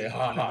 Yes, they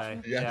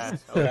are.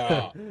 Yes, they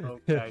are.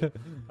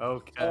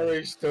 Okay.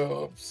 Sorry,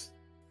 Stubbs.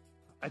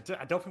 I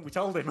don't think we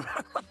told him.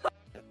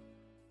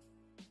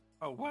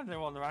 Oh, when they're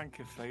on their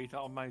anchor feed,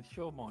 I made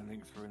sure my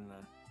links were in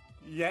there.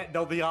 Yeah,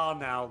 no, they are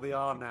now.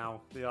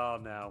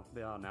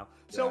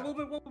 So we'll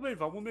move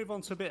on. We'll move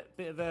on to a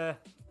bit of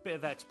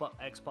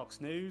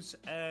Xbox news.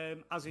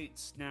 As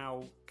it's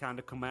now kind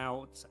of come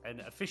out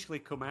and officially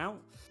come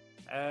out,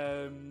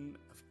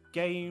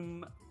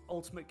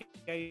 Ultimate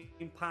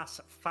Game Pass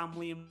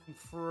Family and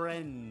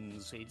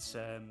Friends. It's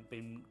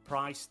been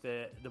priced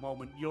at the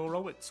moment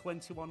euro at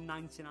 $21.99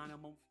 a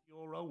month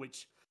euro,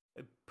 which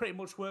pretty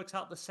much works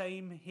out the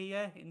same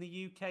here in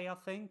the UK, I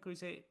think. Or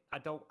is it? I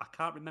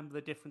can't remember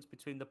the difference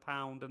between the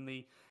pound and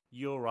the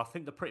euro. I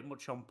think they're pretty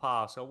much on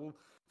par. So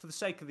for the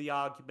sake of the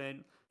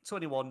argument,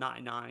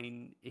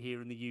 $21.99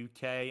 here in the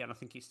UK, and I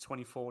think it's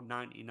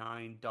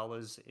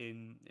 $24.99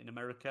 in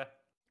America.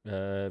 Be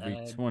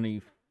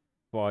 $25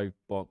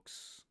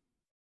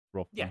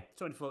 roughly. Yeah,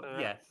 24.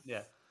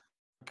 Yeah.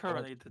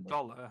 Currently, the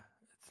dollar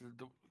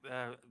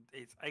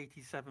it's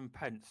 87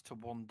 pence to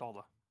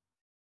 $1.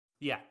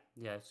 Yeah.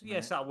 So,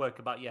 yes, that'll work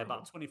about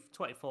about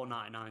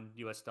 $24.99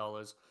 US.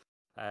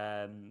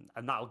 And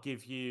that'll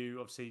give you,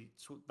 obviously,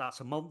 that's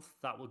a month.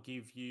 That will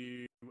give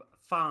you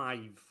 5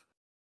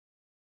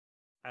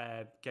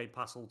 Game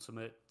Pass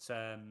Ultimate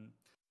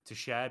to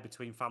share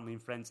between family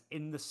and friends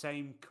in the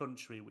same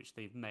country, which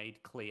they've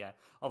made clear.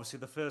 Obviously,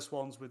 the first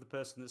one's with the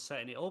person that's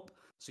setting it up,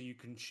 so you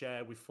can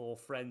share with 4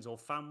 friends or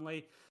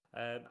family.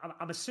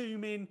 I'm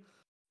assuming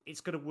it's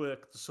going to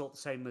work the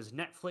same as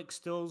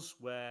Netflix does,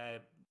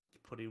 where you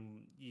put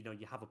in, you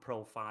have a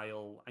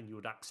profile and you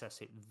would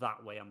access it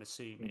that way. I'm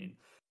assuming.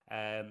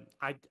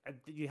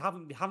 You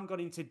haven't gone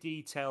into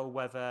detail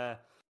whether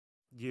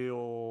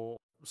you're,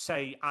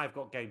 say I've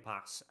got Game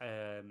Pass,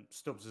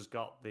 Stubbs has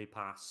got the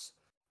pass,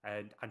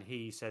 and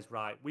he says,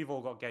 right, we've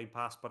all got Game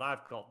Pass, but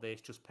I've got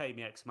this, just pay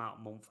me X amount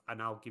a month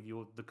and I'll give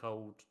you the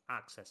code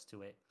access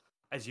to it,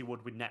 as you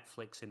would with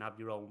Netflix and have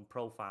your own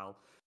profile.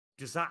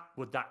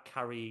 Would that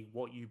carry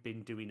what you've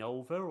been doing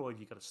over, or have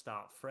you got to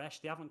start fresh?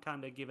 They haven't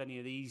kind of give any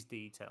of these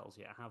details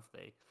yet, have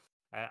they?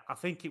 I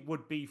think it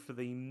would be for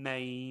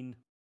the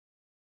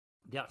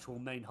actual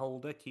main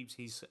holder keeps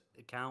his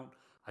account.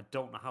 I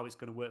don't know how it's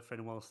going to work for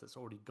anyone else that's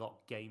already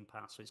got Game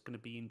Pass, so it's going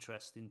to be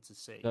interesting to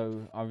see.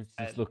 So I was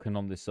just looking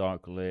on this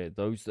article here.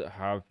 Those that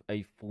have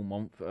a full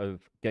month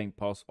of Game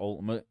Pass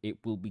Ultimate,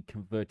 it will be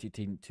converted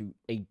into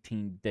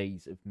 18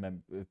 days of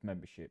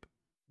membership.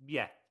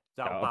 Yeah,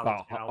 that'll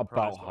balance out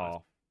about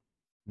half,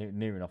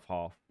 near enough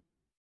half.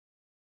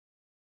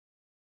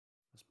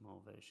 That's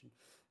motivation.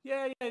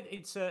 Yeah,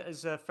 it's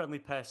as Friendly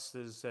Pest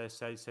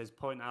says,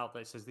 point out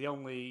that it says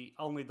only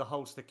the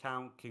host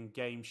account can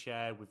game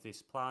share with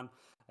this plan.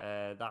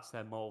 That's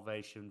their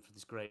motivation for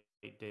this great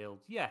deal.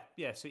 Yeah.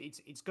 So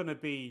it's going to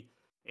be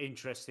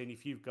interesting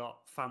if you've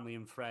got family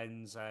and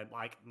friends,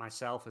 like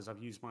myself, as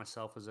I've used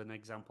myself as an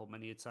example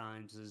many a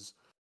times. As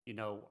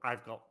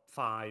I've got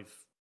 5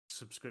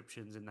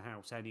 subscriptions in the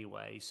house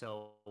anyway,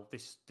 so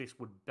this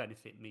would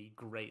benefit me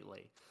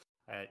greatly.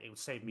 It would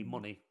save me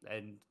money,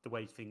 and the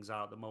way things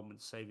are at the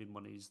moment, saving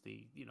money is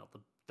the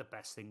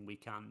best thing we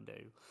can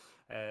do.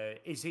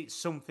 Is it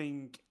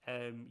something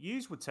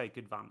you would take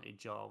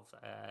advantage of?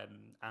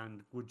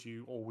 And would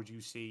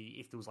you see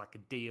if there was like a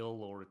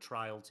deal or a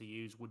trial to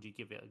use? Would you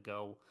give it a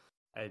go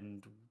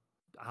and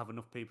have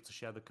enough people to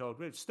share the code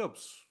with?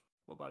 Stubbs,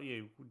 what about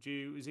you?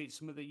 Is it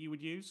something that you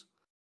would use?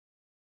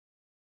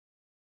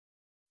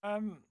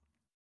 It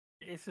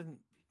isn't.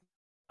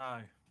 No,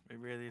 it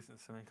really isn't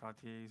something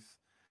I'd use.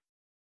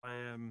 I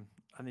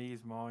only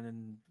use mine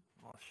and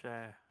I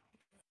share.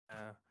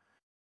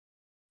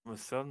 My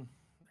son,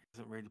 he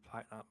doesn't really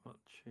play it that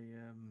much. He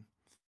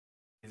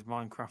is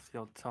Minecraft the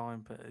odd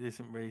time, but it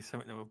isn't really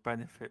something that would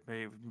benefit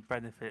me. It would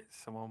benefit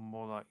someone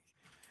more like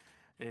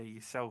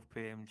yourself,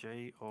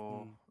 PMG,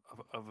 or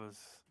others.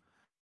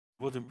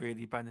 Wouldn't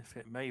really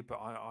benefit me, but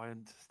I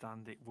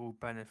understand it will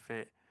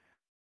benefit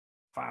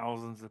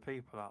thousands of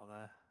people out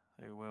there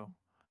who will.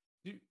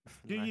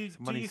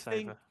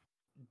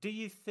 Do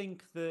you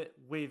think that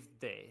with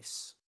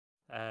this,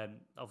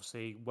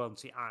 obviously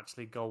once it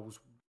actually goes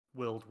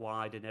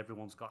worldwide and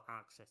everyone's got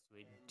access to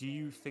it, do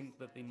you think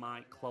that they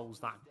might close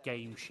that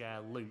game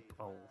share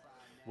loophole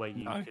where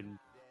you can?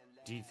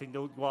 Do you think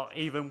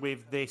even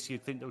with this, you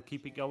think they'll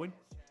keep it going?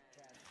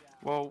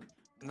 Well,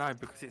 no,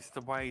 because it's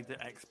the way the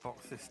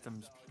Xbox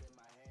systems.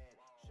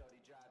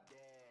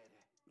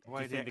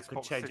 Do you think they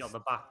could change it on the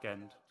back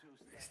end?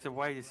 It's the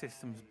way the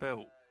system's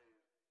built.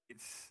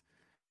 It's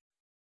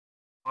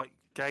like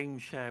game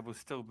share will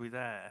still be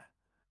there,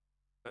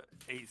 but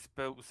it's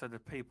built so the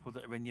people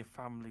that are in your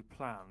family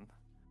plan,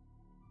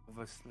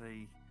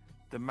 obviously,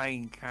 the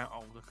main account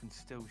holder can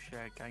still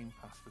share Game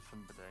Pass with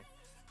somebody.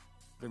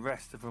 The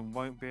rest of them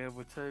won't be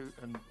able to,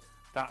 and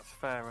that's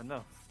fair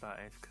enough. That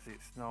is, because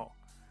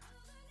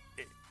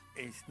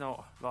it's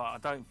not like I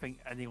don't think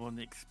anyone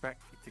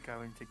expected to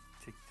go into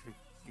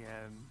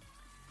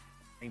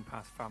Game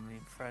Pass family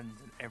and friends,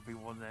 and every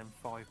one of them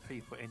 5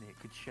 people in it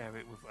could share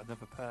it with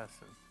another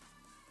person.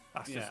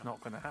 That's just not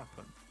going to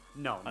happen.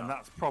 No.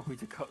 That's probably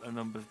to cut the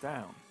numbers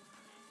down.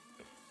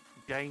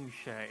 Game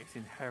share is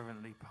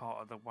inherently part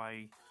of the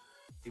way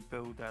they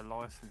build their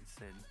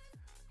licensing,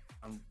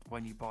 and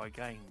when you buy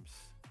games,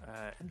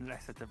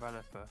 unless a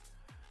developer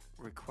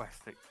requests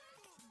that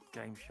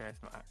game share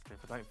is not active,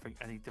 I don't think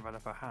any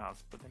developer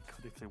has, but they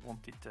could if they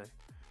wanted to.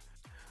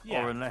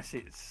 Yeah. Or unless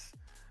it's,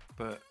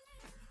 but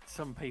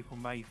some people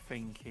may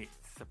think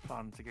it's a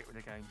plan to get rid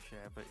of game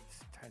share, but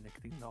it's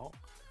technically not.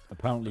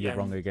 Apparently you're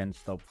wrong again,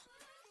 Stubbs.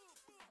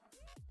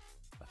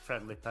 A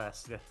Friendly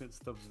Pest,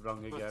 Stubbs is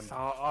wrong again. So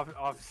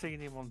I've seen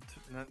him on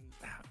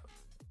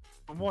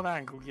one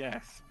angle,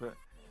 yes, but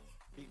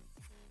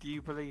do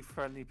you believe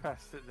Friendly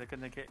Pest that they're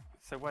going to get?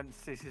 So once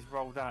this is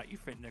rolled out, you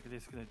think they're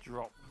just going to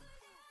drop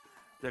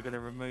they're going to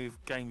remove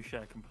Game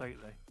Share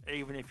completely,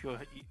 even if you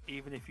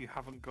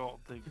haven't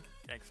got the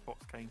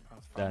Xbox Game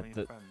Pass family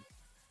and friends.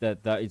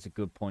 That is a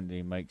good point that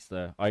he makes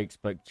there. I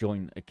expect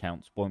joint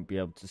accounts won't be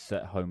able to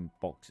set home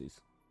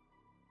boxes.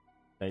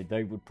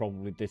 They would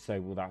probably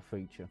disable that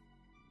feature.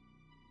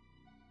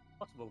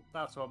 Possible.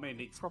 That's what I mean.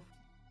 It's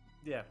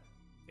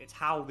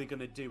how they're going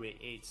to do it.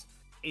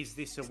 Is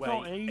this a way? It's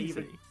not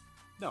easy.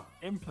 No.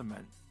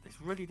 Implement. It's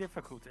really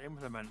difficult to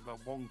implement, but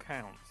one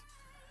count.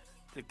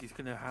 It's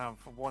going to have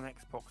one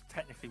Xbox,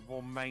 technically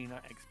one main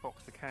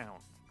Xbox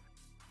account.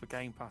 For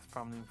Game Pass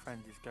Family and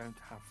Friends is going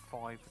to have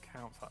 5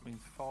 accounts. That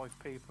means 5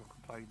 people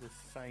can play the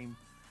same.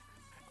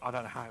 I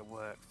don't know how it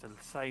works. The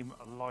same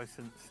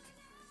licensed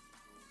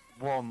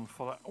one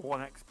for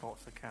one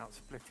Xbox account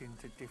split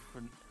into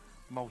different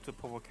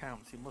multiple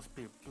accounts. It must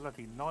be a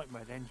bloody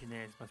nightmare. The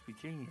engineers must be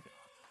genius.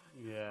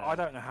 Yeah. I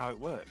don't know how it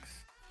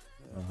works.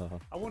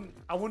 I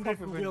wonder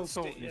if we will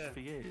see this for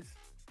years.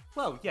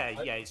 Well,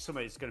 it's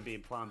something that's going to be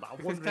in plan, but I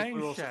wonder if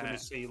we're also going to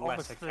see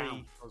less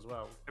accounts as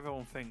well.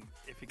 Everyone thinks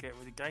if you get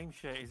rid of Game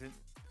Share,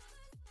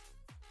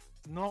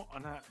 not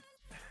an.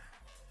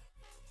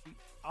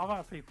 I've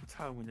had people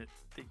tell me that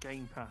the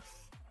Game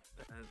Pass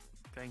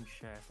Game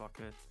Share is like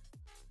a.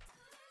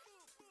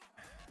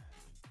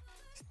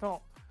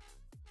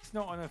 It's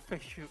not an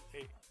official.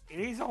 It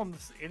is on the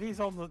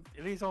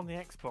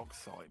Xbox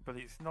site, but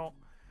it's not.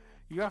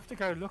 You have to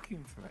go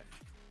looking for it.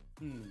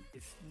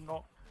 It's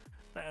not.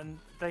 And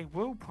they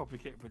will probably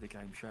get rid of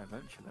Game Share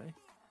eventually.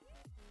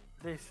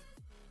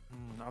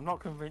 I'm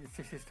not convinced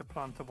this is the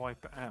plan to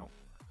wipe it out.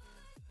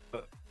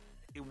 But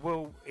it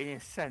will, in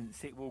a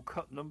sense, it will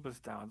cut numbers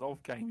down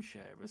of Game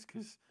Sharers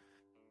because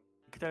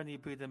it could only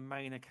be the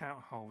main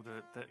account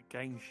holder that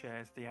Game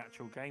Shares the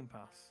actual Game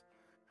Pass.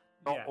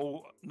 Not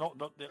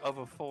the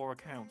other 4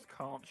 accounts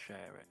can't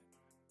share it.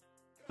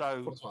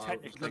 So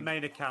technically, the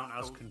main account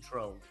has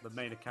control. The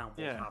main account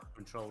will have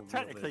control.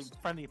 Technically,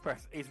 Friendly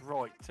Press is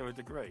right to a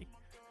degree.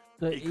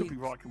 It could be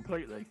right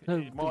completely.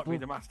 It might be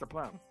the master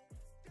plan.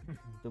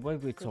 The way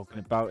we're talking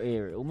about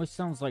here, it almost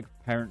sounds like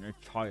parent or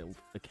child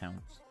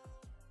accounts.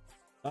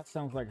 That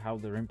sounds like how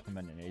they're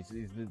implementing it.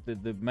 Is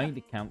the main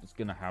account is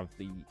going to have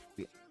the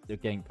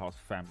Game Pass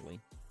family.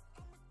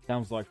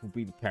 Sounds like will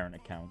be the parent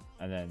account,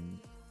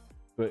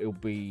 but it'll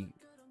be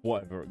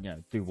whatever,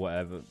 do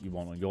whatever you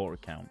want on your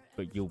account,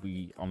 but you'll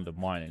be under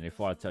mine. And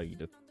if I tell you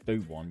to do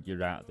one,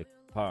 you're out of the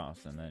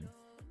pass, and then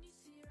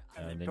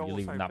you're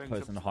leaving that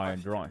person high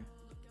and dry.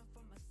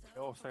 It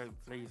also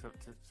leaves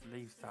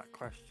that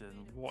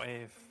question: what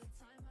if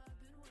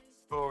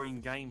you're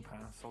in Game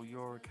Pass or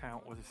your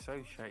account was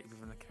associated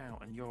with an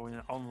account, and you're in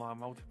an online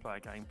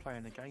multiplayer game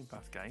playing a Game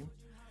Pass game,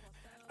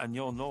 and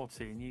you're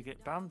naughty and you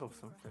get banned or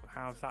something?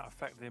 How does that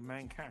affect the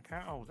main account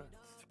holder?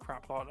 It's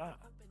crap like that.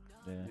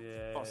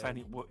 Yeah. I'm not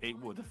saying it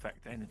would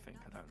affect anything.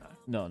 I don't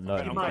know.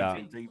 Not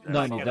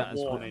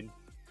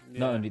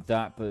only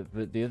that, but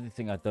the other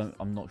thing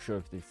I'm not sure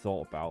if they've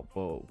thought about,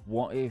 but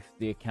what if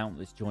the account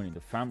that's joining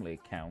the family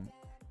account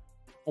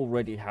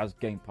already has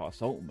Game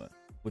Pass Ultimate?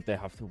 Would they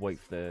have to wait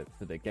for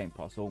their Game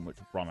Pass Ultimate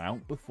to run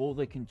out before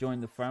they can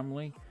join the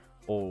family?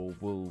 Or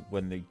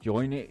when they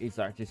join it, is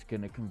that just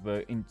going to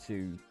convert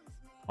into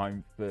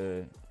time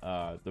for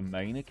the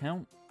main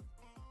account?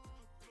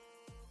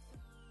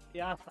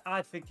 Yeah,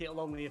 I think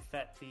it'll only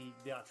affect the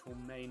actual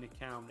main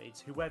account.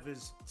 It's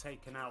whoever's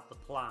taken out the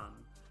plan.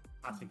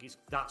 I think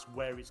that's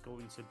where it's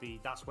going to be.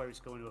 That's where it's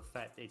going to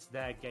affect. It's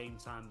their game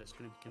time that's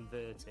going to be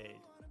converted,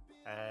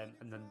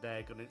 and then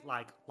they're going to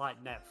like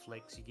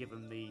Netflix. You give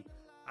them the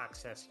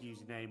access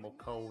username or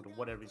code or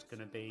whatever it's going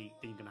to be.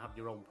 Then you're going to have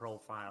your own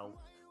profile,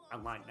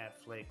 and like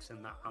Netflix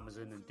and that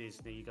Amazon and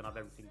Disney, you're going to have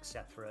everything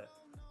separate.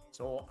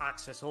 So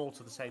access all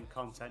to the same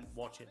content,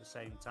 watch it at the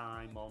same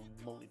time on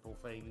multiple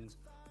things.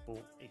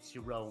 But it's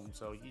your own,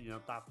 so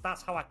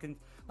that's how I can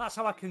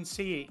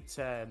see it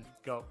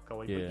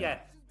going. Yeah.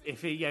 But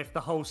if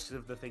the host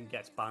of the thing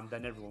gets banned,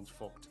 then everyone's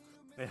fucked.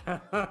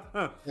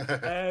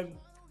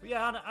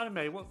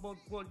 Anime.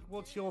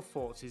 What's your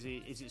thoughts? Is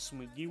it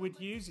something you would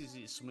use? Is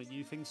it something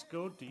you think's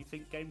good? Do you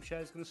think Game Share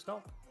is going to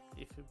stop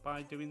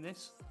by doing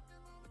this?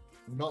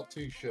 Not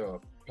too sure.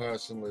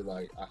 Personally,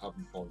 I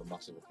haven't formed a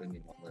massive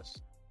opinion on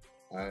this.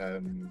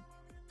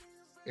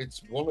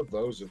 It's one of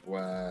those of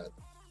where.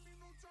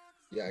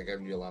 Yeah,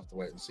 again, you'll have to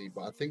wait and see.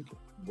 But I think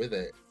with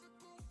it,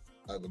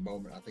 at the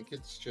moment, I think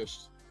it's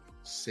just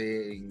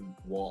seeing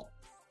what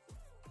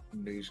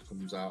news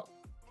comes out.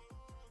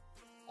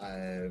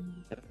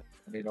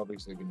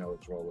 Obviously, we know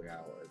it's rolling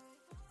out at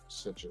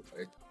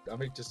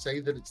to say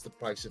that it's the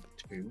price of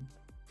 2.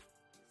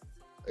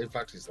 In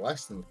fact, it's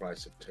less than the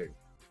price of 2.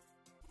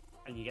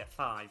 And you get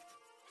 5.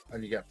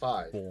 And you get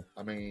 5. 4.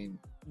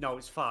 No,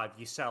 it's 5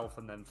 yourself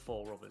and then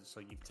 4 others. So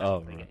you've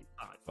technically getting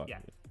 5.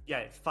 Yeah,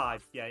 it's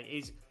 5. Yeah, it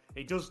is.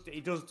 It just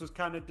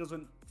kind of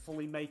doesn't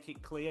fully make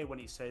it clear when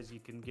it says you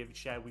can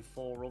share with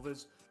 4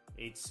 others.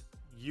 It's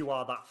you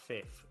are that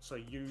 5th, so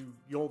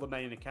you're the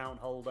main account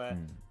holder.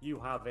 You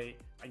have it,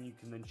 and you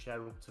can then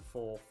share up to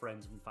 4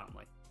 friends and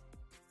family.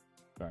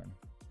 Fair.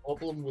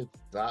 Problem with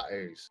that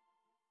is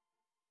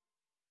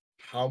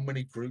how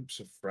many groups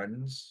of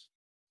friends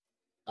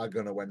are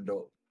going to end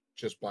up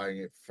just buying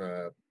it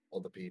for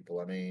other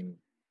people? I mean,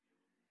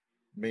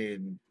 me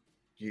and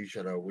you,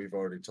 Shadow, we've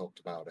already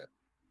talked about it,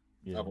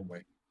 Yeah. haven't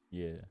we?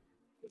 Yeah.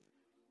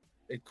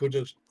 It could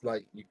just,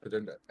 like, you could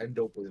end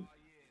up with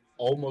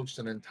almost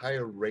an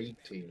entire raid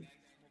team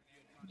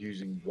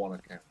using one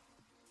account.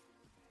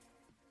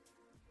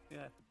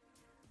 Yeah.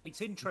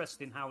 It's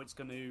interesting how it's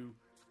going to,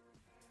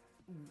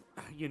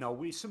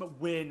 it's something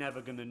we're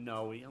never going to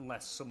know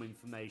unless some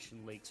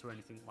information leaks or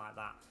anything like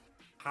that.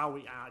 How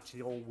it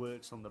actually all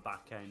works on the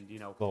back end,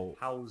 Well,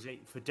 how is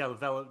it for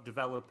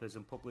developers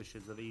and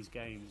publishers of these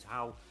games?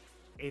 How,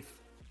 if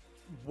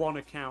one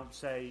account,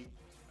 say,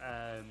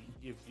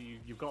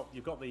 you've got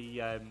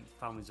the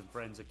families and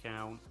friends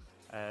account,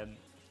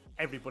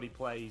 everybody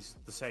plays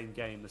the same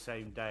game the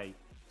same day.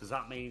 Does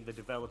that mean the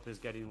developer's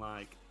getting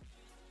like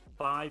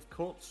 5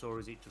 cuts, or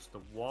is it just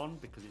the one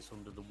because it's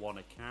under the one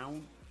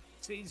account?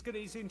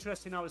 It's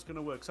interesting how it's going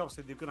to work. So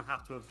obviously, they're going to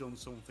have done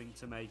something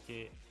to make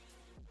it,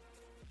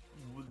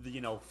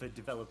 for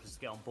developers to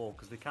get on board,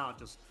 because they can't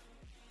just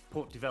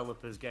put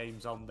developers'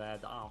 games on there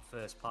that aren't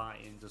first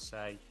party and just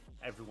say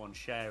everyone's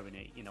sharing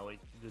it.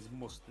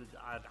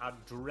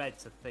 I'd dread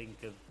to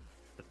think of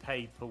the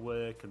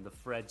paperwork and the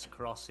threads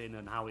crossing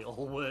and how it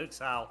all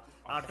works out.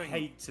 I'd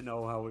hate to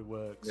know how it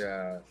works.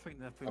 Yeah, I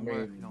think they've been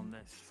working on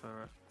this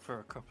for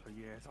a couple of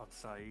years. I'd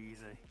say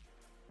easy.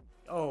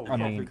 Oh, They've I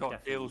probably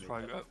got deals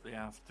wrote up. They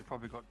have. They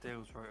probably got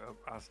deals wrote up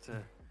as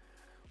to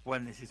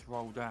when this is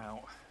rolled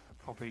out.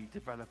 Probably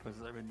developers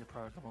that are in the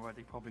program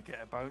already probably get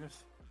a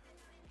bonus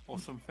or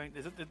something.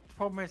 The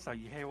problem is though,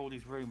 you hear all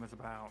these rumours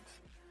about,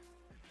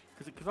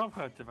 because I've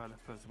heard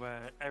developers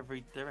where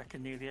they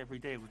reckon nearly every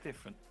deal is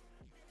different,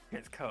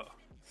 gets cut.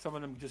 Some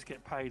of them just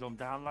get paid on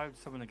download.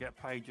 Some of them get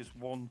paid just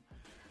one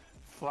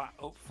flat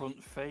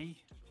upfront fee.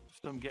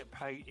 Some get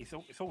paid. It's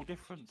all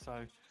different.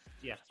 So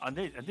yeah, and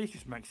this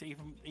just makes it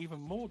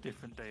even more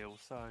different deals.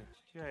 So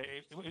yeah,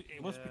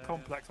 it must be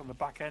complex on the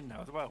back end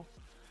now as well.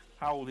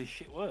 How all this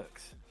shit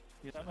works.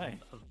 You know what I mean?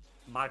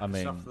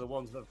 Microsoft are the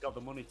ones that have got the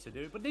money to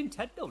do it, but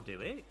Nintendo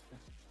do it.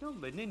 Don't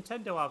they?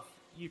 Nintendo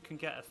you can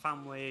get a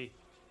family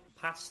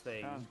pass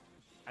thing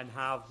and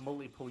have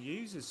multiple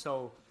users,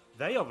 so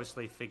they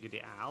obviously figured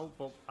it out.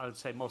 But I would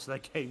say most of their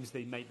games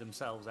they make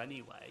themselves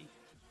anyway.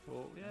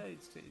 But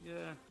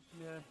yeah.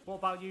 What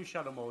about you,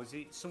 Shadowmo? Is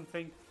it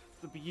something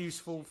that would be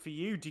useful for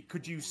you?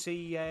 Could you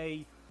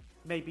see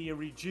maybe a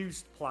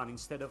reduced plan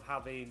instead of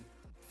having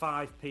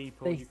 5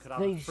 people? You could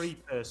have a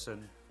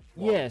 3-person.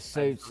 Yeah,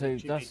 so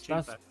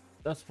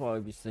that's what I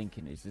was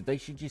thinking, is that they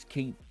should just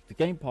keep the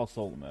Game Pass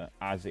Ultimate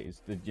as it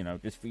is,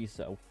 just for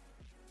yourself,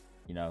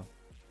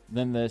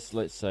 Then there's,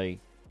 let's say,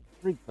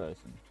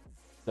 3-person.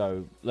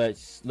 So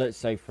let's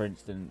say, for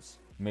instance,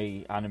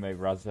 me, Anime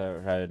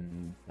Raza,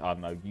 and I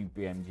don't know,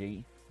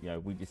 UBMG.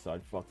 We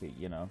decide, fuck it,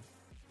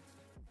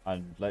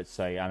 and let's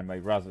say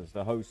Anime Raza's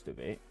the host of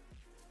it.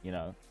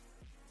 That'd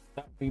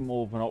be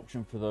more of an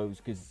option for those,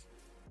 because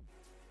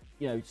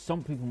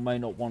some people may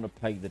not want to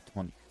pay the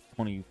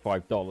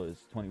 $25,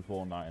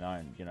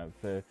 $24.99,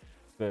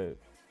 for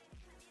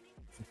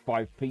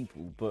 5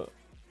 people, but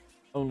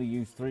only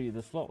use 3 of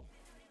the slots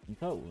in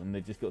total, and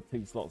they just got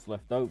 2 slots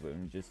left over,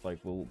 and just like,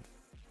 well,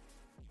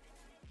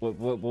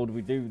 what do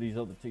we do with these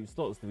other 2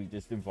 slots? Do we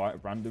just invite a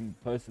random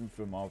person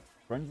from our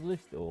friends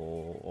list,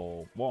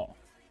 or what?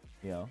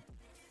 Yeah.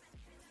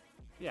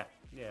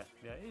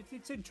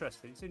 It's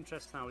interesting. It's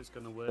interesting how it's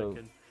going to work,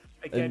 and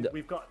again,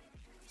 we've got.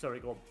 Sorry,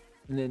 go on.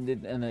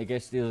 And I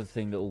guess the other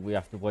thing that all we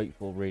have to wait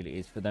for really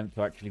is for them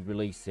to actually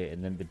release it,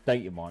 and then the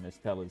data miners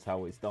tell us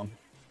how it's done.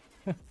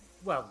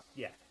 Well,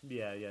 yeah,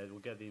 we'll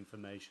get the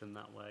information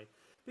that way.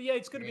 But yeah,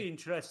 it's going to be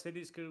interesting.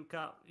 It's going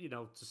to,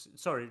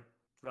 sorry,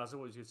 Raza,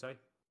 what was you going to say?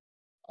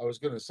 I was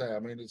going to say, I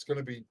mean, it's going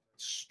to be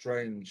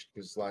strange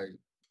because, like,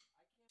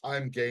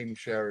 I'm game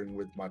sharing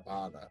with my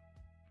partner.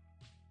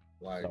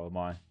 Like, so am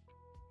I.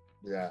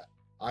 Yeah,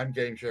 I'm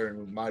game sharing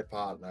with my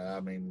partner. I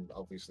mean,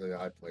 obviously,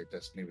 I play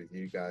Destiny with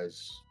you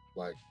guys.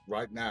 Like,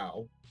 right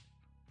now,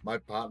 my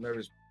partner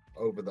is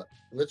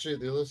literally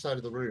the other side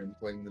of the room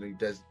playing the new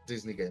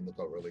Disney game that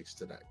got released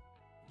today.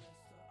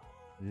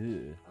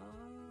 Yeah.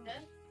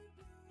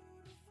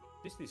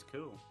 Disney's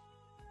cool.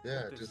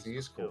 Yeah, Disney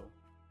is cool.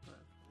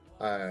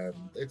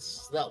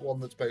 It's that one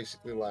that's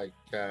basically like,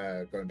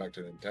 going back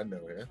to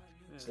Nintendo here.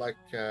 Yeah. It's like,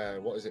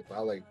 what is it?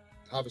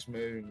 Harvest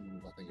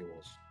Moon, I think it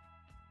was.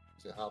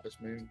 Is it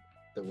Harvest Moon?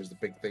 That was the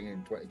big thing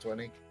in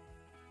 2020.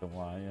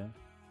 Why, yeah.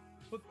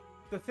 But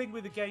the thing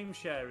with the game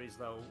share is,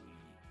 though,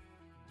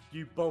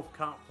 you both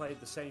can't play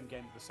the same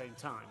game at the same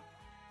time.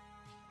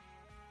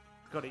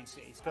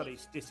 It's got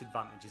its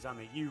disadvantages,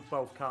 hasn't it? You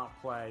both can't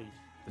play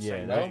the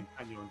same game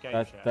and you're on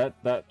game share.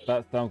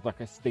 That sounds like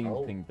a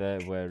Steam thing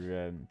there,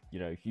 where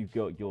if you've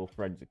got your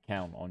friend's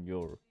account on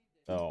your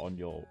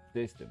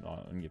system,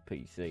 on your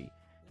PC,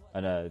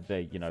 and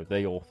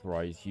they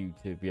authorize you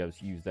to be able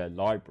to use their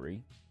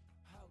library.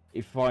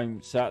 If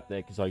I'm sat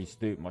there, because I used to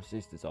do it with my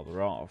sister's other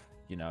half,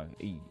 and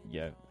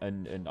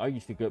I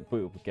used to go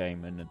boot up a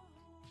game, and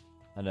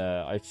and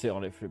I'd sit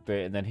on it for a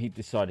bit, and then he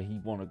decided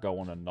he'd want to go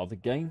on another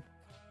game,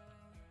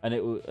 and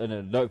and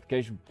a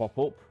notification pop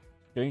up,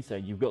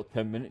 saying you've got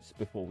 10 minutes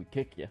before we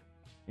kick you.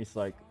 It's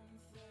like,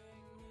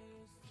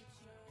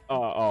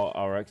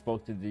 are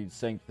Xbox to do the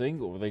same thing,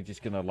 or are they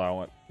just going to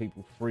allow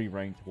people free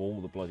reign to all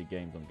the bloody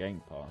games on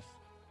Game Pass?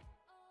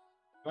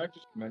 Can I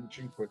just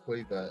mention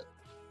quickly that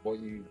what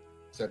you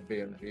said,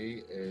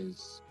 BMG,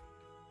 is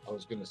I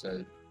was going to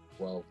say,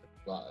 well,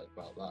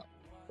 about that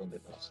Thunder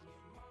Pass.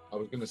 I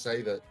was going to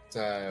say that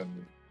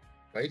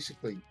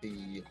basically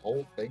the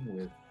whole thing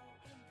with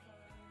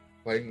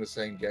playing the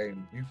same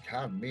game, you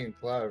can. Me and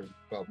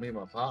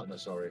my partner,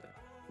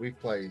 we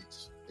played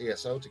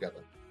ESO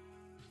together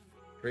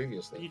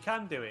previously. You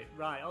can do it,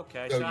 right?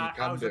 Okay. So So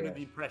I was do under it.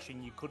 the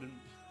impression you couldn't.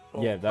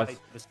 Yeah, play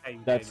the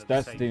same that's game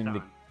at the same doing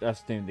time.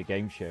 that's doing the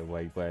game share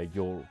way, where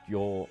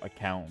your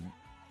account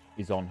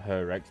is on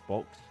her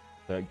Xbox,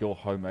 so your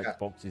home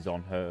Xbox is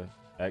on her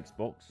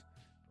Xbox.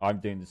 I'm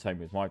doing the same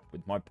with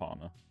my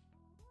partner.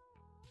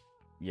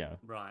 Yeah.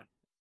 Right.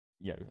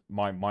 Yeah,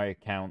 my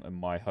account and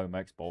my home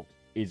Xbox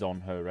is on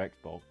her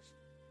Xbox.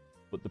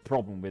 But the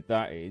problem with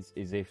that is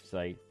if,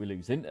 say, we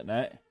lose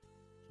internet,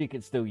 she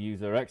can still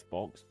use her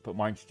Xbox, but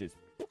mine's just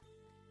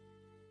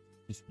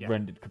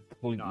rendered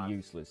completely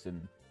useless.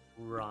 And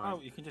right.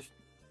 Oh, you can just,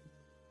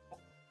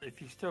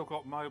 if you've still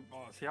got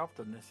mobile, see, I've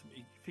done this.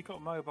 If you've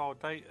got mobile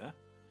data,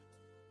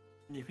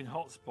 you can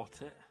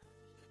hotspot it.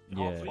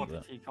 Hotspot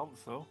it to your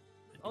console.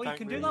 Oh, you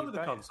can do that with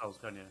the consoles,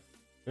 can you?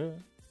 yeah,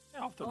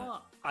 Yeah, I've done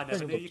it. I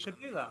never knew you could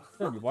do that.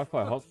 your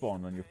Wi-Fi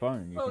hotspot on your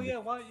phone. Oh yeah,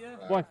 why? Yeah.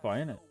 Wi-Fi,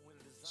 innit?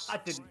 I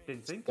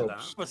didn't think of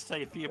that. Let's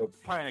say if you're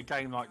playing a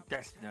game like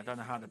Destiny, I don't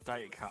know how the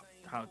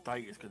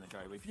data is going to go.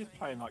 But if you're just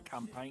playing like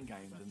campaign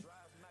games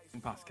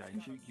and pass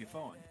games, you're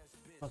fine.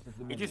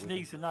 It just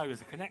needs to know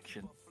there's a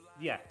connection.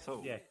 Yeah,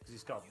 So- yeah, because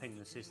it's got to ping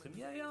the system.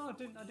 Yeah, I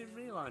didn't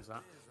realise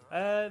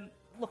that.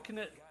 Looking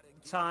at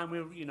time,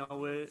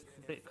 we're a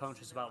bit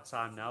conscious about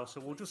time now,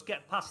 so we'll just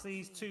get past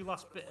these two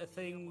last bit of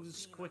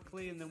things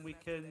quickly, and then we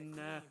can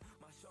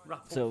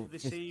wrap So up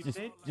this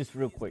evening. just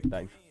real quick,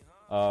 Dave.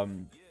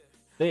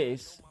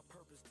 This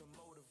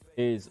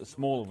is a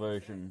smaller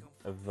version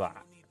of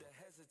that.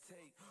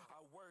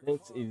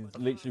 This is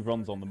literally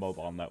runs on the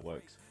mobile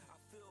networks,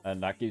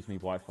 and that gives me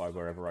Wi-Fi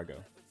wherever I go.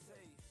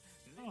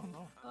 Oh,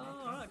 no. Oh,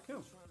 all right,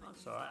 cool.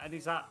 That's all right.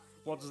 And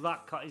what does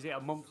that cut? Is it a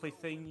monthly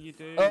thing you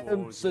do?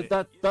 or is So it...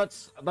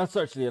 that's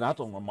actually an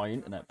add-on on my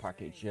internet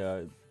package,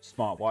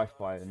 smart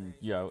Wi-Fi, and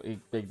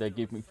they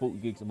give me 40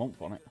 gigs a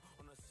month on it.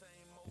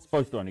 It's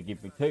supposed to only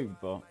give me 2,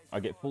 but I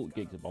get 40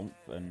 gigs a month,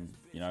 and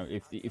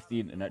if the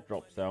internet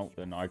drops out,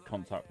 then I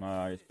contact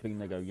my ISP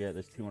and they go, yeah,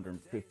 there's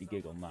 250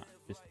 gig on that.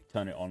 Just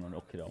turn it on and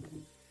hook it up.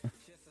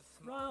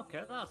 Right,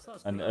 okay, that's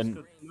good. And That's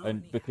good to know.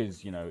 and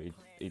because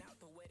it's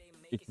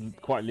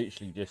quite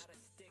literally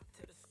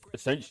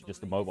essentially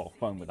just a mobile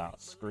phone without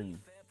a screen,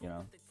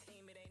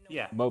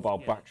 yeah, mobile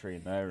yeah. battery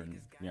in there,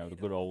 and the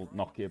good old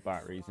Nokia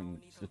batteries,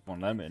 and it's just one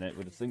of them in it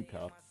with a SIM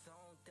card.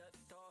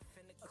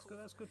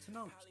 That's good to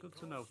know. It's good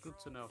to know. Good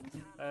to know.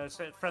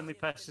 So Friendly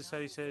Pester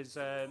says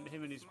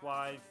him and his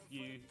wife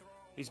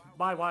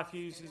my wife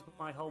uses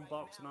my home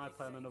box and I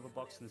play on another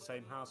box in the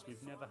same house.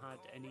 We've never had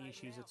any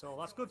issues at all.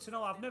 That's good to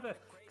know.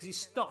 Because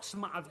it's not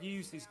something I've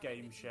used this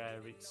game share.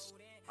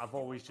 I've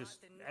always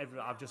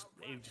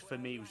for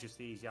me it was just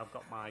easy. I've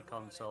got my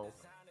console.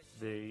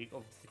 The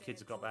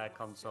kids have got their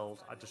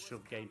consoles. I just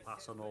shove Game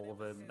Pass on all of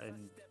them,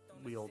 and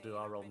we all do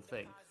our own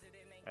thing.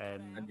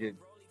 And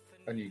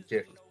you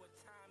gift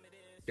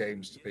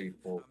games to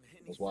people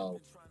as well.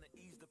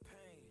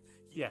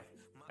 Yeah.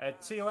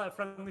 See you later,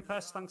 Friendly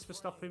Pest. Thanks for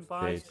stopping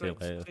by. It's See you great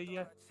to later. see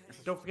you.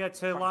 Don't forget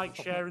to like,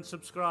 share, and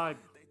subscribe.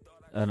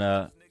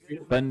 And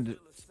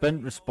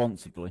spend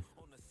responsibly.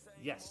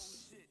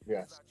 Yes.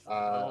 Yes.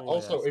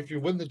 yes. If you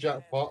win the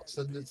jackpot,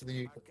 send it to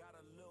the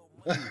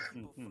UK.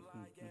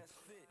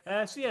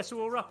 So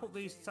we'll wrap up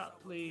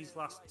these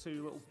last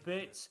two little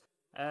bits.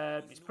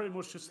 It's pretty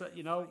much just that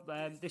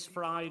this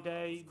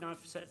Friday,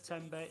 9th of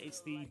September,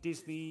 it's the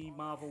Disney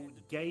Marvel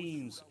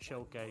Games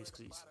Showcase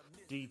because it's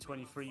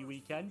D23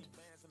 weekend.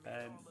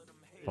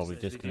 Probably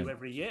as just they do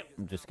every year.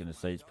 I'm just gonna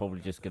say it's probably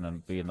just gonna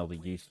be another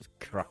useless,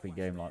 crappy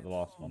game like the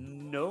last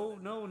one. No.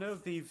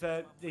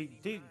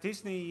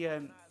 Disney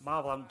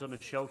Marvel haven't done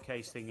a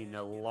showcase thing in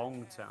a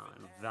long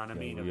time, and I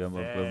mean a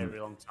very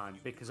long time,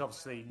 because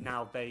obviously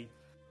now they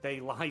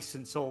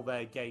license all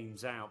their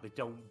games out. They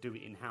don't do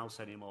it in house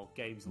anymore.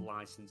 Games are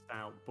licensed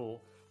out, but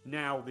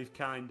now they've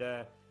kind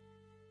of,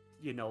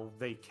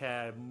 they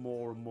care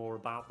more and more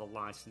about the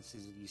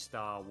licenses of your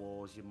Star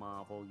Wars, your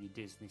Marvel, your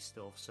Disney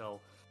stuff. So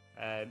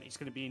it's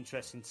going to be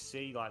interesting to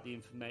see. Like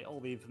all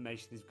the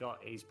information they've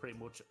got is pretty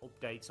much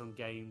updates on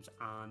games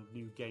and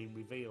new game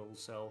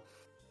reveals. So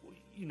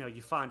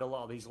you find a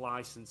lot of these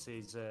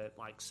licenses,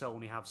 like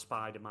Sony have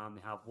Spider-Man,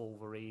 they have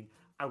Wolverine.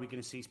 Are we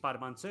going to see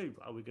Spider-Man 2?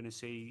 Are we going to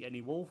see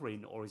any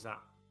Wolverine, or is that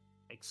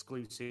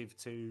exclusive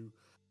to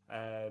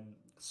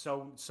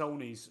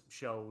Sony's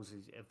shows,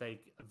 have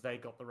they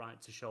got the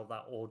right to show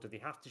that, or do they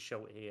have to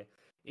show it here?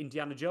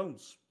 Indiana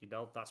Jones,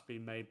 that's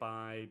been made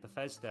by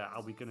Bethesda.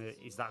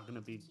 Is that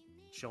gonna be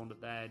shown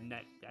at their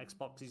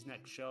Xbox's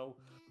next show,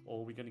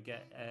 or are we gonna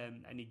get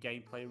any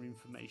gameplay or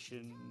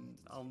information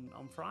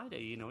on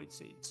Friday?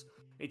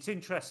 It's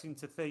interesting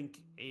to think,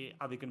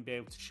 are they going to be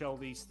able to show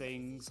these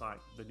things like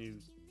the new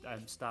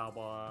Star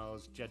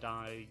Wars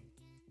Jedi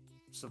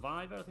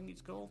Survivor, I think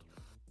it's called.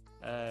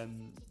 We're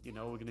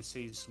going to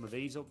see some of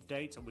these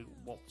updates, and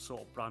what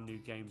sort of brand new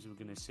games we're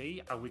going to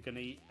see. Are we going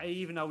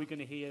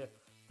to hear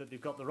that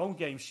they've got their own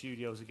game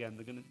studios again?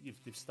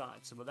 They've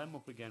started some of them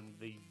up again with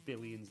the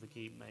billions they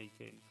keep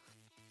making.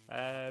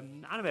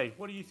 Anyway,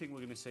 what do you think we're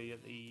going to see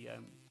at the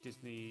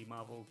Disney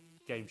Marvel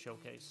Game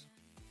Showcase?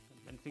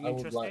 Anything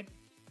interesting?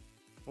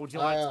 What would you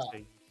like to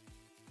see?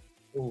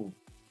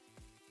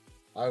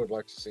 I would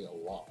like to see a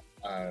lot.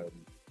 I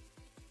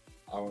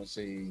want to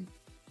see,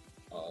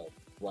 I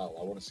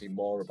want to see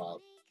more about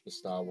the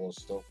Star Wars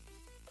stuff.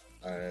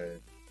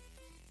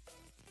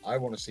 I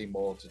want to see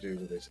more to do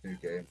with this new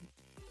game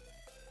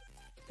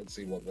and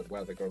see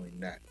where they're going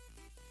next.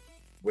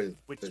 With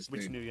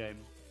which new game?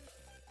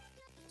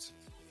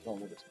 I don't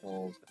know what it's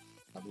called.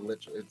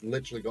 It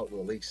literally got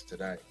released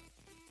today.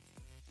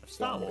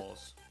 Star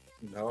Wars?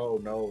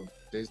 No,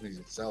 Disney's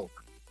itself.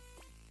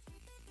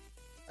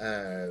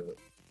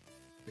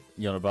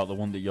 You're on about the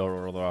one that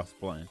your other half's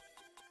playing?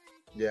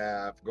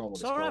 Yeah, I forgot what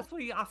it's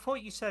called. I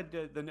thought you said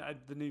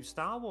the new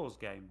Star Wars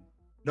game.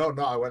 No,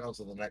 I went on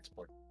to the next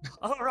point.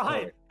 All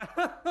right.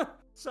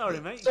 Sorry,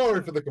 mate.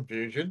 Sorry for the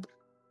confusion.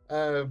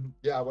 I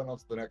went on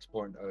to the next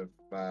point of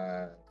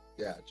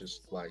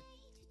just like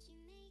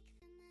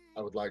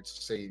I would like to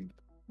see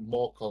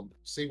more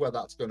see where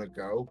that's going to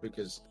go,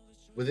 because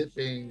with it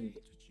being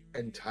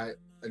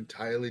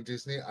entirely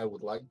Disney, I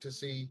would like to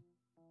see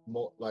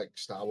more like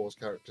Star Wars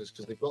characters,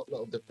 because they've got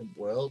little different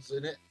worlds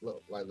in it,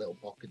 little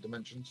pocket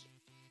dimensions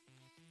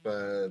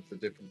for the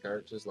different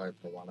characters, like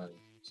Moana and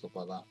stuff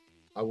like that.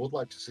 I would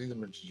like to see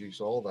them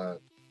introduce all their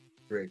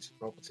creative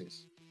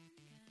properties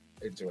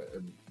into it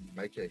and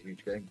make it a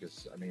huge game,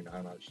 because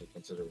I'm actually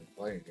considering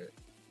playing it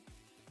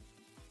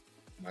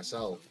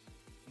myself.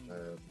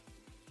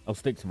 I'll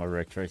stick to my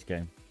Ray Trace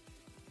game.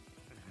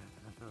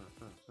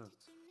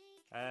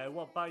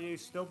 What about you,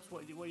 Stubbs?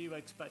 What are you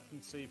expecting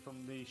to see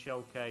from the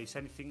showcase?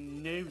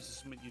 Anything new? Is there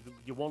something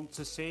you want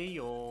to see,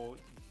 or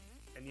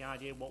any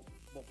idea what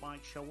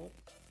might show up?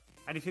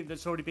 Anything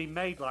that's already been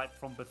made, like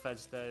from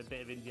Bethesda, a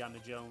bit of Indiana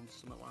Jones,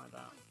 something like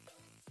that?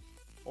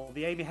 Or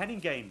the Amy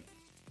Hennig game?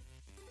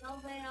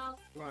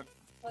 Right.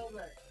 I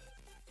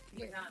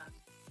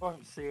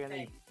won't see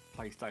any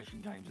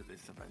PlayStation games at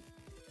this event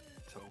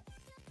at all.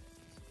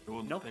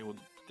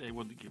 They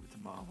wouldn't give it to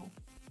Marvel.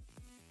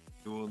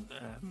 They wouldn't.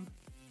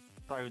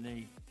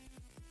 Sony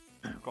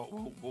got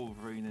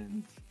Wolverine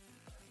and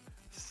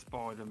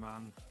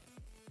Spider-Man,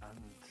 and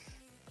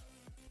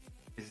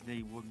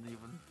Disney wouldn't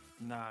even.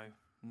 No.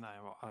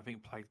 I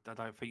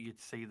don't think you'd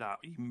see that.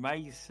 You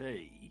may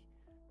see.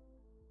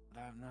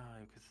 I don't know,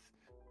 because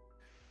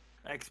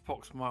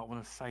Xbox might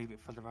want to save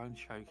it for their own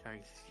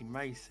showcase. You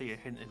may see a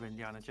hint of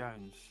Indiana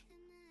Jones.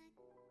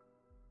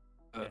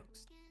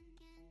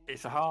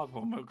 It's a hard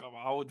one.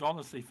 I would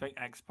honestly think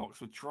Xbox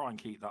would try and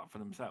keep that for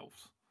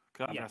themselves,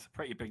 because that's a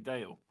pretty big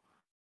deal.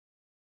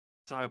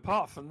 So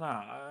apart from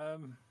that,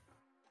 I'm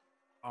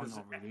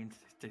not really into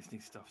Disney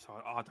stuff,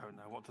 so I don't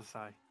know what to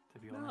say, to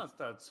be honest.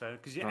 No, that's so,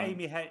 because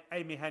Amy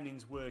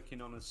Hennig's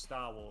working on a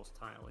Star Wars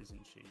title,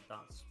 isn't she?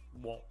 That's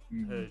what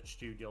her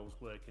studio's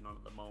working on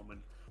at the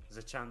moment.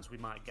 There's a chance we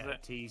might get a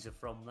teaser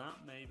from that,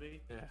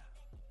 maybe. Yeah.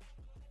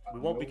 We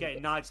won't be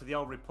getting Knights of the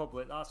Old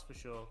Republic, that's for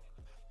sure.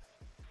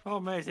 Oh,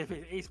 man, if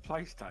it is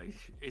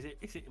PlayStation,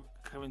 is it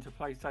coming to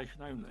PlayStation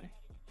only?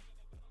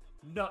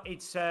 No,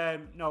 it's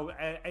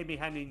Amy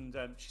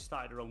Hennig. She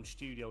started her own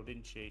studio,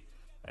 didn't she?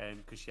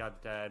 Because she had.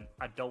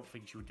 I don't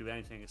think she would do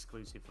anything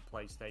exclusive for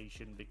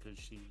PlayStation, because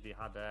they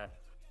had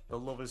the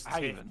Lovers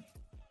Haven.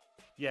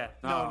 Yeah,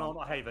 no,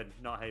 not Haven,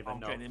 I'm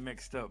getting it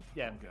mixed up.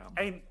 Yeah,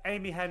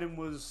 Amy Hennig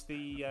was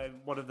the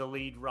one of the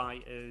lead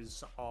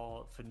writers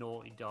for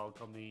Naughty Dog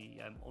on the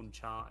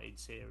Uncharted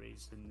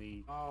series and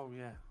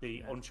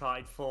the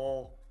Uncharted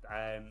 4.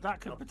 That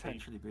could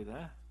potentially be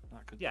there.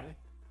 That could be.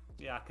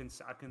 Yeah,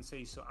 I can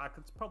see. So I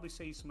could probably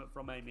see something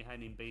from Amy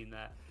Hennig being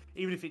there,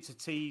 even if it's a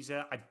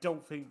teaser. I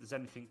don't think there's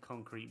anything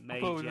concrete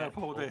made yet.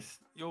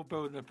 You're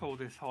building up all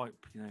this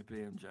hype,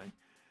 BMJ,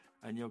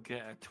 and you'll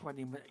get a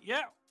 20-minute.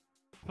 Yeah.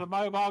 For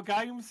mobile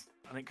games,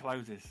 and it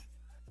closes.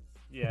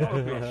 Yeah. That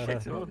would be a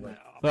shitter, wouldn't it?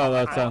 No,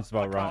 that sounds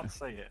about right. I can't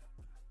see it.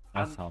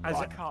 I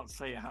can't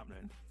see it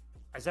happening.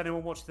 Has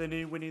anyone watched the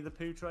new Winnie the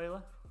Pooh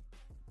trailer?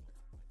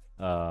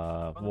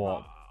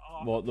 What?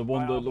 The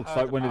one that looks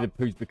like Winnie the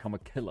Pooh's become a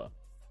killer?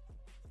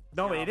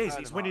 No, it is.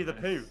 It's Winnie the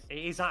Pooh. It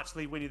is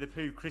actually Winnie the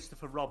Pooh.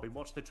 Christopher Robin.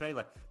 Watch the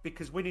trailer,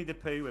 because Winnie the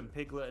Pooh and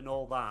Piglet and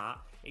all that,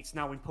 it's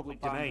now in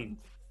public domain.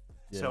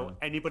 So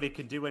anybody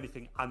can do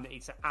anything, and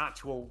it's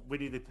actual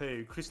Winnie the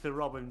Pooh. Christopher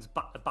Robin's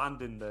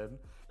abandoned them,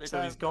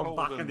 so he's gone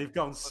back and they've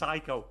gone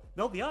psycho.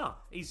 No, they are.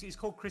 He's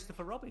called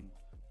Christopher Robin.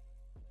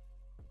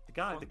 The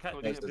guy,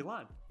 the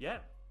lad. Yeah.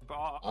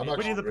 But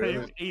Winnie the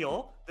Pooh,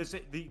 Eeyore.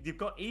 You've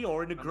got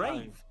Eeyore in a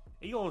grave.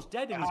 Eeyore's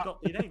dead, and he's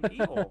got the name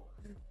Eeyore.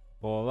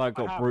 Well, that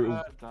got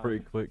brutal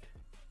pretty quick.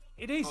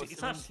 It is.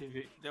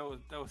 There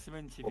was some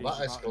interviews. Well,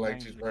 that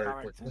escalated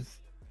very quickly.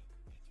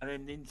 And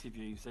in the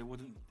interviews, he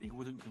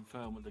wouldn't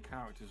confirm what the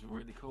characters were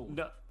really cool.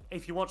 No,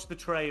 if you watch the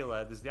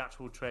trailer, there's the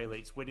actual trailer.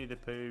 It's Winnie the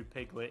Pooh,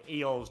 Piglet.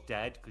 Eeyore's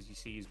dead because you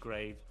see his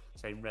grave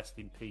saying "Rest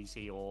in peace,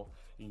 Eeyore."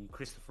 And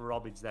Christopher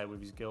Robin's there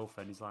with his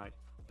girlfriend. He's like,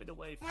 "Been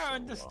away for so long." I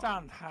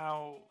understand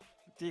how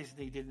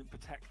Disney didn't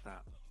protect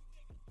that.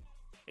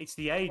 It's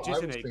the age,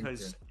 isn't it?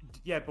 Because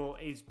but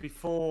it's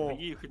before. But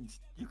you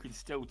can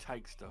still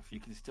take stuff. You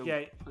can still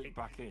put it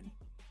back in.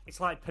 It's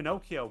like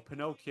Pinocchio.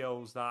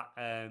 Pinocchio's that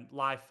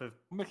life of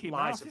Mickey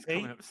Mouse is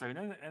coming up soon,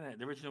 isn't it?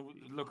 The original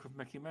look of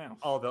Mickey Mouse.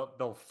 Oh,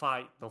 they'll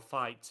fight.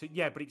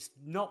 Yeah, but it's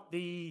not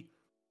the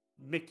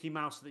Mickey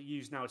Mouse that you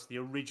use now. It's the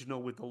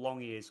original with the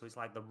long ears. So it's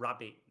like the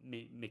rabbit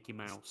Mickey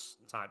Mouse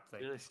type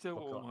thing. Yeah, they still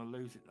won't want to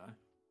lose it though.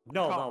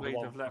 No,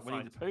 they've let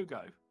Winnie the Pooh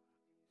go.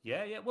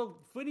 Yeah. Well,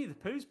 Winnie the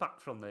Pooh's back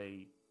from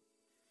the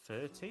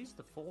 30s,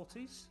 the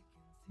 40s.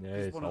 Yeah,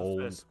 it's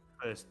old.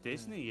 First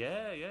Disney,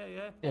 yeah.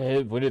 Yeah,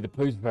 Winnie the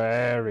Pooh's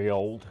very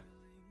old.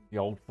 The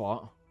old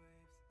fart.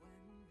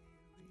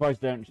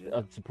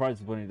 I'm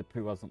surprised Winnie the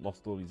Pooh hasn't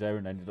lost all his hair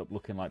and ended up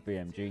looking like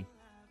BMG.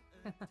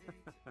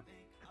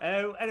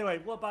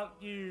 Anyway, what about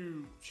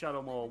you,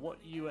 Shadowmore? What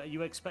are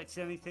you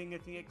expecting anything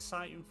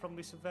exciting from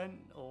this event,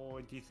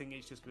 or do you think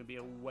it's just going to be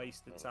a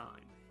waste of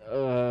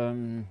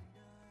time?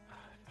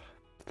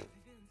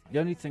 The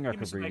only thing I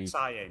could really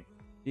exciting.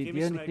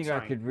 The only thing I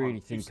could really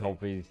think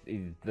of is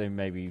they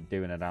maybe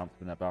do an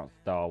announcement about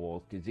Star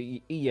Wars, because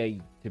EA,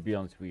 to be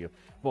honest with you, are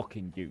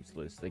fucking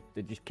useless.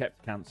 They just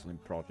kept cancelling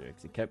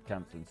projects, they kept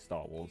cancelling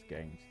Star Wars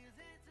games,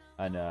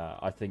 and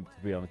I think,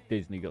 to be honest,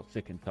 Disney got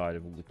sick and tired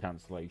of all the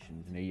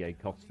cancellations, and EA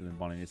costed them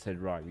money and said,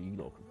 right, well, you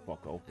lot can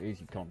fuck off, here's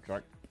your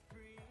contract,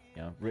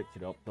 ripped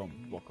it up, don't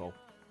fuck off.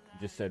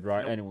 Just said,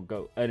 right, anyone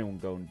go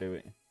and do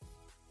it.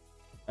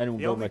 Anyone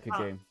go make a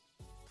game.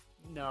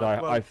 No,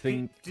 I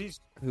think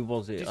who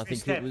was it? I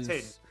think it was.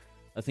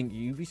 I think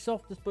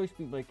Ubisoft is supposed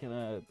to be making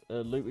a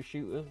looter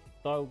shooter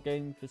style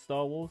game for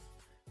Star Wars.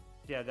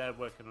 Yeah, they're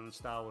working on a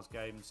Star Wars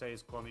game. Say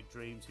it's Quantic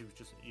Dreams, who's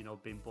just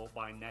been bought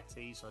by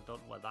NetEase, so I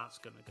don't know where that's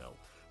going to go.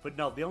 But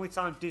no, the only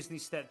time Disney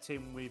stepped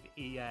in with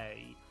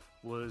EA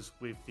was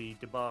with the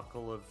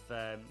debacle of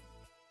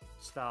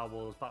Star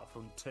Wars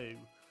Battlefront 2,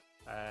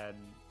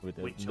 with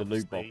the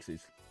loot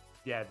boxes.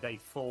 Yeah, they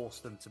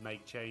forced them to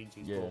make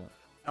changes. Yeah.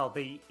 But,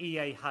 the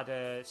EA had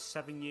a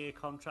 7-year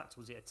contract.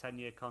 Was it a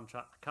 10-year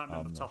contract? I can't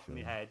remember off the top of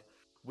my head,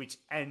 which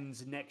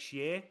ends next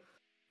year.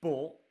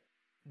 But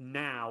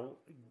now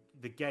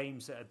the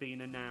games that are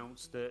being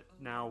announced that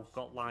now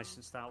got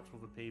licensed out to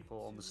other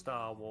people on the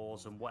Star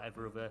Wars and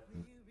whatever other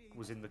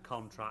was in the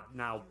contract,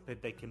 now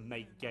they can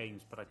make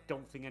games, but I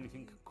don't think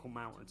anything can come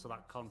out until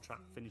that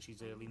contract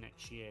finishes early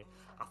next year.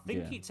 I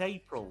think it's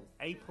April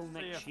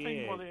next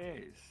year. I think what it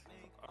is,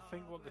 I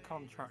think what the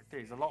contract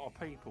is, a lot of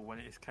people when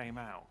it came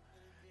out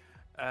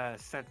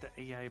said that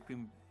EA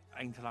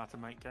ain't allowed to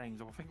make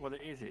games. I think what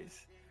it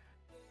is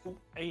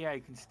EA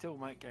can still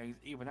make games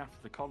even after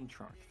the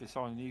contract if they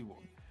sign a new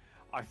one.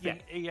 I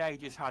think EA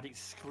just had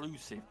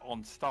exclusive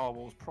on Star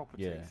Wars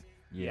properties.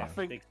 Yeah. I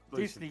think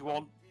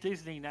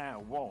Disney now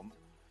want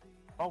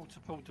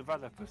multiple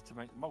developers to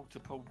make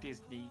multiple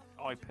Disney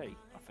IP.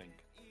 I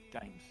think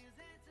games.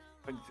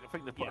 I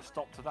think they put a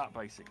stop to that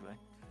basically.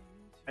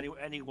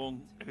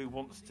 Anyone who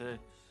wants to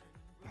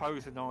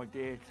pose an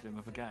idea to them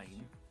of a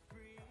game.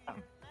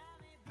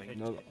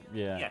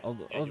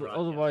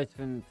 Otherwise,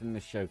 from the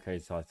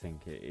showcase, I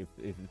think if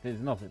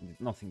there's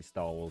nothing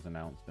Star Wars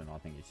announced, then I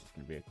think it's just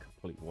going to be a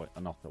complete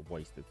and utter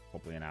waste of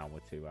probably an hour,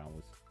 2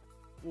 hours.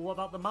 Well, what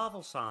about the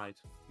Marvel side?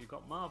 You've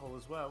got Marvel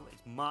as well.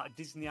 It's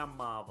Disney and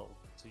Marvel,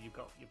 so you've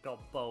got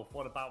both.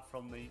 What about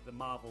from the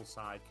Marvel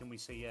side? Can we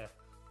see a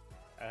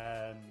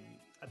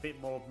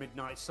bit more of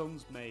Midnight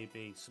Suns?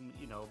 Maybe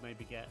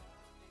maybe get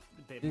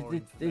a bit more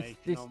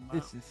information on that.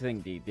 This is the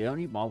thing, the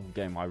only Marvel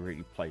game I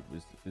really played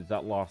was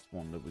that last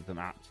one that was an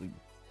absolute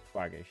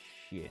bag of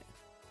shit.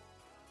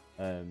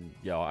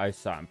 I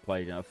sat and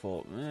played and I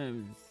thought,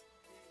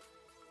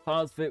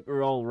 parts of it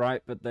were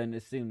alright, but then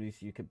as soon as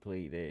you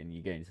complete it and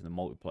you get into the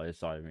multiplayer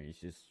side of it,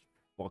 it's just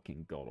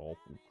fucking god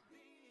awful.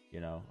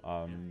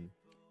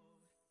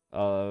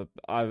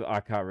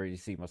 I can't really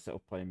see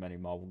myself playing many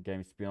Marvel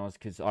games, to be honest,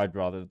 because I'd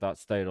rather that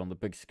stayed on the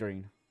big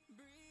screen.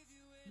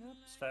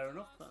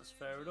 That's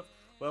fair enough.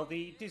 Well,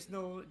 the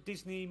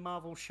Disney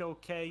Marvel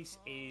Showcase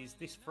is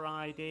this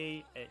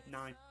Friday at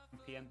 9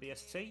 PM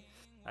BST.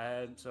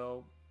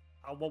 So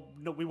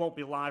we won't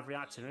be live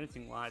reacting or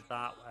anything like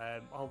that.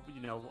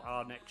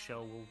 Our next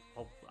show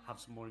will have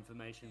some more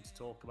information to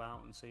talk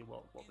about and see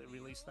what they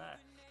release there.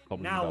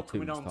 Probably now we're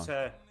coming on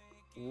to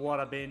what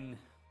I've been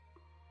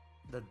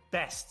the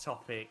best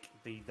topic,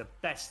 the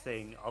best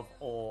thing of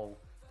all,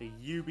 the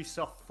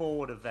Ubisoft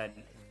Forward event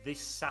this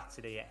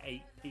Saturday at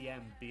 8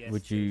 p.m.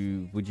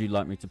 BST. Would you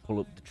like me to pull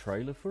up the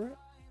trailer for it?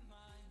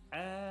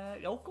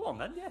 Go on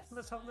then. Yeah,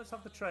 let's have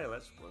the trailer.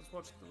 Let's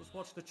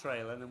watch the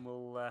trailer, and then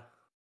we'll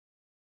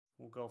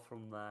go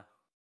from there.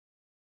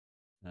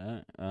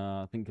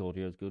 I think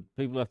audio's good.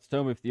 People have to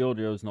tell me if the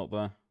audio's not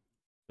there.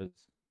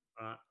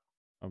 Right.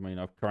 I mean,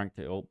 I've cranked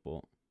it up,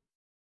 but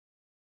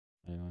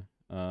anyway.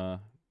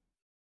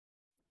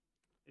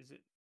 Is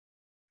it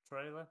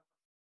trailer?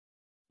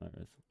 There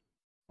it is.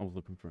 I was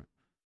looking for it.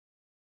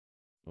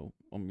 So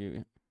unmute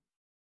it.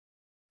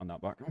 On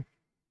that back.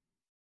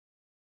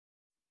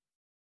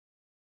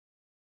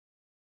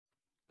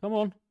 Come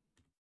on,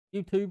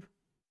 YouTube.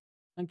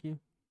 Thank you.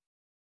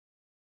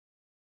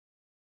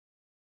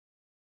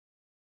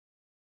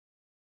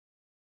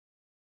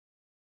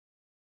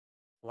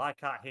 Well, I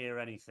can't hear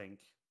anything.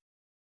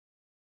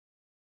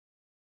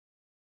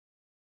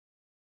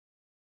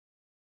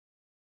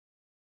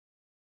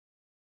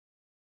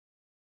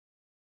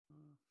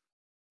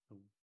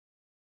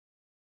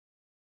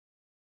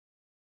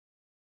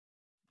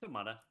 Don't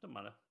matter.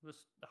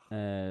 Just,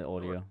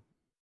 Audio.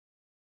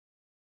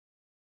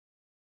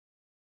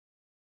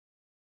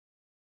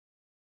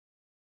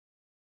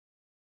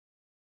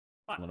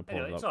 Right.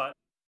 Anyway, it's all right.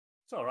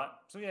 It's all right.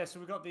 So yeah, so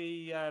we've got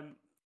the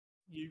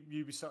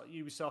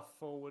Ubisoft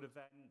Forward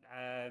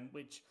event,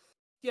 which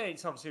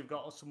it's obviously we've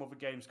got some other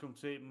games come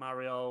to it: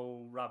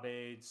 Mario,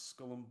 Rabbids,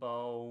 Skull and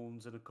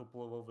Bones, and a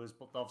couple of others.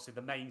 But obviously,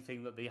 the main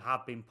thing that they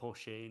have been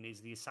pushing is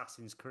the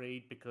Assassin's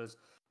Creed because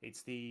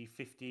it's the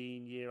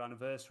 15-year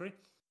anniversary.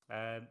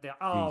 There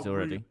are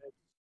already.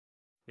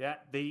 Yeah,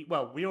 we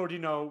already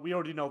know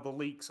the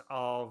leaks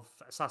of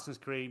Assassin's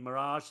Creed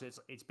Mirage.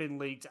 It's been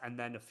leaked and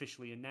then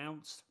officially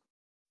announced.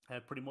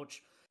 Pretty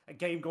much a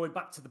game going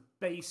back to the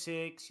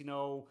basics. You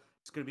know,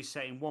 it's going to be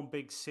set in one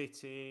big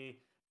city,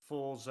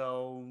 4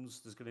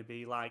 zones. There's going to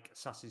be like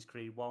Assassin's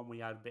Creed 1. We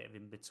had a bit of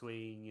in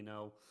between. You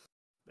know,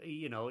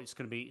 it's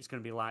going to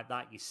be like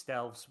that. Your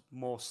stealth's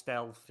more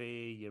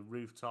stealthy. Your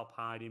rooftop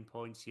hiding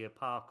points. Your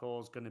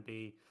parkour's going to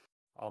be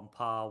on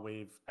par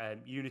with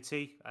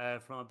Unity,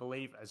 from I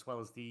believe, as well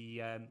as the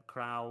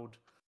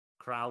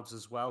crowds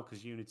as well,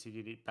 because Unity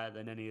did it better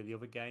than any of the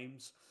other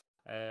games.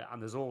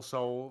 And there's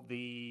also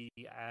the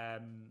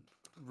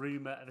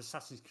rumor of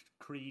Assassin's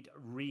Creed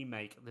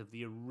remake of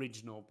the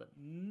original that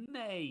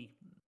may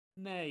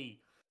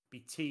be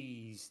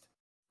teased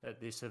at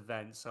this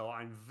event. So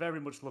I'm very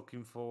much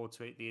looking forward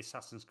to it. The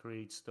Assassin's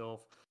Creed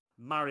stuff.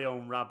 Mario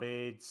and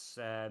Rabbids,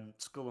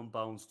 Skull and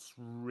Bones just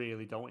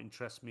really don't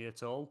interest me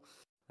at all.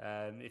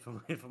 If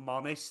I'm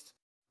honest,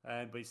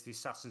 but it's the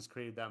Assassin's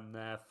Creed that I'm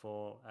there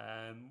for.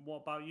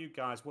 What about you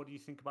guys? What do you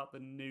think about the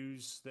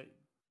news that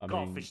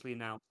got officially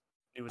announced?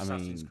 New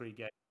Assassin's Creed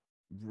game.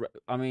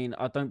 I mean,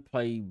 I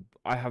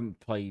haven't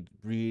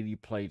really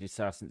played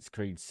Assassin's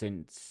Creed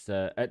since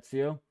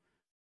Ezio,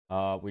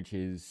 which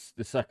is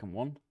the second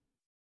one.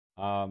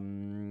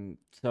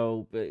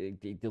 So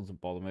it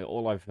doesn't bother me.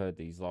 All I've heard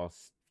these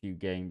last few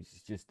games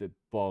is just the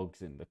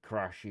bugs and the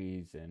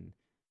crashes and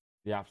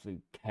the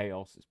absolute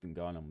chaos that's been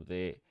going on with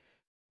it.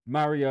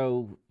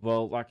 Mario,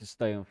 well, that can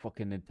stay on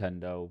fucking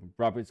Nintendo.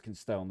 Rabbids can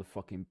stay on the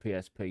fucking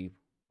PSP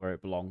where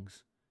it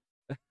belongs.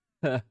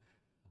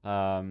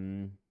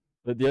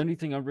 But the only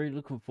thing I'm really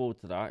looking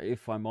forward to that,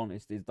 if I'm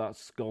honest, is that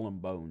Skull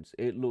and Bones.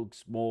 It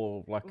looks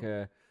more like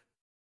a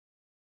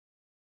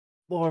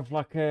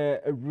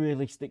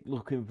realistic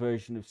looking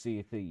version of Sea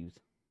of Thieves.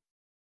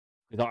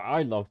 Because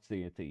I love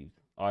Sea of Thieves.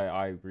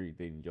 I really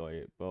did enjoy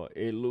it, but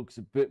it looks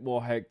a bit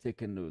more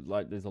hectic and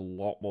like there's a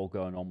lot more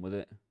going on with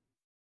it.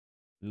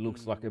 It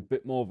looks like a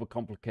bit more of a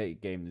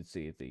complicated game than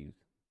Sea of Thieves.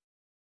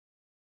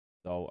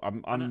 So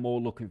I'm more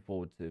looking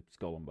forward to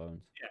Skull and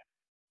Bones. Yeah.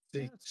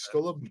 See,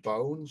 Skull and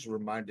Bones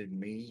reminded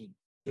me,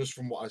 just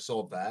from what I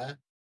saw there,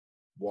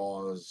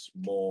 was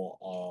more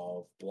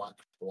of Black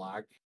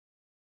Flag.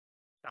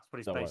 That's what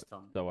it's based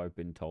on. So I've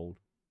been told.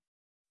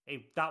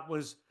 That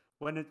was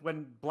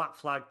when Black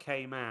Flag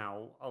came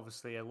out.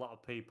 Obviously, a lot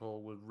of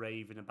people were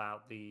raving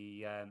about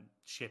the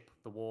ship,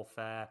 the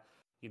warfare.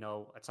 You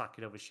know,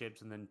 attacking other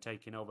ships and then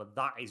taking over.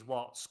 That is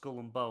what Skull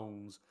and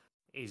Bones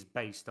is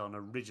based on.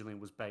 Originally,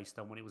 was based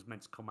on when it was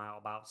meant to come out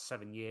about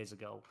 7 years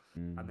ago,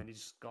 and then it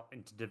just got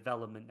into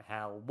development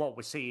hell. What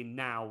we're seeing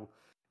now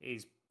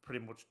is pretty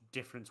much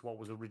different to what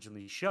was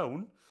originally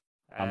shown.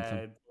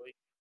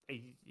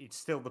 It's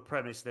still the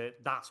premise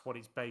that that's what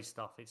it's based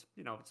off. It's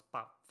it's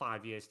about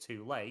 5 years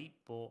too late,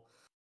 but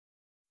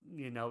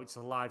it's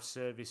a live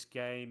service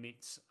game.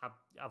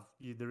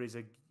 There is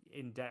a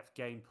in-depth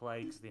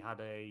gameplay because they had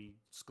a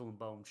Skull and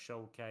Bones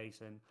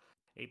showcase, and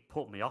it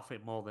put me off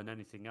it more than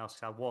anything else.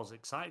 I was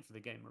excited for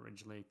the game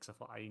originally because I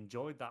thought I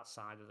enjoyed that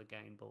side of the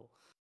game, but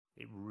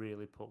it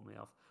really put me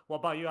off. What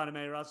about you, Anime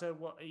Raza?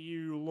 What are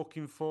you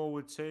looking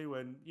forward to?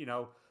 And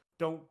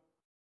don't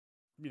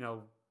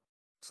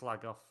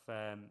slag off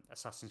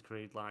Assassin's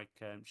Creed like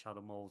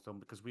Shadow Mole's done,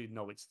 because we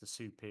know it's the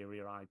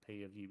superior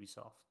IP of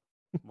Ubisoft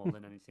more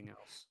than anything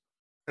else.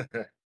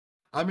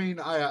 I mean,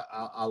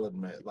 I'll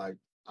admit, like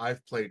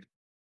I've played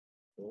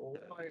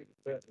quite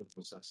a bit of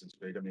Assassin's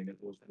Creed. I mean, it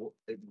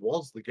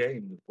was the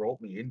game that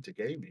brought me into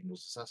gaming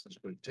was Assassin's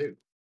Creed 2.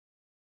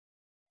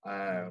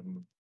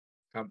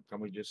 Can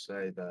we just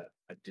say that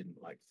I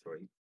didn't like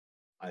 3?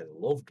 I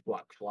loved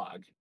Black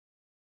Flag.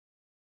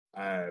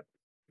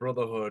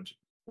 Brotherhood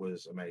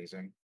was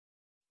amazing.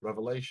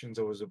 Revelations,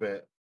 I was a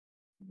bit.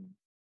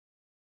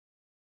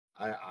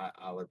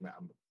 I'll admit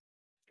I'm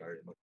very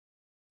much.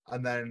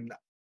 And then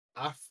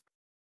I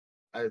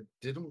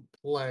didn't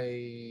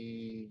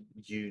play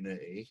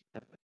Unity.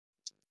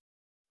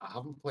 I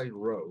haven't played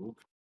Rogue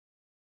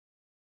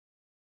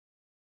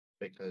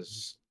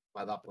because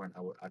by that point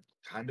I'd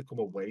kind of come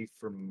away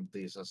from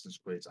the Assassin's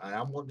Creed. I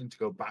am wanting to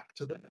go back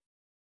to them.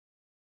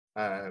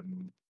 I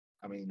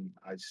mean,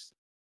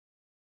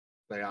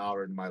 they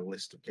are in my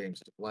list of games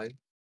to play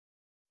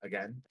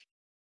again.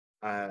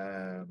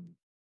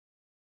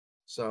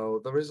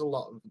 So there is a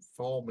lot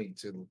for me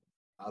to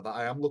that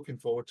I am looking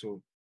forward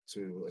to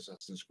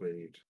Assassin's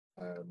Creed,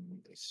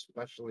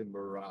 especially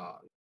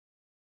Mirage.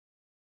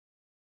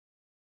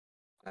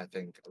 I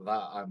think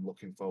that I'm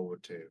looking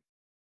forward to.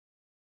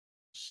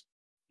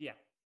 Yeah,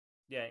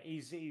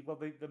 well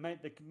the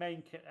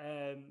main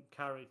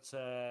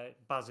character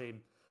Basim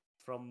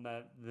from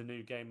the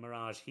new game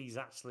Mirage. He's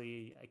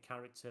actually a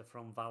character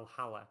from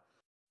Valhalla.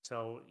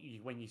 So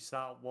when you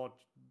start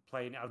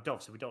playing,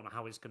 obviously we don't know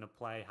how it's going to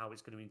play, how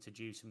it's going to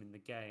introduce him in the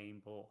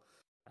game, but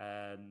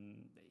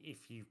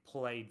if you've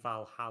played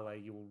Valhalla,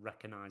 you will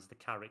recognize the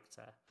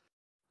character.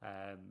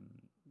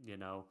 You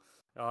know,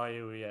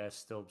 yeah,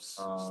 Stubbs,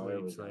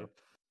 sleep.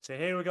 So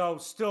here we go,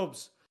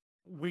 Stubbs.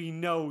 We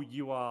know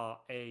you are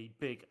a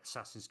big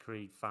Assassin's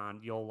Creed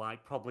fan. You're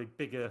like probably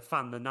bigger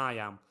fan than I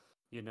am,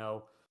 you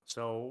know.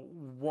 So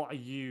what are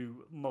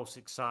you most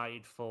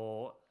excited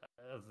for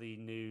of the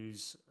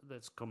news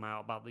that's come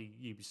out about the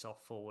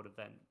Ubisoft Forward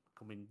event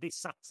coming this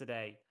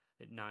Saturday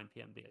at 9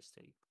 p.m.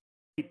 BST?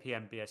 8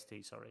 p.m.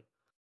 BST, sorry.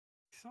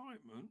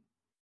 Excitement?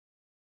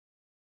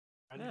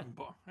 I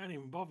ain't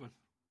even bothered.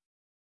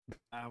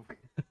 Now,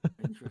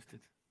 interested.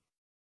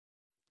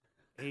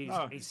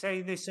 He's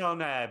saying this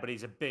on air, but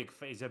he's a big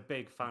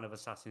fan of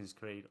Assassin's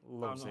Creed.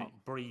 Loves it,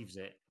 breathes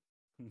it.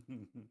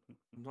 I'm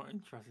not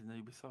interested in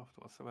Ubisoft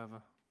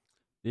whatsoever.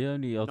 The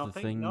only other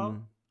thing.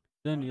 No?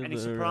 Any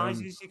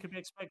surprises you could be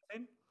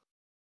expecting?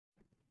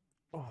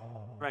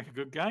 Make a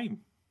good game.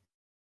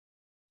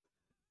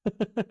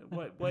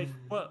 What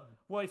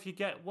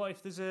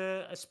if there's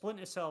a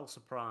Splinter Cell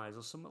surprise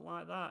or something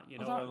like that? You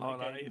know, I don't like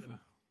that either.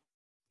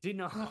 Do you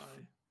know?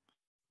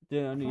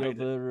 The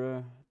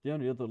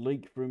only other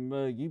leak from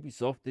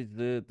Ubisoft is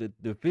the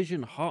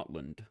Division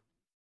Heartland.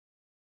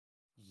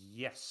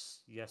 Yes,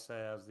 there's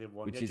the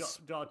one. Which is,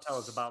 tell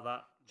us about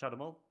that,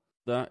 Chadamal.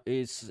 That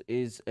is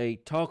a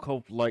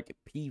Tarkov-like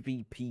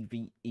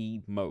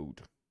PvPvE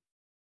mode.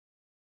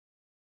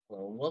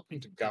 Well, welcome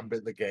to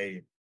Gambit the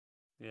game.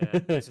 Yeah,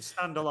 it's a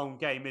standalone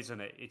game, isn't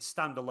it? It's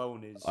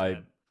standalone.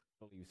 I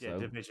believe so.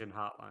 Division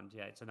Heartland.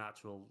 Yeah, it's an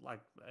actual I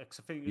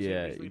think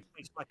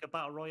it's like a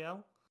battle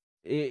royale.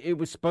 It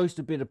was supposed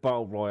to be a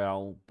battle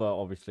royale, but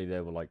obviously they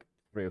were like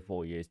 3 or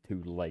 4 years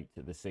too late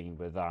to the scene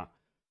with that.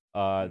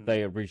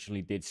 They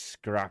originally did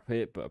scrap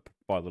it, but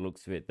by the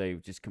looks of it,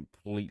 they've just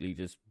completely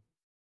just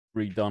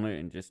redone it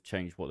and just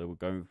changed what they were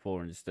going for.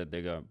 And instead,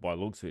 they go, by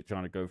the looks of it,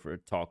 trying to go for a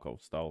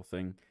Tarkov style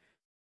thing.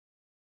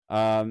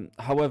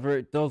 However,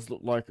 it does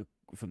look like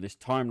from this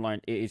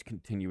timeline, it is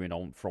continuing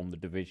on from the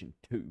Division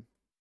 2.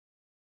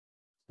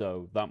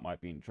 So that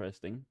might be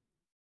interesting.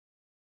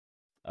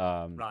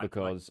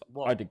 Because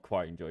I did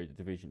quite enjoy the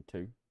Division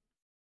 2.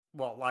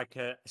 What, like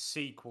a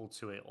sequel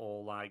to it,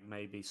 or like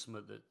maybe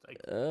something that's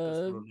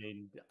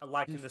running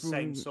like in the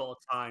same sort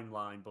of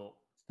timeline, but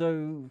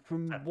so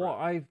from separate. What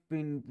I've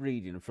been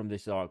reading from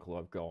this article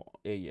I've got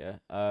here,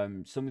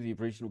 some of the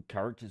original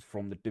characters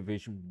from the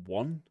Division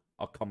 1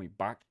 are coming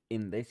back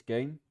in this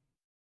game.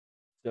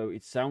 So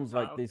it sounds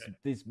like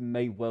this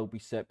may well be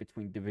set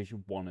between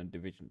Division 1 and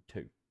Division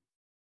 2.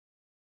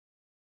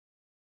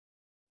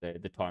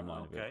 The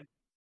timeline of it.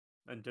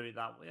 And do it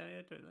that way.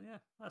 Yeah,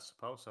 I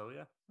suppose so,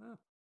 yeah.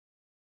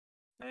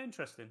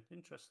 Interesting.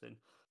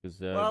 Because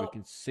we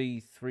can see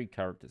 3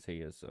 characters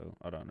here, so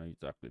I don't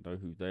exactly know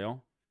who they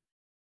are.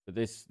 But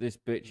this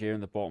bitch here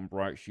in the bottom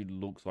right, she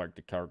looks like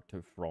the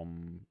character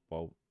from,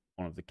 well,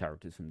 one of the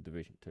characters from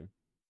Division 2.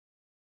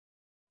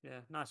 Yeah,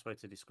 nice way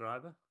to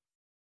describe her.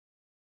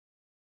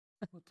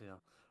 What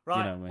deal?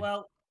 Right, you know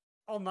well,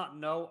 on that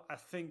note, I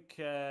think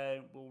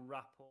we'll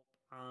wrap up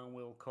and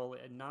we'll call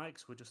it a night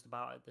because we're just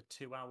about at the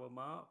 2-hour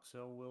mark.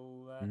 So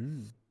we'll,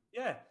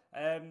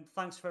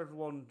 thanks for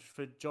everyone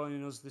for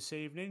joining us this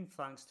evening.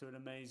 Thanks to an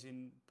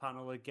amazing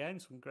panel again,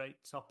 some great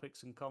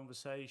topics and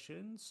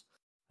conversations.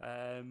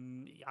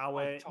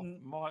 My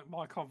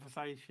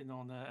conversation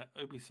on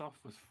Ubisoft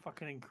was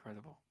fucking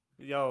incredible.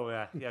 Oh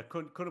yeah,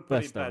 couldn't put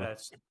it better.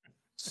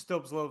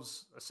 Stubbs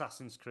loves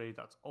Assassin's Creed.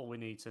 That's all we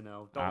need to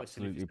know. Don't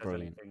Absolutely listen if he says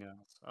brilliant. anything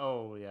else.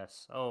 Oh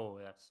yes.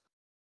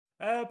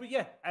 But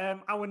yeah,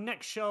 our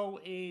next show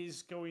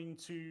is going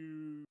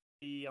to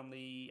be on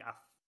the. I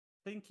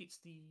think it's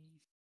the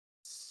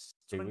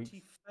 2 weeks.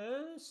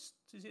 21st.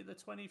 Is it the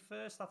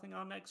 21st? I think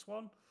our next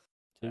one.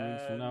 2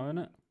 weeks from now, isn't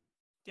it?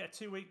 Yeah,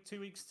 2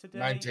 weeks today.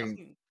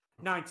 19th.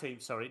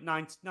 19th, sorry.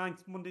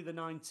 9th, Monday the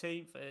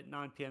 19th at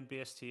 9 p.m.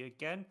 BST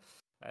again.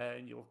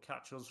 And you'll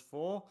catch us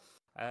for.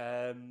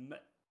 Anime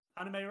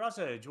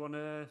Razza, do you want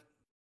to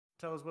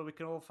tell us where we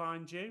can all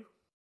find you?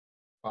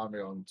 Find me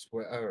on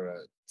Twitter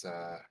at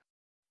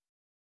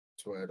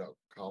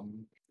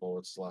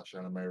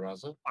twitter.com/Anime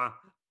Razza.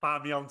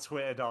 Find me on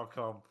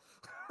twitter.com.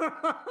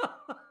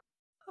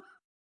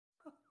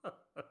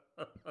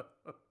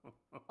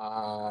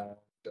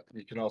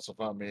 You can also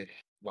find me,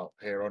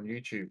 here on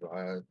YouTube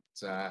at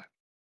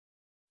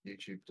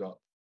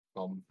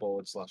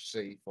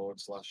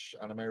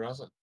youtube.com/C/Anime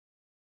Razza.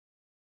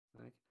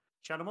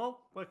 Channel,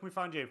 where can we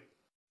find you?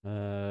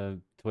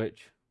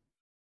 Twitch.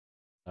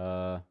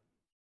 Twitter.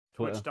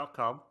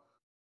 Twitch.com.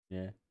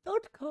 Yeah.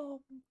 .com.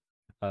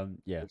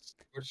 Yeah.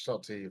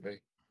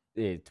 Twitch.tv.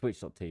 Yeah,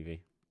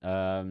 twitch.tv.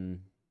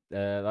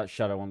 That's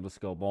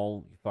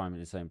shadow_ball. You find me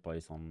in the same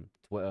place on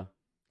Twitter.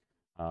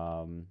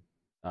 Well,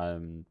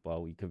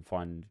 you can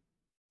find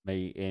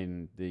me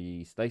in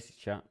the Stasis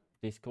chat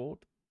Discord.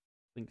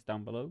 Links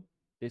down below.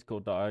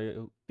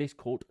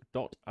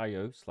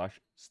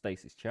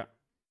 Discord.io/Stasis chat.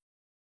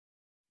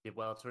 Did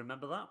well to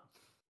remember that.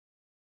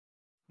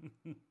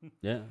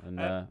 Yeah,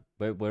 and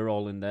we're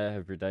all in there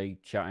every day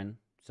chatting.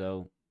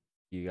 So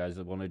you guys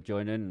that want to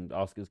join in and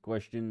ask us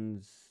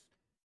questions,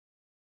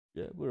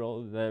 yeah, we're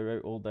all there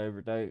all day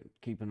every day,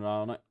 keeping an eye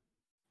on it.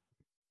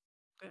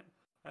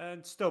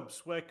 And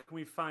Stubbs, where can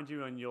we find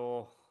you on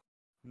your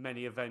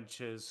many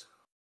adventures?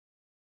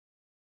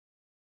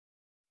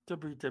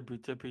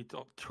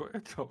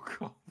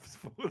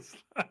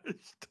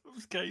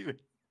 www.twitter.com/StubbsGaming.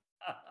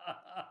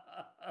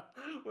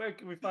 Where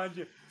can we find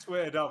you?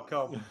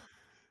 Twitter.com.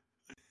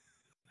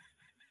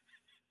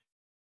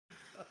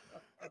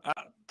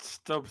 At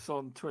Stubbs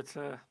on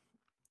Twitter.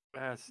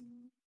 I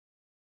think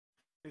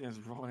there's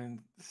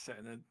Ryan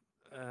setting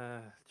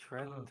a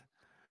trend.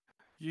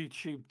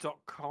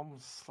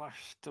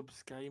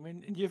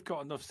 YouTube.com/StubbsGaming. And you've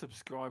got enough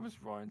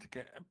subscribers, Ryan, to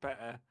get a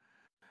better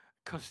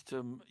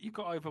custom. You've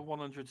got over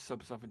 100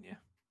 subs, haven't you?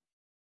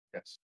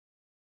 Yes.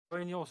 Go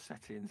in your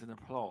settings and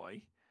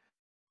apply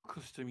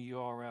custom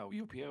URL.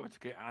 You'll be able to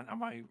get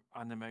Anime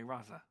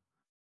Razza.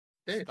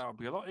 So that would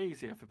be a lot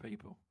easier for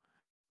people.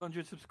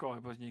 100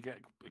 subscribers and you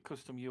get a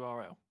custom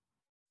URL.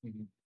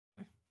 Mm-hmm.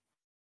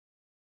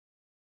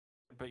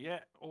 But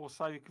yeah,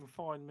 also you can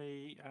find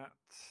me at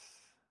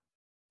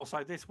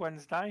this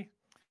Wednesday,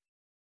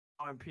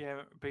 9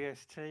 p.m.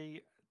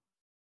 BST,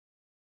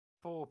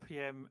 4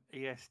 p.m.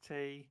 EST.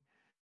 I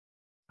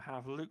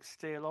have Luke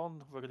Steele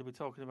on. We're going to be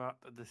talking about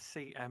the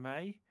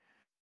CMA,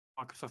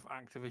 Microsoft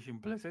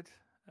Activision Blizzard.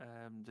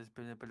 There's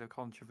been a bit of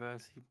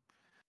controversy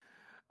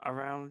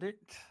around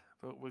it,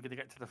 but we're going to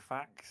get to the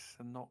facts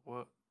and not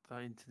what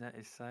the internet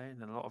is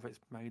saying, and a lot of it's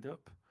made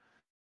up.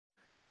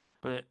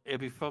 But it'll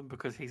be fun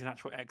because he's an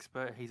actual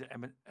expert. He's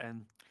an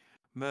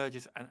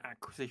mergers and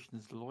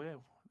acquisitions lawyer.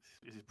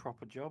 It's his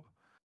proper job.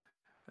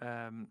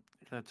 Going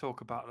to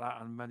talk about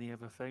that and many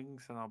other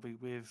things, and I'll be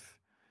with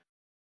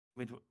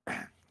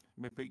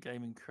Midweek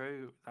Gaming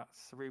Crew. That's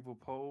Cerebral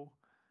Paul,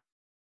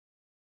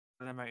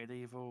 Animated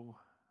Evil,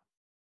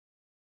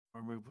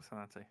 Removal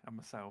Sanity, and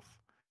myself.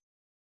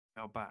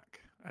 Are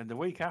back, and the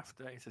week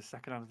after it's the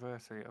second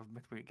anniversary of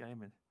Midweek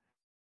Gaming.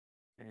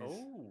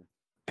 Oh,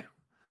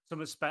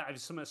 something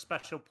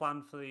special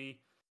planned for the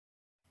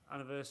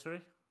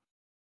anniversary?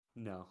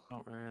 No,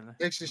 not really.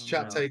 This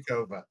chat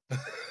takeover.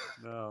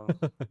 No,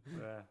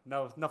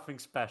 no, nothing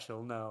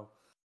special. No,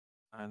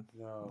 and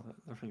no,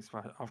 nothing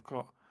special. I've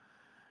got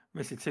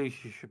Mr.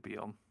 Tucci should be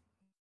on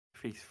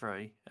if he's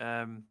free.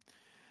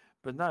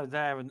 But no,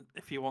 there, and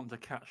if you want to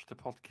catch the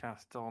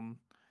podcast on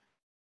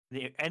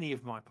any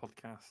of my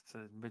podcasts,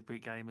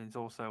 Midweek Gaming is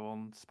also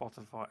on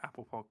Spotify,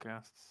 Apple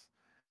Podcasts,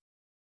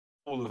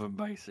 all of them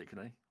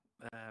basically.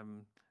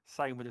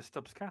 Same with the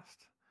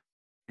Stubbscast.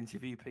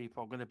 Interview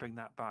people. I'm going to bring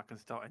that back and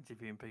start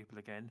interviewing people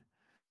again.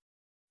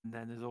 And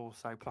then there's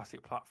also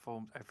Plastic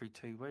Platforms every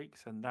 2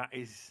 weeks, and that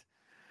is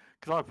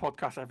because I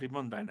podcast every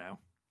Monday now.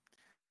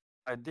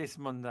 And this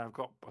Monday I've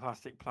got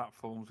Plastic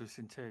Platforms with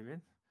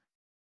Centurion.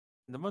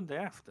 And the Monday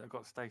after I've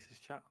got Stasis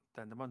Chat.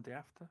 Then the Monday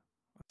after,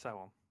 and so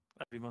on.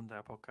 Every Monday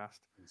I podcast.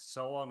 And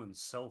so on and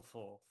so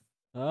forth.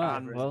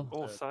 And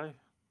also,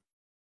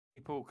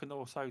 people can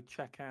also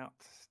check out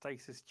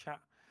Stasis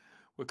Chat.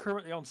 We're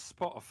currently on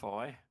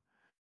Spotify.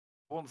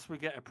 Once we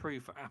get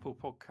approved for Apple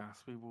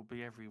Podcasts, we will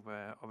be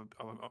everywhere.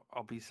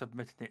 I'll be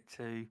submitting it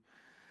to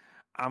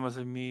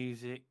Amazon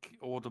Music,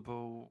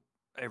 Audible,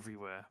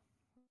 everywhere.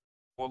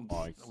 Once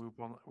we'll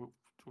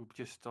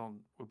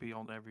be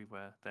on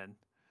everywhere then.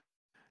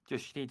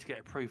 Just you need to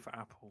get approved for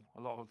Apple.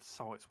 A lot of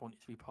sites want you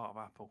to be part of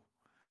Apple.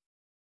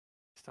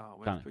 Start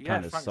with. But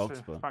yeah, thanks for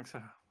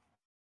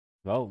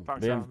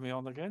having me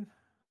on again.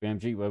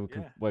 BMG,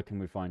 where can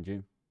we find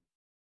you?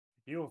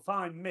 You'll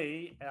find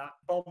me at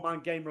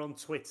Boldman Gamer on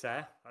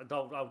Twitter. I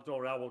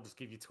won't just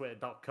give you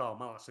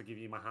twitter.com. I'll actually give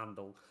you my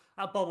handle.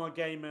 At Boldman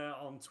Gamer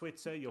on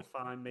Twitter, you'll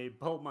find me.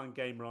 Boldman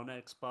Gamer on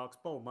Xbox.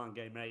 Boldman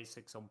Gamer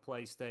 86 on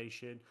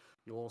PlayStation.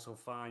 You'll also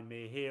find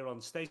me here on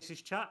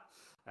Stasis Chat.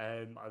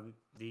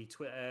 The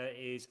Twitter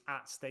is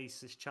at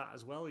Stasis Chat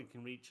as well. You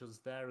can reach us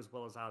there as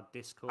well as our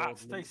Discord. At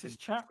Stasis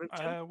Chat?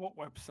 What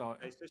website?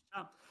 Stasis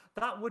Chat.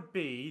 That would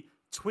be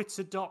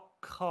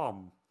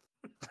twitter.com.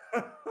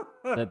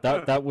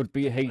 that would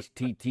be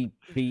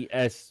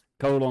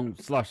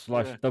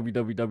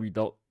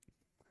https://www.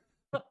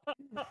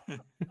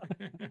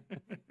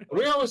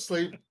 We all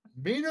asleep.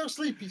 Me no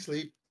sleepy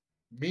sleep.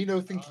 Me no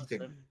thinky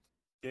think.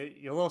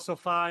 You'll also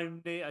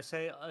find me, I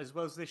say, as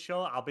well as this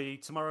show, I'll be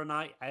tomorrow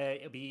night.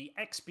 It'll be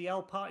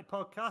XBL Party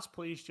Podcast.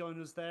 Please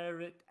join us there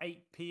at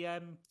 8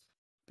 p.m.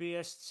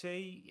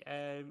 BST.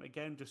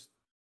 Again, just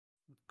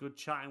good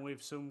chatting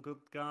with some good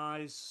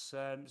guys.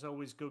 It's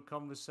always good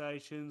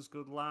conversations,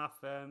 good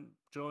laugh.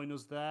 Join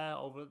us there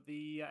over at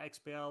the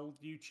XBL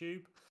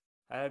YouTube.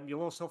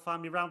 You'll also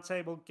find me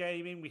Roundtable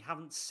Gaming. We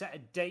haven't set a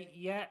date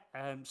yet.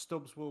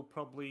 Stubbs will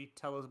probably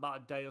tell us about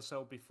a day or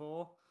so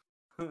before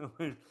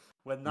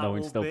when that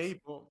will be.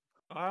 But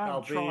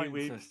I'm trying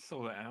to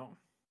sort it out.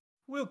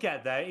 We'll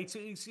get there.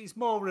 It's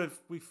more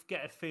of we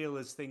get a feel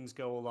as things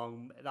go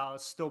along. That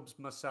Stubbs,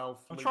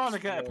 myself. I'm trying to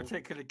get a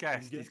particular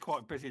guest. He's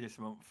quite busy this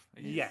month.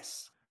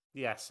 Yes,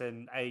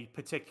 and a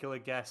particular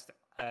guest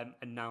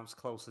announced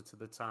closer to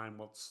the time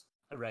what's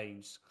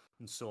arranged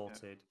and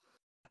sorted.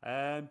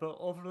 Yeah. But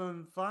other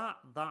than that,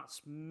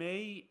 that's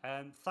me.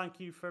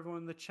 Thank you for everyone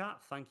in the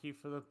chat. Thank you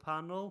for the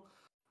panel.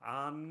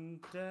 And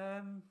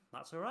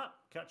that's all right.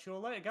 Catch you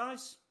all later,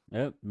 guys.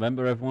 Yeah,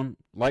 remember everyone,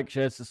 like,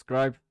 share,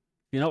 subscribe. If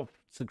you're not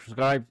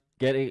subscribed,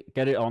 get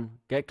it on.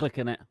 Get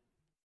clicking it.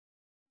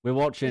 We're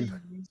watching.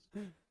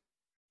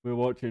 We're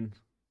watching.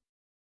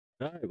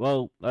 All right,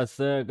 well, that's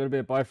going to be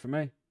a bye from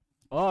me.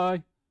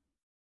 Bye.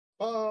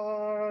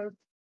 Bye.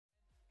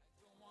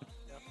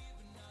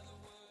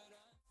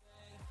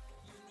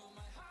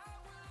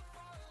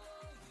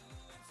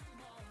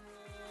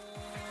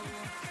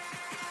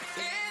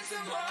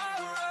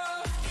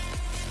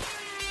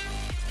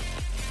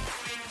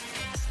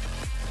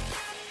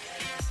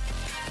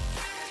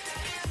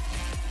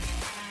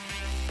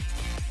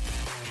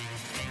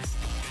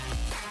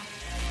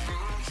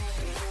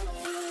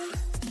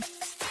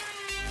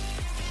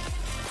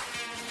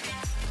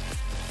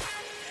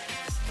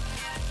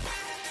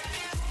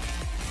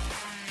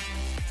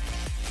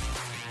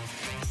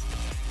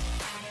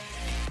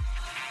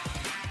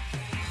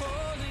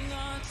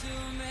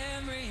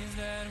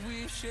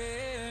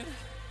 Shared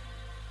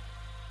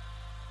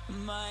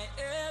my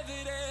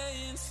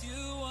evidence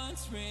you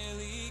once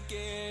really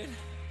cared.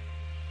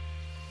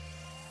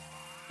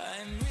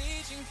 I'm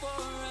reaching for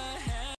a hand.